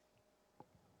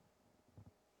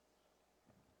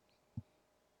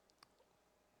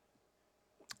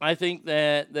 I think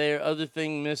that the other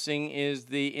thing missing is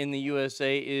in the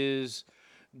USA is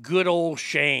good old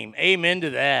shame. Amen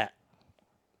to that.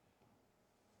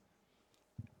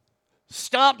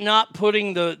 Stop not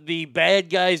putting the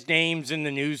bad guys' names in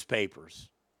the newspapers.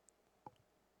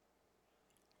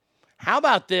 How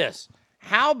about this?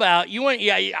 How about you want?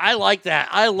 Yeah, I like that.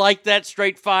 I like that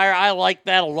straight fire. I like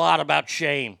that a lot about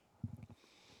shame.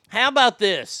 How about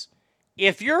this?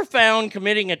 If you're found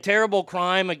committing a terrible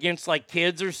crime against like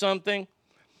kids or something,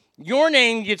 your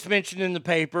name gets mentioned in the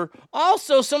paper.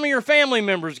 Also, some of your family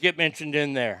members get mentioned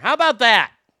in there. How about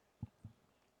that?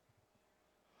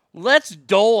 Let's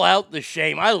dole out the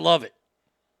shame. I love it.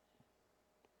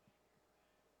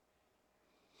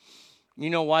 You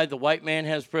know why the white man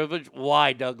has privilege?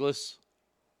 Why, Douglas?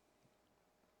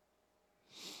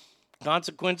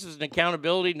 Consequences and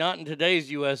accountability, not in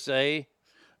today's USA,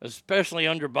 especially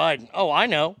under Biden. Oh, I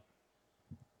know.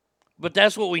 But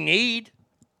that's what we need.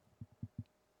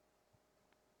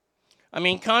 I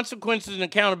mean, consequences and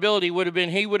accountability would have been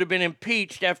he would have been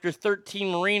impeached after 13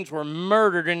 Marines were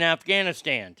murdered in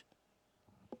Afghanistan.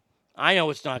 I know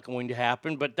it's not going to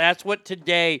happen, but that's what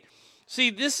today... See,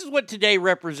 this is what today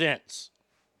represents.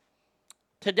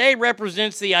 Today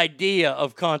represents the idea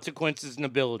of consequences and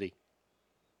ability.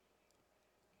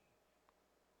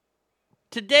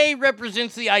 Today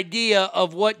represents the idea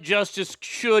of what justice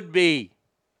should be.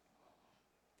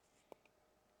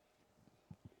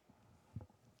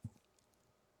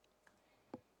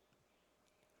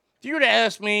 If you were to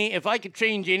ask me if I could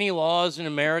change any laws in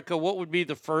America, what would be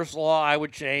the first law I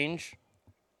would change?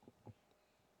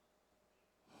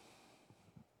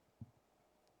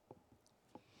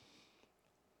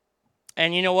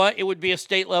 And you know what? It would be a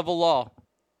state level law.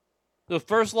 The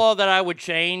first law that I would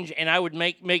change, and I would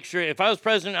make sure, if I was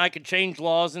president, I could change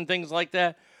laws and things like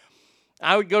that.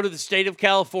 I would go to the state of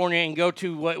California and go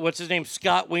to, what's his name,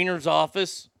 Scott Wiener's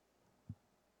office.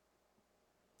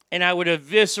 And I would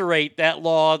eviscerate that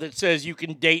law that says you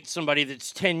can date somebody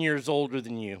that's 10 years older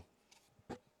than you.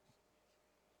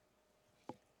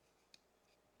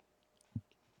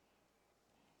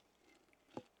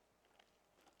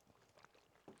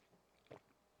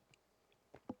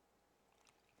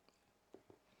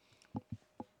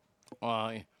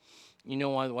 You know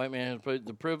why the white man has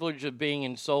the privilege of being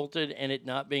insulted and it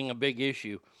not being a big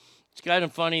issue. It's kind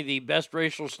of funny. The best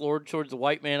racial slur towards the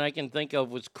white man I can think of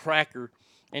was cracker.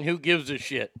 And who gives a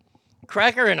shit?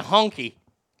 Cracker and honky.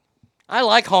 I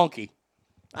like honky.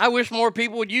 I wish more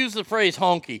people would use the phrase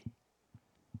honky.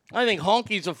 I think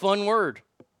honky's a fun word.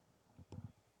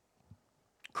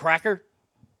 Cracker?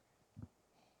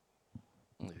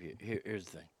 Here's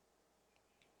the thing.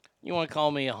 You want to call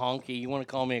me a honky, you want to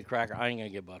call me a cracker, I ain't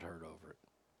going to get butthurt over it.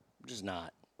 I'm just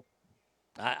not.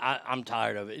 I'm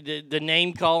tired of it. The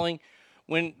name calling,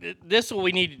 this is what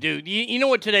we need to do. You know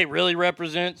what today really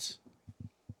represents?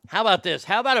 How about this?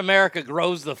 How about America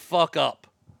grows the fuck up?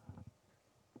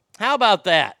 How about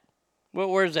that? Well,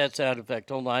 where's that sound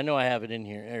effect? Hold on. I know I have it in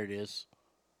here. There it is.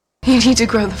 You need to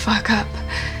grow the fuck up.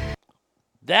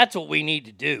 That's what we need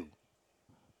to do.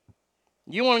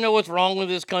 You want to know what's wrong with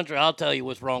this country? I'll tell you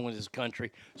what's wrong with this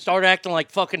country. Start acting like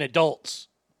fucking adults.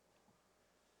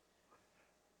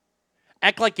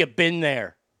 Act like you've been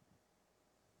there.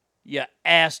 You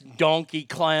ass donkey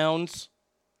clowns.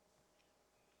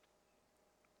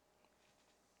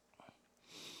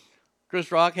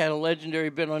 Chris Rock had a legendary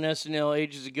bit on SNL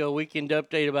ages ago, Weekend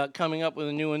Update, about coming up with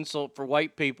a new insult for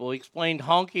white people. He explained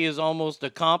honky is almost a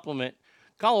compliment.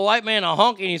 Call a white man a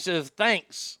honky and he says,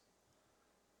 thanks.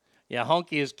 Yeah,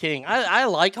 honky is king. I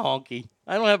like honky.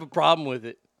 I don't have a problem with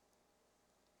it.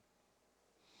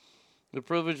 The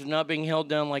privilege of not being held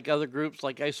down like other groups.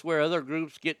 Like I swear other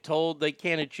groups get told they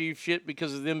can't achieve shit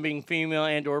because of them being female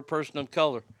and or a person of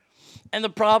color. And the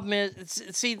problem is,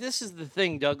 see, this is the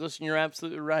thing, Douglas, and you're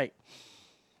absolutely right.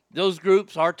 Those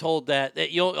groups are told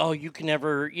that you can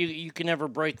never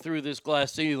break through this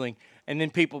glass ceiling, and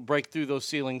then people break through those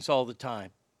ceilings all the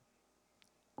time.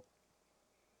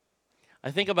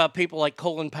 I think about people like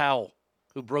Colin Powell,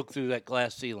 who broke through that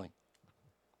glass ceiling.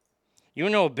 You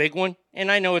know a big one,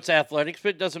 and I know it's athletics, but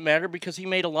it doesn't matter because he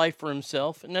made a life for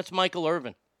himself, and that's Michael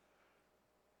Irvin.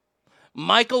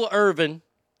 Michael Irvin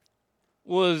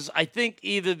was, I think,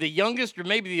 either the youngest or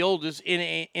maybe the oldest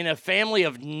in a family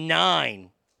of 9.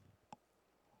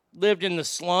 Lived in the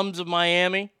slums of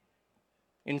Miami,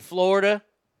 in Florida,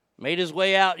 made his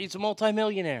way out. He's a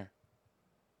multimillionaire.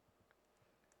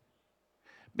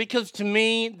 Because to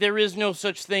me, there is no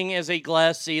such thing as a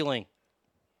glass ceiling.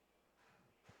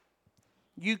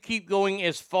 You keep going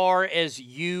as far as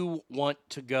you want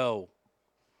to go.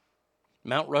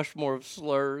 Mount Rushmore of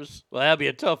slurs. Well, that'd be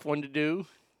a tough one to do.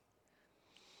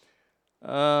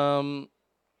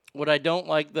 What I don't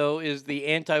like, though, is the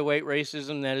anti-white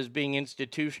racism that is being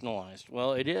institutionalized.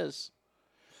 Well, it is.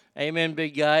 Amen,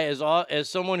 big guy. As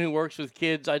someone who works with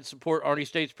kids, I'd support Arnie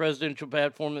State's presidential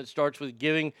platform that starts with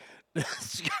giving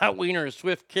Scott Wiener a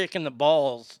swift kick in the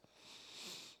balls.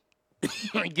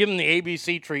 Give him the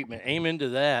ABC treatment. Amen to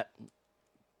that.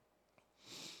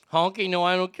 Honky, no,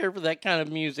 I don't care for that kind of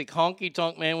music. Honky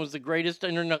Tonk Man was the greatest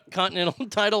intercontinental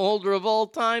title holder of all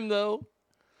time, though.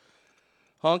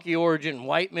 Honky origin.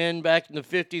 White men back in the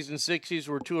 50s and 60s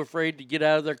were too afraid to get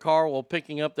out of their car while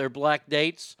picking up their black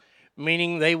dates,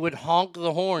 meaning they would honk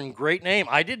the horn. Great name.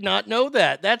 I did not know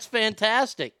that. That's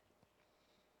fantastic.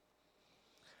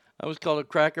 I was called a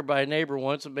cracker by a neighbor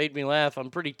once. It made me laugh.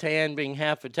 I'm pretty tan being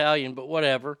half Italian, but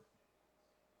whatever.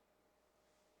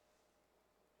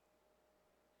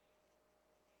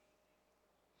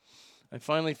 I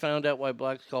finally found out why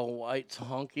blacks call whites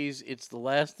honkies. It's the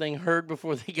last thing heard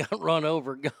before they got run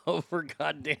over.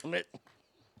 God damn it.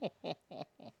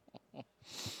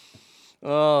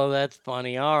 Oh, that's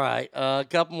funny. All right. A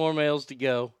couple more mails to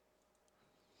go.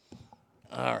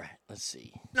 All right. Let's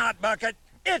see. Not bucket.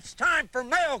 It's time for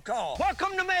Mail Call.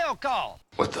 Welcome to Mail Call.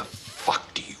 What the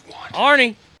fuck do you want?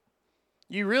 Arnie,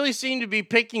 you really seem to be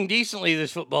picking decently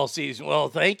this football season. Well,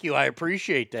 thank you. I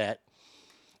appreciate that.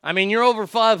 I mean, you're over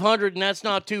 500, and that's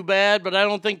not too bad, but I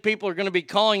don't think people are going to be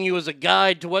calling you as a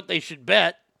guide to what they should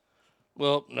bet.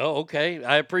 Well, no, okay.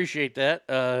 I appreciate that.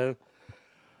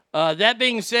 That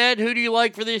being said, who do you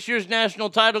like for this year's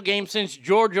national title game since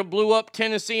Georgia blew up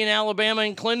Tennessee and Alabama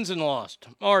and Clemson lost?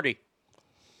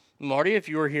 Marty, if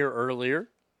you were here earlier,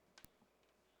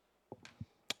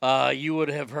 you would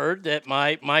have heard that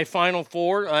my Final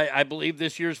Four, I believe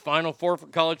this year's Final Four for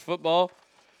college football,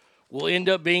 will end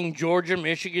up being Georgia,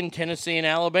 Michigan, Tennessee, and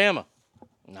Alabama.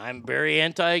 And I'm very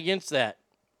against that.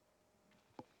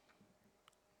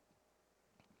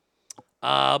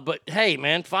 But hey,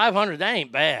 man, 500, that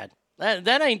ain't bad.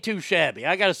 That ain't too shabby.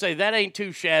 I got to say, that ain't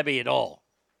too shabby at all.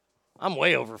 I'm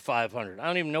way over 500. I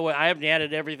don't even know I haven't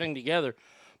added everything together.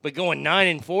 But going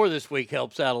 9-4 this week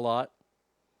helps out a lot.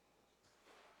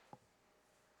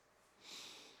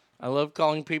 I love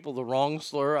calling people the wrong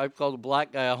slur. I've called a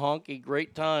black guy a honky.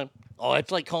 Great time. Oh,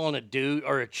 it's like calling a dude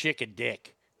or a chick a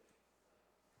dick.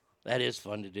 That is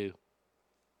fun to do.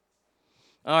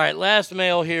 All right, last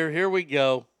mail here. Here we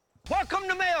go. Welcome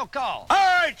to Mail Call.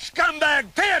 All right,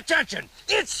 scumbag, pay attention.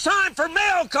 It's time for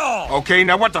Mail Call. Okay,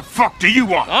 now what the fuck do you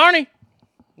want? Arnie,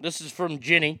 this is from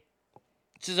Jenny.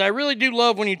 It says, I really do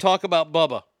love when you talk about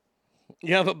Bubba.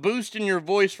 You have a boost in your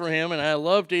voice for him, and I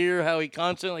love to hear how he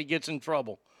constantly gets in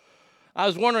trouble. I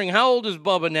was wondering, how old is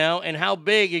Bubba now, and how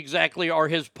big exactly are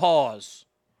his paws?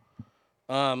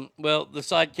 Well, the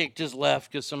sidekick just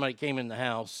left because somebody came in the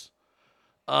house.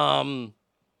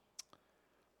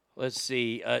 Let's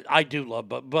see. I do love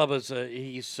Bubba. Bubba's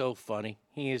he's so funny.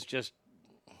 He just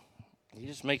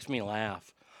makes me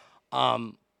laugh.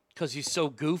 Because he's so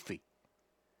goofy.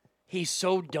 He's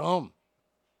so dumb.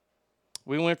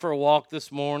 We went for a walk this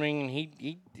morning, and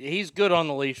he's good on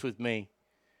the leash with me.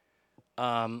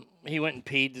 He went and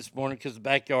peed this morning because the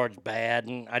backyard's bad,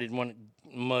 and I didn't want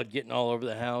mud getting all over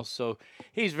the house. So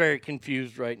he's very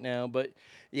confused right now. But,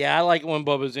 yeah, I like it when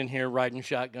Bubba's in here riding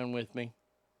shotgun with me.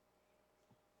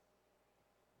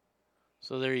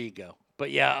 So there you go.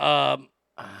 But, yeah,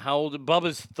 how old?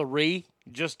 Bubba's 3.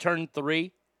 Just turned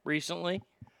 3 recently.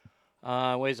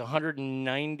 Weighs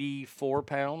 194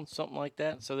 pounds, something like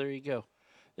that. So there you go.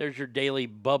 There's your daily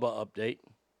Bubba update.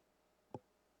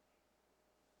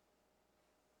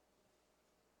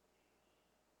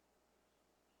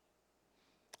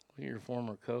 Speaking of your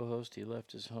former co-host, he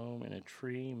left his home in a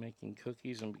tree making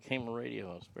cookies and became a radio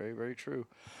host. Very, very true.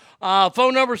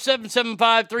 Phone number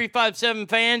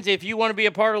 775-357-FANS. If you want to be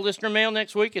a part of Listener Mail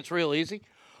next week, it's real easy.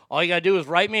 All you got to do is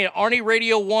write me at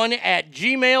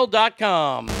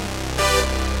ArnieRadio1@gmail.com.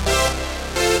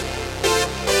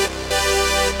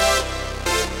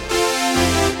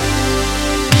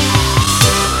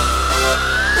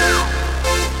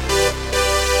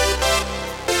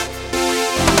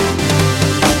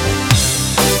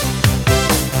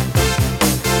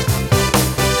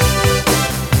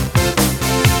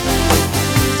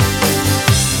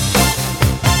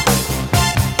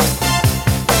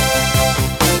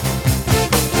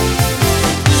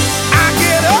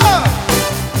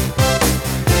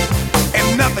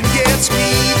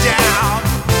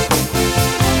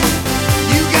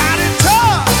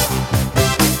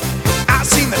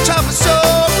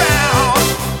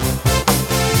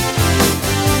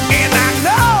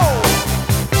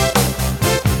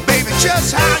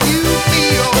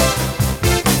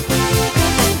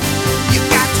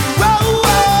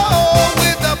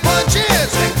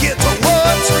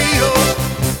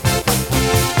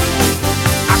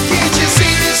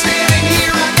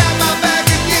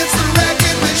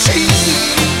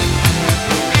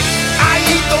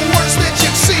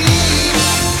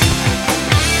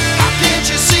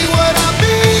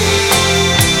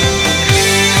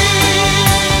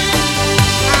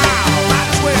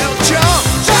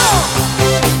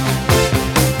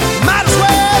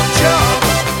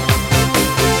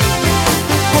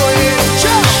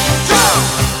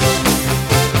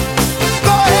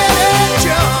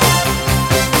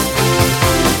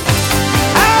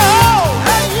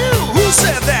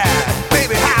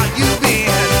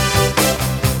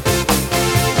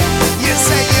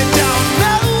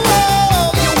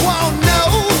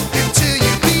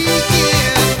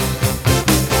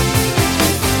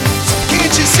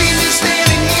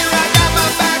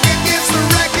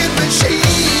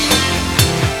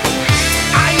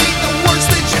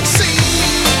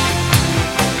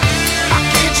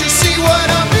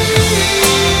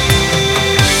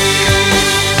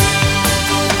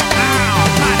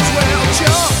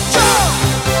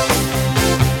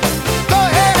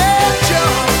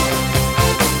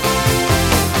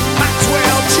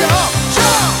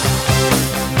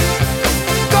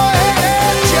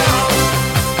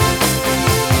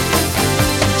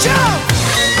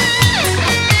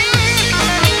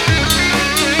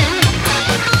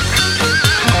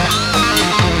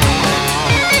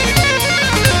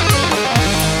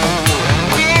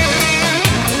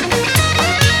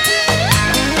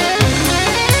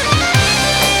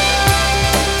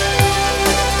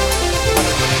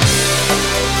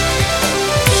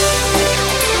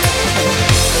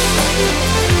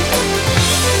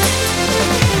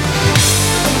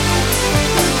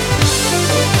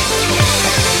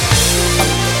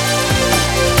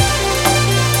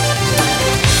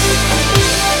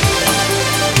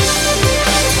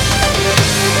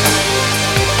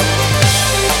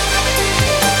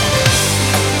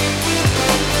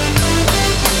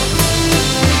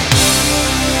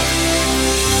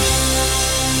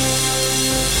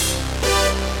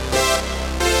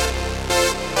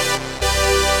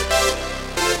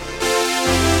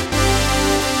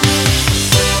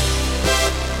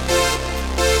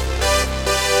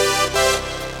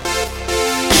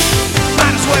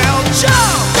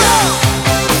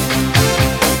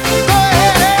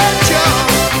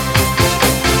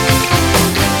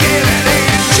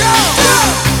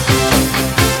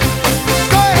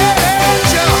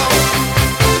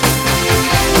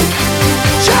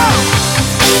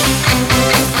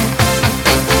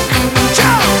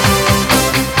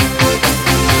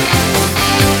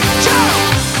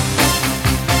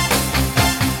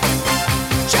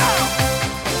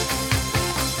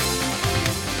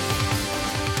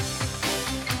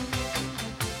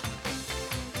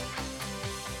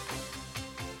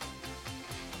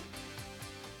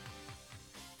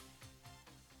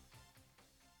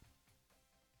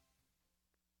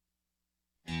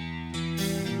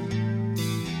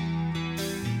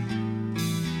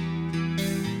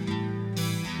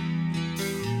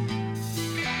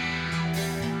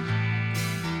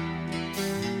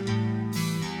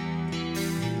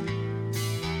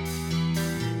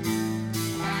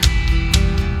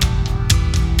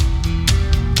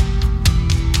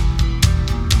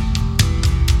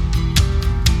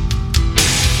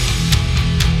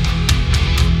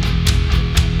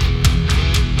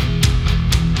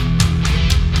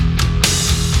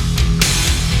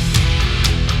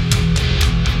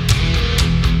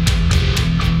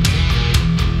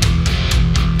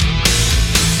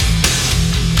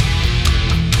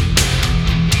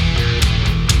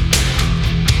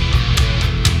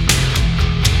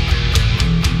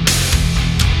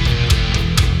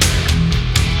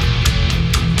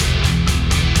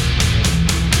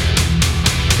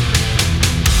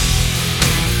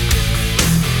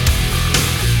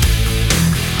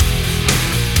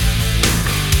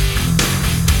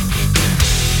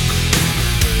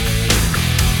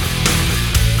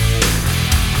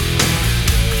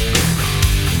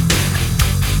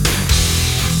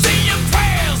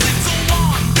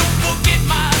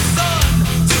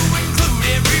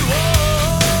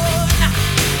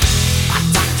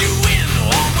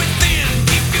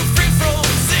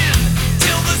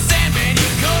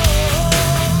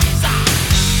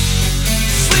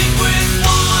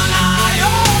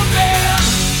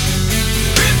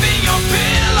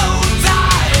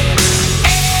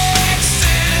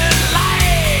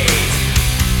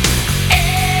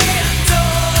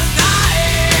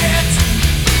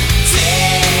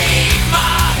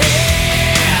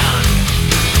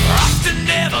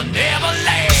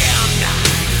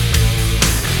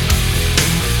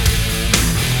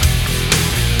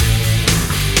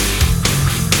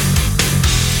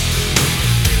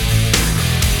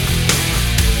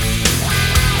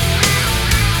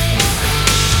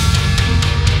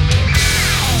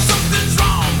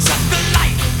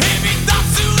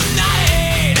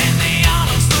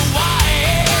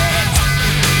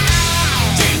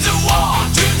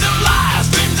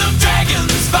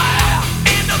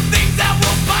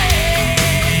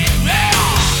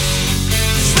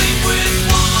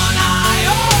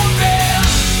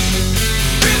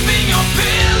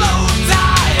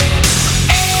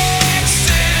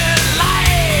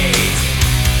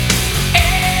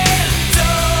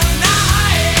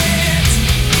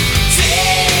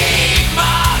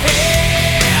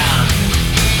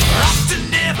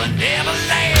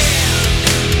 Neverland.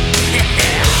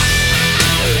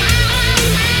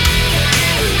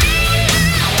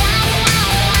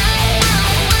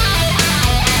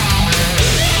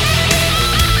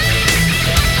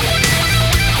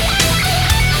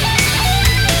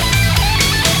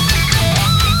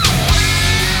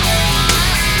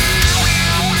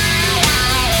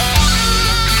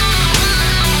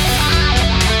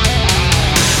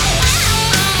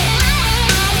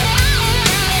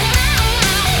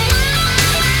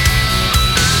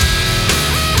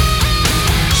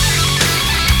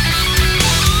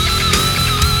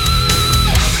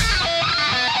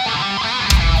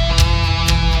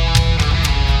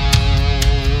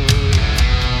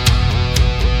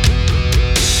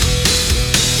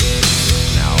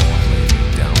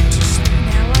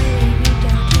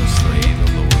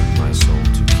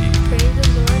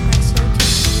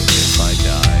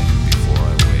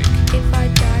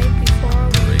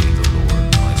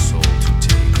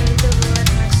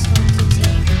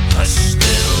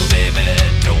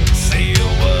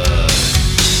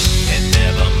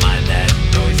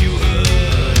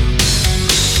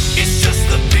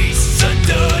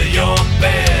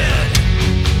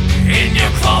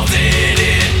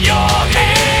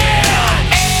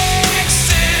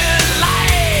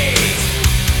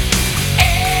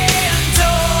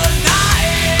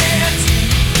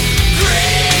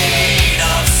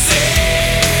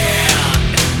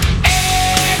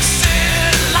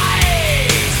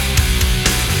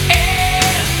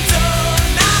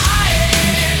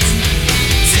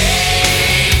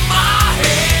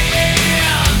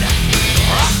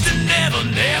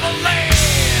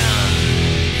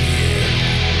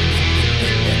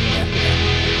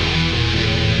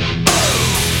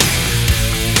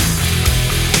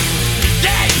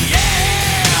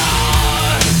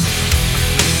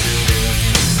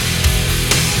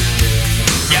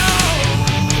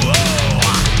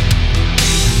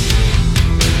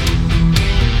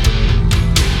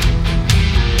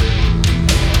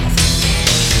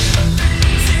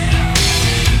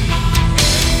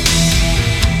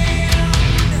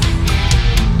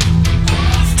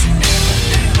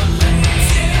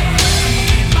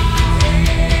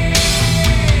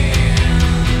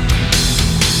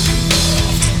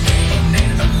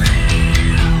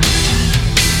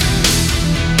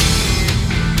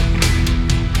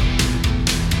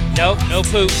 Nope, no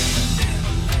poop.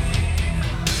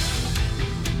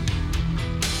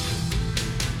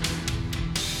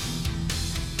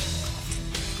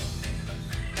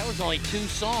 That was only 2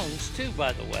 songs, too,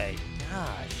 by the way.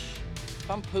 Gosh.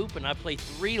 If I'm pooping, I play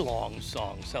 3 long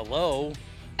songs. Hello?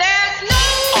 There's no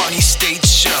Arnie State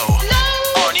Show.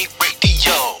 No Arnie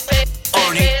Radio.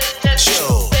 Arnie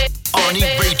Show.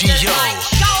 Arnie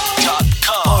Radio.com.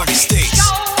 Arnie States.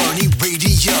 Arnie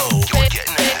Radio. You're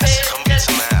getting ass. Come get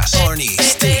some ass. Arnie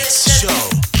States Show.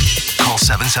 Call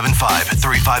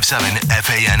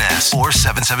 775-357-FANS or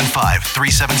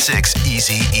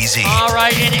 775-376-EASY-EASY. All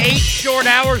right, in 8 short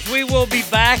hours, we will be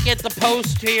back at the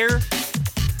post here,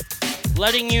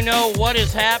 letting you know what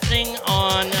is happening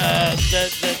on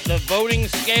the voting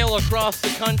scale across the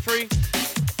country.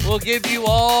 We'll give you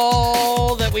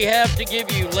all that we have to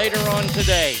give you later on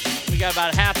today. We got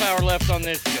about a half hour left on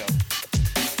this show.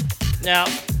 Now,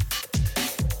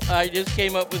 I just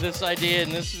came up with this idea,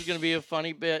 and this is going to be a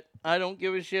funny bit. I don't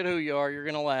give a shit who you are. You're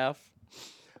going to laugh.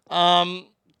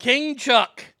 King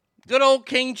Chuck, good old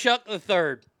King Chuck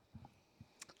III.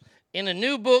 In a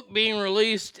new book being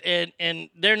released, and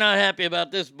they're not happy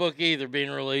about this book either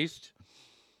being released.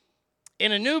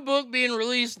 In a new book being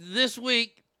released this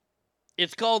week,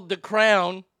 it's called The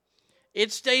Crown.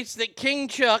 It states that King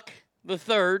Chuck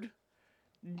III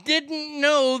didn't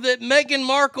know that Meghan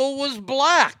Markle was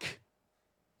black.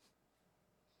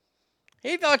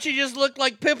 He thought she just looked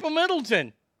like Pippa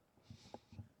Middleton.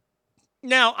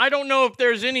 Now, I don't know if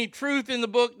there's any truth in the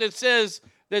book that says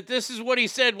that this is what he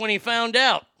said when he found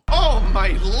out. Oh, my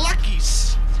lucky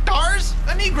stars,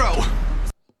 a Negro.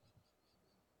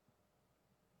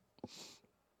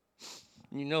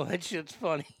 You know that shit's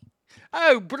funny.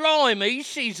 Oh, blimey,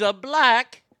 she's a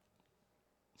black.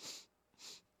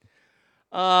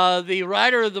 The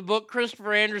writer of the book,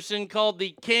 Christopher Anderson, called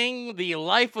The King, The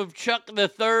Life of Chuck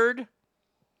III.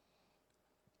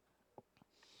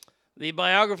 The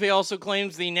biography also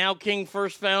claims the now king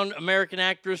first found American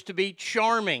actress to be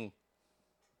charming.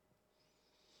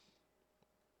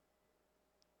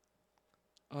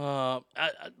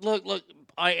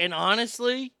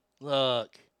 Honestly,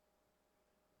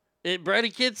 Brady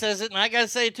Kid says it, and I gotta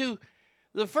say it too.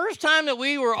 The first time that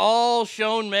we were all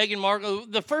shown Meghan Markle,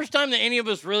 the first time that any of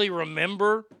us really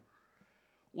remember,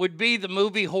 would be the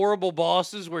movie Horrible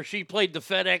Bosses, where she played the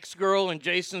FedEx girl and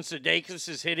Jason Sudeikis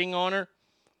is hitting on her.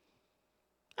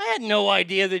 I had no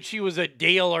idea that she was a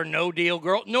deal or no deal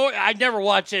girl. No, I never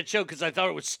watched that show because I thought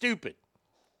it was stupid.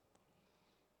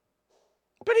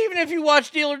 But even if you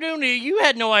watched Deal or No Deal, you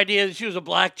had no idea that she was a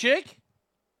black chick.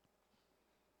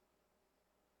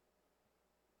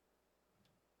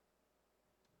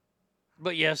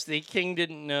 But yes, the king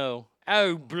didn't know.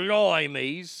 Oh,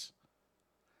 blimeys.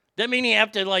 That mean he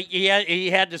have to he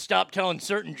had to stop telling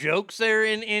certain jokes there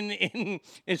in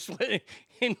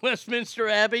Westminster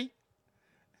Abbey?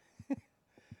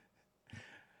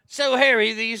 So,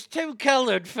 Harry, these two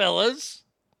colored fellas,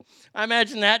 I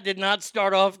imagine that did not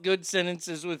start off good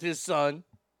sentences with his son.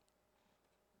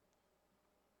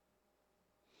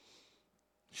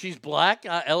 She's black?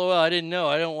 LOL, I didn't know.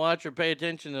 I don't watch or pay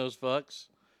attention to those fucks.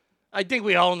 I think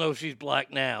we all know she's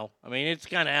black now. I mean, it's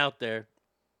kind of out there.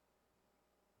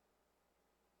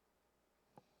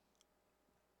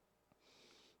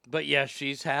 But yes,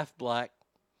 she's half black.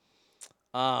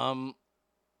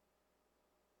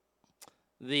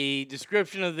 The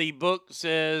description of the book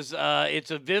says it's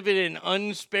a vivid and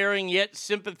unsparing yet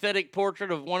sympathetic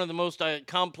portrait of one of the most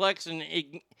complex and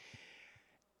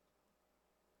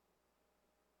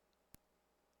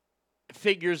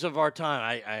figures of our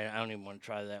time. I don't even want to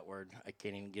try that word. I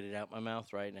can't even get it out my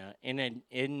mouth right now.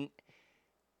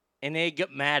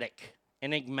 Enigmatic.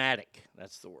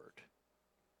 That's the word.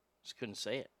 Just couldn't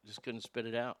say it. Just couldn't spit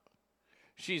it out.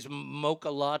 She's mocha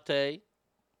latte.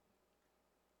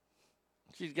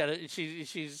 She's got a,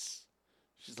 she's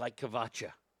like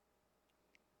Cavacha.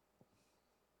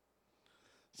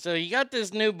 So you got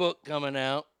this new book coming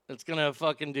out that's gonna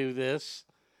fucking do this.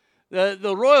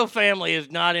 The royal family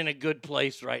is not in a good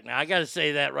place right now. I got to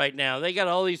say that right now. They got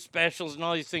all these specials and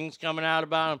all these things coming out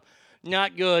about them.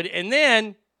 Not good. And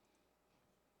then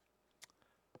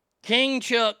King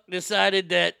Chuck decided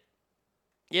that,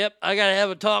 yep, I got to have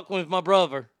a talk with my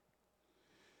brother.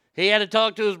 He had to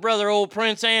talk to his brother, old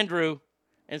Prince Andrew,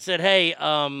 and said, hey,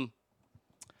 I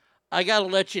got to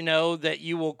let you know that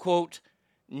you will, quote,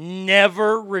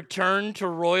 never return to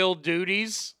royal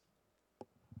duties.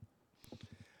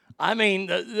 I mean,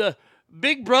 the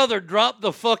big brother dropped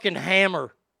the fucking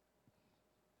hammer,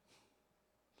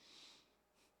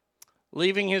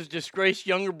 leaving his disgraced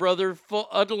younger brother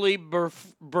utterly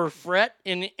bereft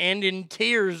and in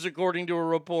tears, according to a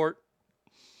report.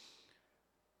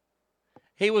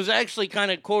 He was actually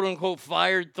kind of, quote-unquote,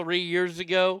 fired 3 years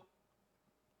ago,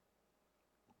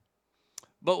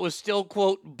 but was still,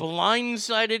 quote,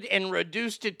 blindsided and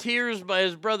reduced to tears by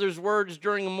his brother's words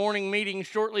during a morning meeting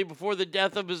shortly before the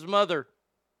death of his mother.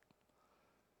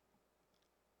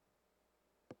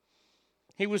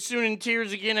 He was soon in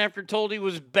tears again after told he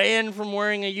was banned from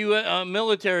wearing a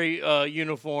military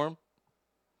uniform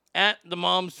at the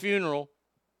mom's funeral.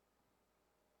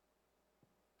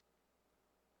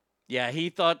 Yeah, he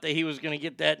thought that he was going to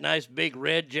get that nice big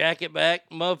red jacket back.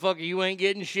 Motherfucker, you ain't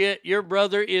getting shit. Your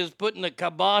brother is putting the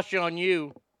kibosh on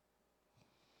you.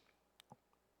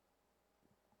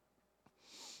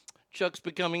 Chuck's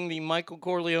becoming the Michael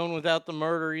Corleone without the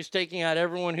murder. He's taking out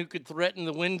everyone who could threaten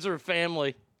the Windsor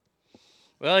family.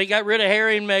 Well, he got rid of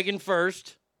Harry and Meghan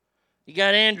first. He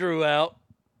got Andrew out.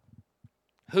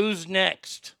 Who's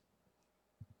next?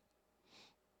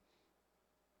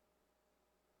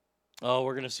 Oh,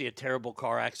 we're going to see a terrible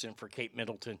car accident for Kate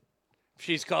Middleton. If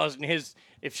she's causing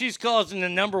the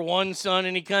number one son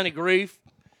any kind of grief.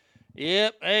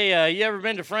 Yep. Hey, you ever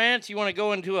been to France? You want to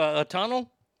go into a tunnel?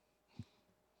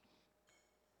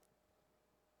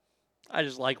 I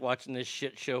just like watching this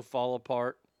shit show fall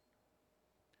apart.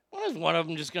 When is one of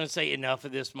them just going to say enough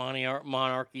of this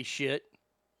monarchy shit?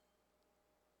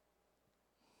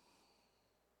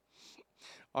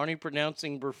 Arnie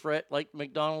pronouncing Burfret like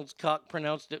McDonald's cock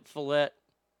pronounced it fillet.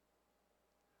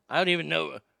 I don't even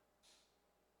know.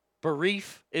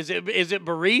 Barif? Is it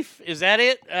Barif? Is that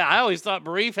it? I always thought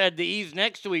Barif had the E's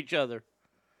next to each other.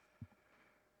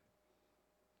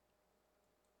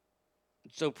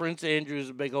 So Prince Andrew's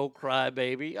a big old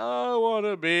crybaby. I want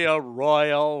to be a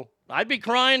royal. I'd be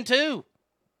crying too.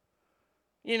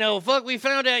 You know, fuck, we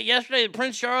found out yesterday that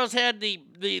Prince Charles had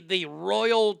the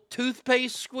royal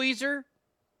toothpaste squeezer.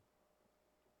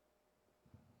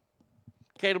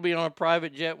 Kate will be on a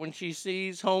private jet when she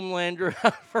sees Homelander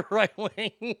for right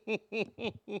wing.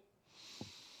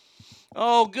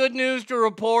 Oh, good news to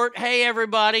report. Hey,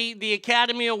 everybody, the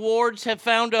Academy Awards have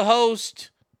found a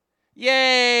host.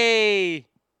 Yay!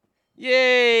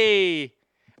 Yay!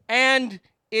 And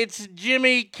it's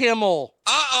Jimmy Kimmel.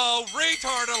 Uh-oh,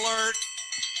 retard alert.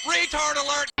 Retard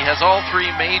alert! He has all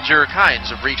three major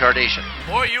kinds of retardation.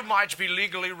 Boy, you might be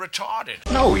legally retarded.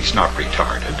 No, he's not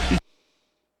retarded.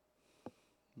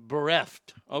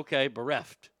 Bereft. Okay,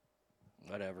 bereft.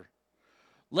 Whatever.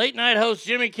 Late night host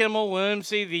Jimmy Kimmel will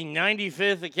MC the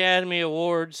 95th Academy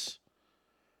Awards.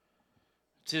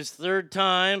 It's his third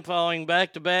time following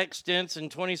back-to-back stints in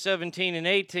 2017 and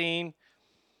 18.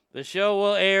 The show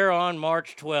will air on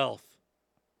March 12th.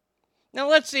 Now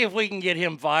let's see if we can get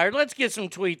him fired. Let's get some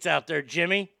tweets out there,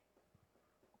 Jimmy.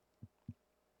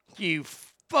 You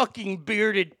fucking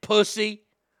bearded pussy.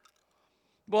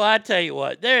 Well, I tell you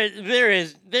what,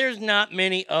 there's not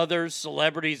many other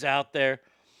celebrities out there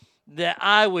that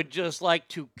I would just like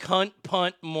to cunt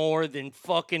punt more than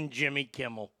fucking Jimmy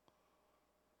Kimmel.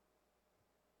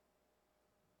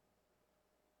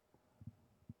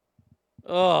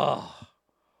 Oh,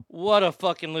 what a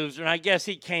fucking loser. And I guess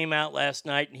he came out last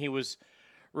night and he was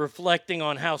reflecting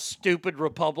on how stupid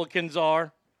Republicans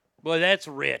are. Boy, that's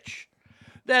rich.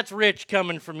 That's rich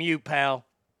coming from you, pal.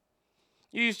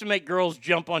 You used to make girls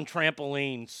jump on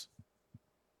trampolines.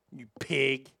 You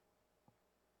pig.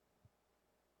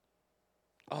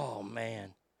 Oh,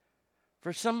 man.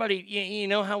 For somebody, you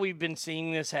know how we've been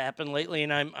seeing this happen lately,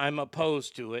 and I'm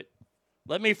opposed to it.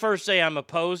 Let me first say I'm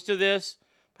opposed to this.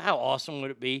 How awesome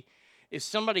would it be if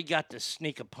somebody got to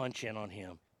sneak a punch in on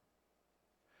him?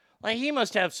 Like, he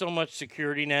must have so much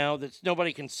security now that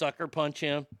nobody can sucker punch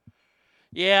him.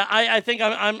 Yeah, I think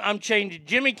I'm changing.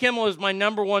 Jimmy Kimmel is my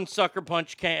number one sucker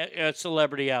punch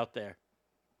celebrity out there.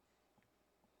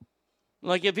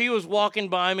 Like, if he was walking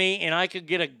by me and I could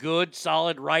get a good,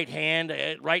 solid right hand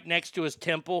right next to his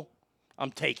temple,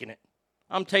 I'm taking it.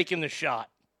 I'm taking the shot.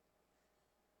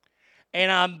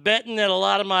 And I'm betting that a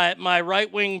lot of my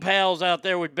right-wing pals out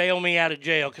there would bail me out of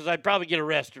jail because I'd probably get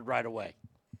arrested right away.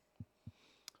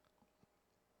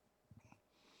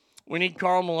 We need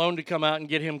Karl Malone to come out and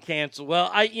get him canceled.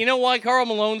 Well, you know why Karl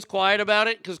Malone's quiet about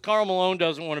it? Because Karl Malone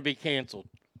doesn't want to be canceled.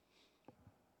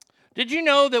 Did you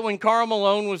know that when Karl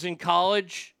Malone was in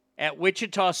college at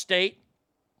Wichita State,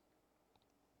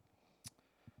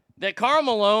 that Karl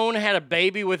Malone had a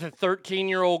baby with a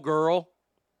 13-year-old girl?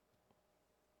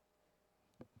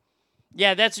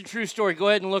 Yeah, that's a true story. Go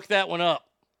ahead and look that one up.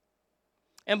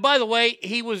 And by the way,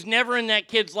 he was never in that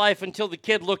kid's life until the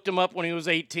kid looked him up when he was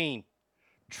 18.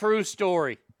 True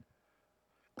story.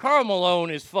 Karl Malone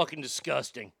is fucking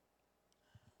disgusting.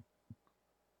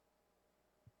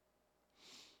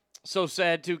 So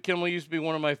sad, too. Kimmel used to be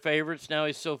one of my favorites. Now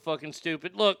he's so fucking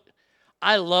stupid. Look,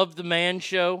 I love The Man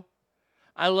Show.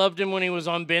 I loved him when he was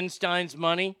on Ben Stein's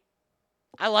Money.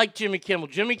 I like Jimmy Kimmel.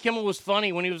 Jimmy Kimmel was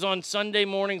funny when he was on Sunday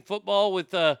Morning Football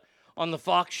with on the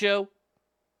Fox show.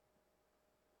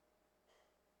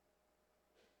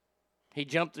 He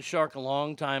jumped the shark a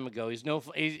long time ago. He's no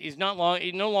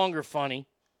longer funny.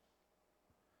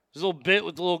 His little bit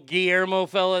with the little Guillermo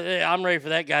fella, I'm ready for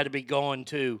that guy to be gone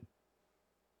too.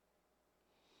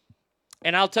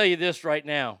 And I'll tell you this right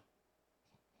now.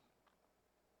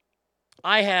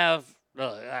 I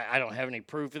don't have any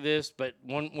proof of this, but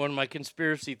one of my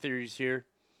conspiracy theories here.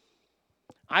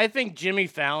 I think Jimmy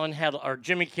Kimmel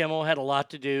had a lot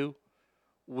to do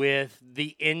with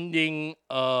the ending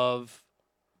of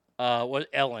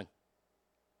Ellen.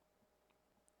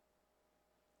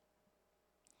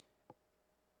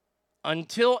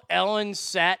 Until Ellen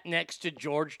sat next to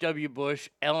George W. Bush,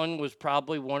 Ellen was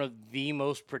probably one of the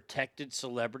most protected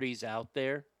celebrities out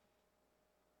there.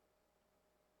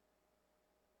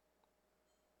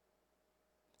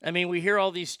 I mean, we hear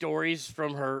all these stories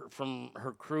from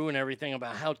her crew and everything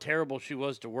about how terrible she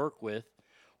was to work with.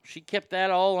 She kept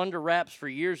that all under wraps for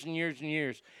years and years and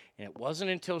years. And it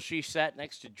wasn't until she sat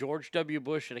next to George W.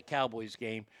 Bush at a Cowboys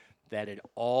game that it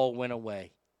all went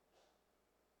away.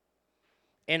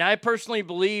 And I personally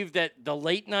believe that the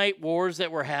late night wars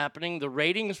that were happening, the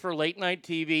ratings for late night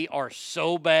TV are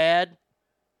so bad.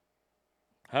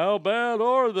 How bad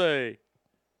are they?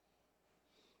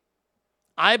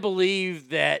 I believe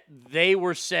that they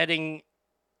were setting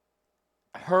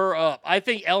her up. I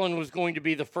think Ellen was going to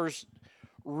be the first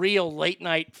real late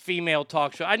night female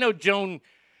talk show. I know Joan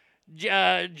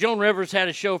Rivers had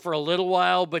a show for a little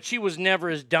while, but she was never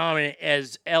as dominant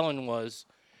as Ellen was.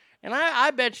 And I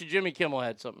bet you Jimmy Kimmel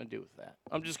had something to do with that.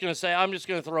 I'm just going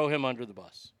to throw him under the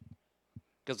bus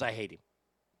because I hate him.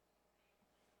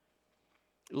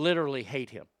 Literally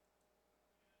hate him.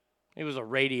 He was a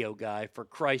radio guy, for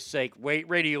Christ's sake.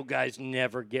 Radio guys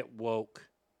never get woke.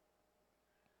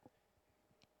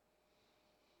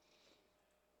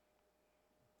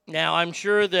 Now, I'm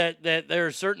sure that there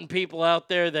are certain people out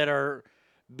there that are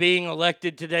being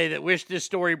elected today that wish this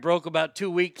story broke about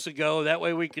 2 weeks ago. That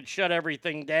way we could shut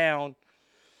everything down.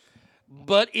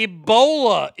 But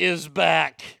Ebola is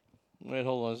back. Wait,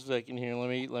 hold on a second here.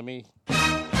 Let me.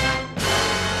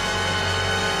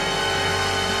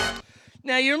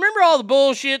 Now, you remember all the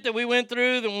bullshit that we went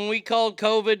through when we called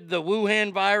COVID the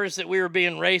Wuhan virus, that we were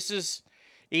being racist,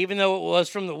 even though it was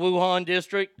from the Wuhan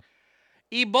district?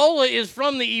 Ebola is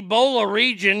from the Ebola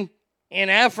region in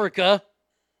Africa.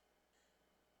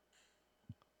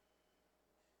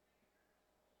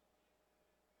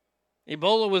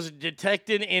 Ebola was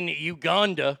detected in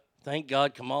Uganda. Thank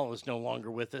God Kamala is no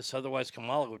longer with us. Otherwise,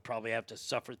 Kamala would probably have to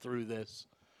suffer through this.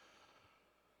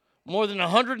 More than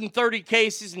 130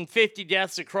 cases and 50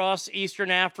 deaths across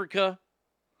eastern Africa.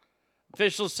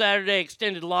 Officials Saturday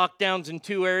extended lockdowns in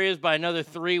 2 areas by another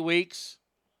 3 weeks.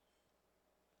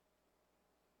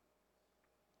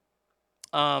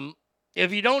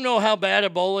 If you don't know how bad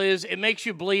Ebola is, it makes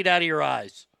you bleed out of your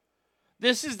eyes.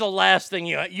 This is the last thing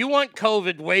you want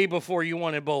COVID way before you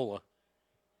want Ebola.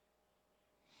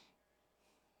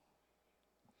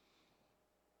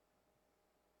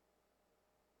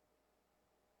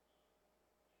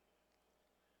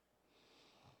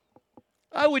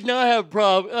 I would not have a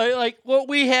problem. Like what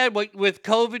we had with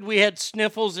COVID, we had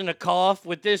sniffles and a cough.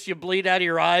 With this, you bleed out of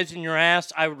your eyes and your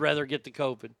ass. I would rather get the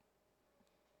COVID.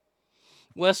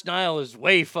 West Nile is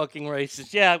way fucking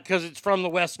racist. Yeah, because it's from the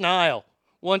West Nile.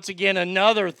 Once again,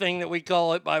 another thing that we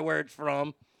call it by where it's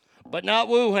from. But not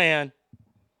Wuhan.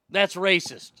 That's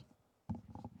racist.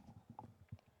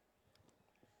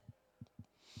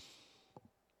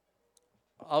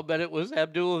 I'll bet it was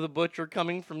Abdullah the Butcher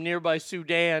coming from nearby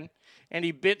Sudan. And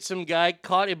he bit some guy,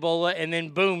 caught Ebola, and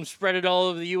then boom, spread it all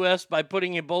over the U.S. by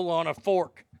putting Ebola on a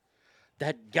fork.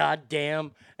 That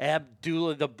goddamn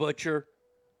Abdullah the Butcher.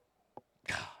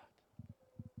 God.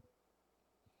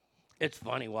 It's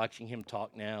funny watching him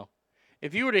talk now.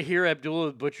 If you were to hear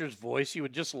Abdullah the Butcher's voice, you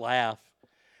would just laugh.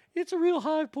 It's a real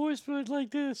high-voiced voice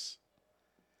like this.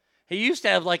 He used to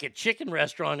have like a chicken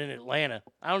restaurant in Atlanta.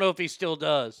 I don't know if he still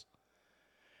does.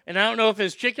 And I don't know if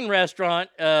his chicken restaurant...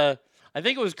 I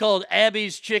think it was called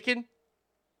Abby's Chicken.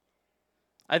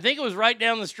 I think it was right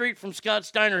down the street from Scott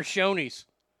Steiner's Shoney's.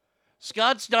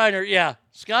 Scott Steiner,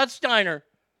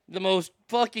 the most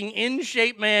fucking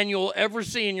in-shape man you'll ever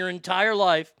see in your entire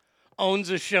life, owns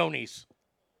a Shoney's.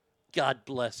 God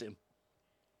bless him.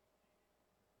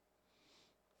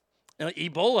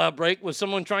 Ebola outbreak, was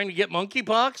someone trying to get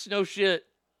monkeypox? No shit.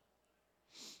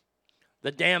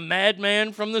 The damn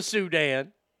madman from the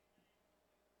Sudan.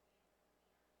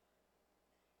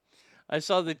 I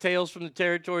saw the Tales from the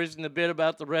Territories and the bit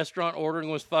about the restaurant ordering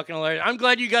was fucking hilarious. I'm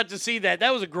glad you got to see that.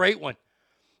 That was a great one.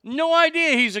 No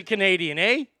idea he's a Canadian,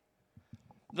 eh?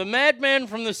 The madman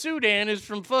from the Sudan is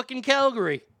from fucking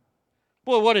Calgary.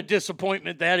 Boy, what a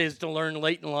disappointment that is to learn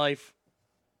late in life.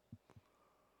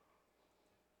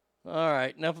 All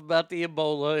right, enough about the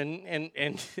Ebola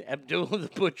and Abdullah the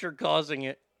Butcher causing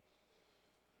it.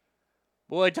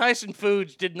 Boy, Tyson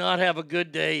Foods did not have a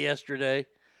good day yesterday.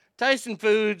 Tyson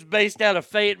Foods, based out of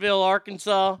Fayetteville,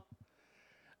 Arkansas,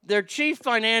 their chief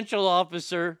financial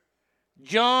officer,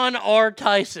 John R.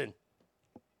 Tyson,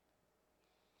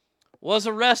 was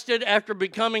arrested after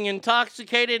becoming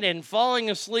intoxicated and falling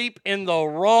asleep in the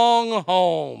wrong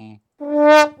home.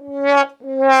 Boy,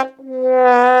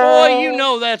 you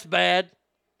know that's bad.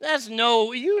 That's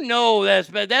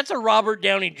bad. That's a Robert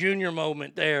Downey Jr.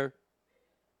 moment there.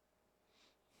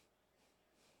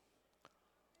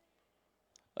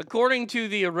 According to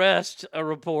the arrest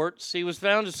reports, he was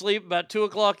found asleep about 2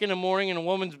 o'clock in the morning in a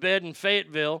woman's bed in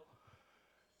Fayetteville.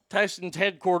 Tyson's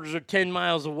headquarters are 10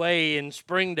 miles away in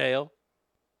Springdale.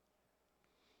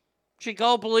 She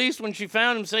called police when she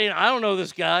found him saying, I don't know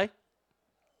this guy.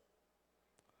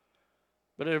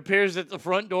 But it appears that the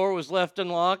front door was left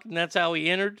unlocked, and that's how he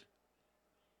entered.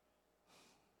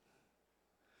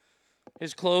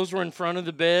 His clothes were in front of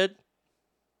the bed.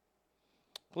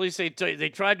 Police say they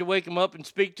tried to wake him up and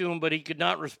speak to him, but he could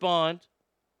not respond.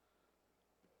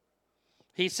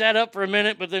 He sat up for a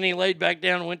minute, but then he laid back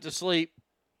down and went to sleep.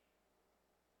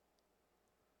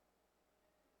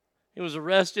 He was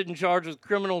arrested and charged with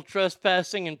criminal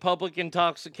trespassing and public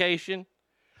intoxication.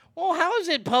 Well, how is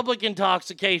it public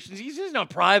intoxication? He's in a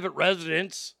private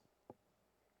residence.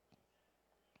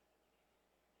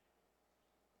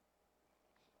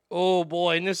 Oh,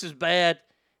 boy, and this is bad.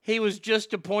 He was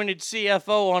just appointed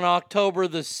CFO on October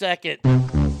the 2nd.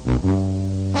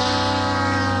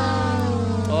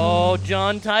 Oh,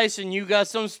 John Tyson, you got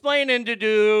some splaining to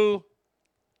do.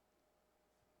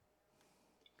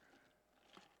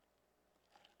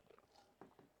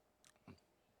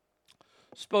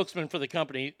 Spokesman for the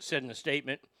company said in a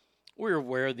statement, "We're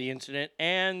aware of the incident,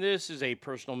 and this is a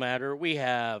personal matter. We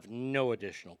have no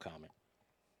additional comment."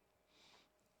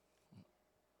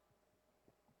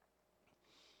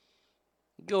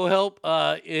 Go help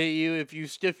you if you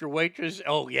stiff your waitress.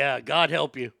 Oh, yeah, God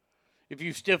help you. If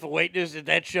you stiff a waitress at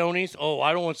that Shoney's, oh,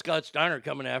 I don't want Scott Steiner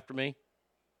coming after me.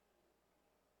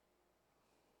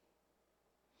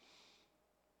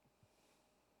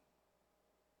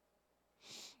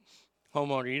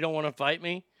 Homeowner, you don't want to fight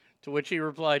me? To which he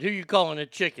replied, "Who you calling a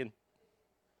chicken?"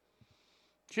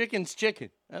 Chicken's chicken.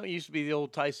 That used to be the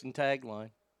old Tyson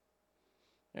tagline.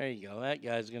 There you go. That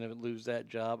guy's going to lose that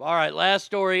job. All right, last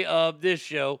story of this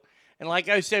show. And like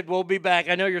I said, we'll be back.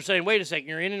 I know you're saying, wait a second,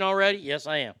 you're in it already? Yes,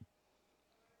 I am.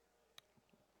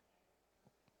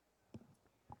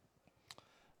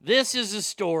 This is a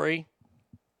story.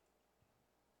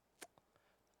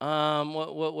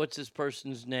 What's this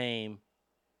person's name?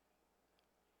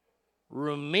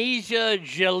 Rumija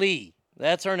Jalil.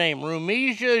 That's her name,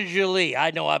 Rumija Jalil.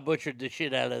 I know I butchered the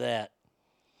shit out of that.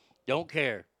 Don't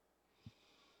care.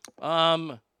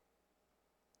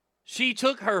 She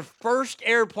took her first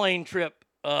airplane trip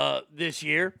this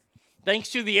year, thanks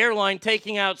to the airline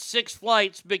taking out 6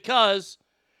 flights because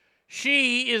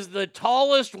she is the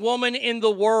tallest woman in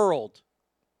the world.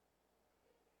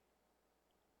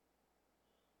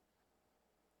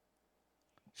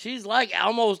 She's like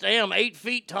almost 8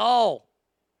 feet tall.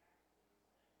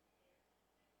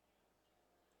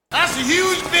 That's a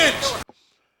huge bitch.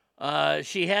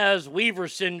 She has Weaver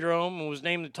syndrome and was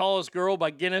named the tallest girl by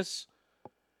Guinness.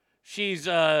 She's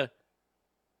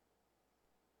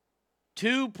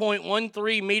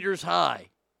 2.13 meters high.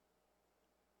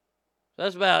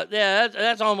 That's about,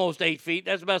 that's almost 8 feet.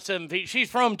 That's about 7 feet. She's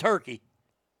from Turkey.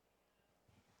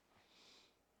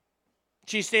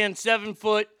 She stands 7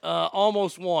 foot,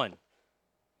 almost 1.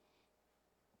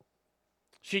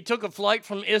 She took a flight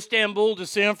from Istanbul to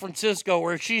San Francisco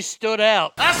where she stood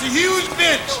out. That's a huge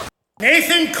bitch.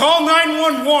 Nathan, call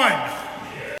 911.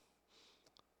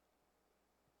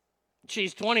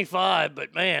 She's 25,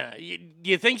 but man, do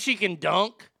you think she can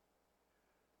dunk?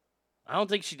 I don't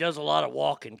think she does a lot of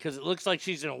walking because it looks like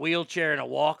she's in a wheelchair and a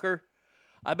walker.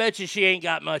 I bet you she ain't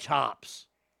got much hops.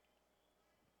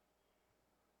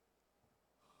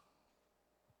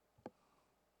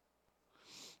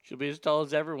 She'll be as tall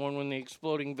as everyone when the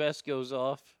exploding vest goes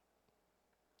off.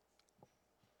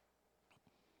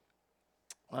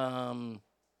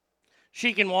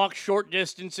 She can walk short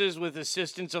distances with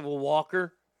assistance of a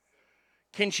walker.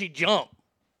 Can she jump?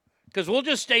 Because we'll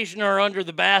just station her under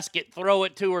the basket, throw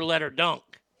it to her, let her dunk.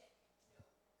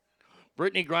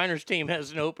 Brittany Griner's team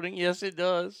has an opening. Yes, it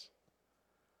does.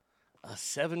 A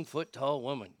 7 foot tall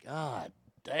woman. God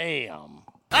damn.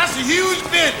 That's a huge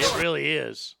bitch. It really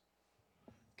is.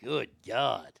 Good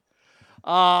God.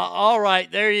 All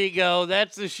right, there you go.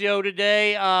 That's the show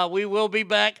today. We will be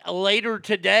back later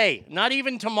today. Not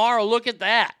even tomorrow. Look at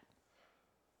that.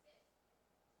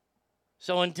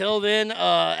 So until then,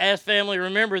 Ask Family,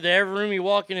 remember that every room you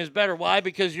walk in is better. Why?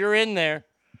 Because you're in there.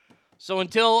 So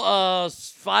until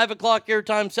 5 o'clock your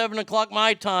time, 7 o'clock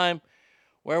my time,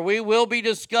 where we will be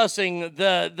discussing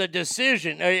the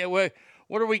decision.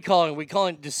 What are we calling it? Are we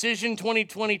calling it Decision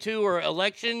 2022 or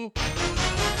Election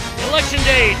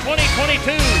Day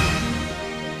 2022.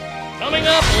 Coming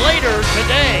up later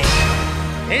today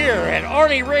here at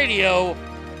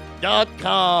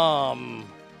ArnieRadio.com.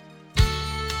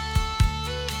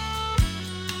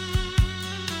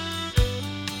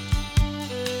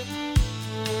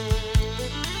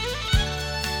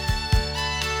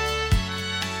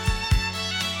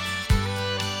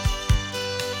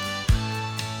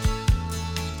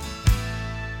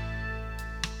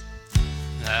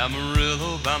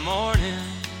 Amarillo by morning,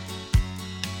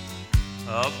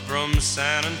 up from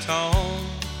San Antone.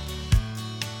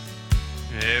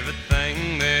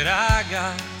 Everything that I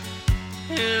got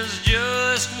is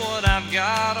just what I've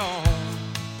got on.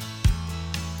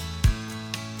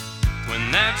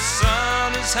 When that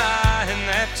sun is high in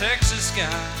that Texas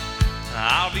sky,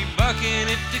 I'll be bucking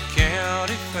at the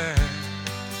county fair.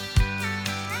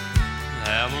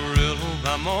 Amarillo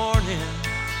by morning,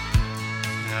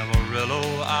 Amarillo,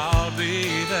 I'll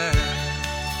be there.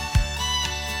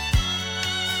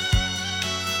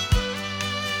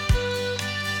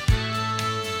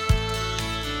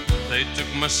 They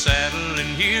took my saddle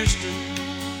in Houston,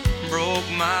 broke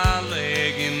my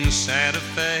leg in Santa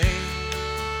Fe.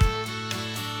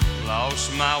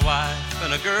 Lost my wife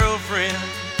and a girlfriend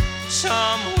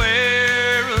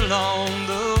somewhere along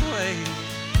the way.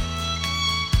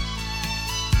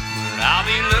 But I'll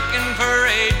be looking for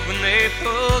 8 when they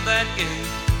pull that gate.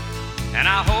 and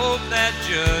I hope that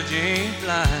judge ain't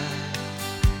blind.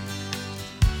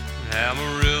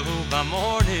 Amarillo by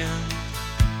morning,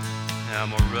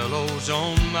 Amarillo's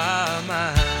on my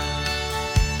mind.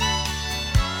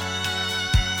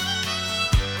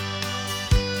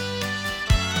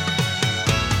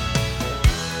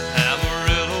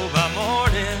 Amarillo by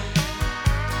morning,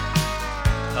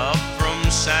 up from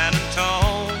San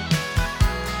Antonio.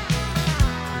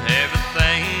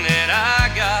 Everything that I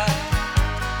got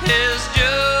is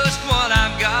just what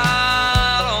I've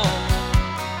got on.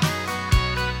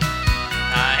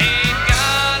 I ain't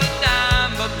got a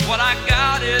dime, but what I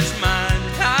got is mine.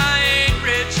 I ain't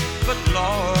rich, but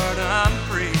Lord, I'm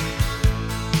free.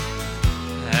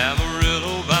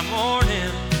 Amarillo by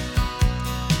morning,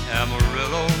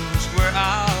 Amarillo's where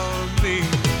I'll be.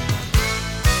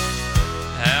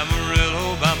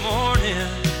 Amarillo by morning,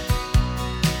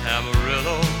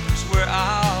 Amarillo's where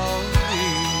I'll be.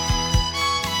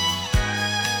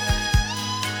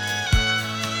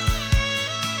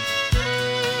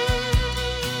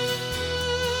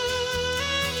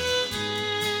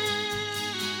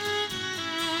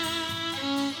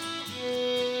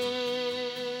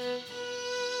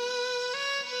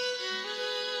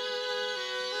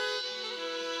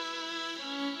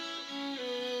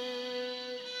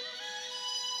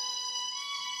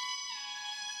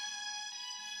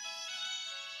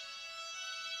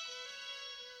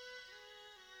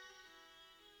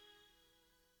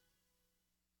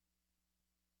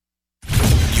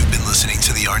 Listening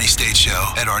to the Arnie State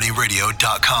Show at ArnieRadio.com.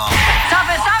 Stop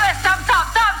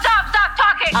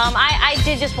talking. I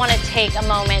did just want to take a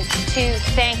moment to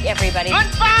thank everybody.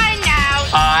 Goodbye now.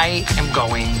 I am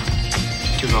going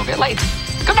to go get laid.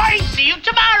 Goodbye. See you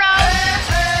tomorrow.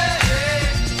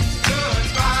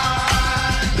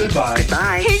 Goodbye.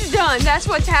 Bye. He's done. That's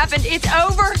what's happened. It's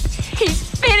over. He's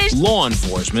finished. Law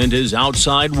enforcement is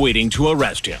outside waiting to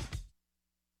arrest him.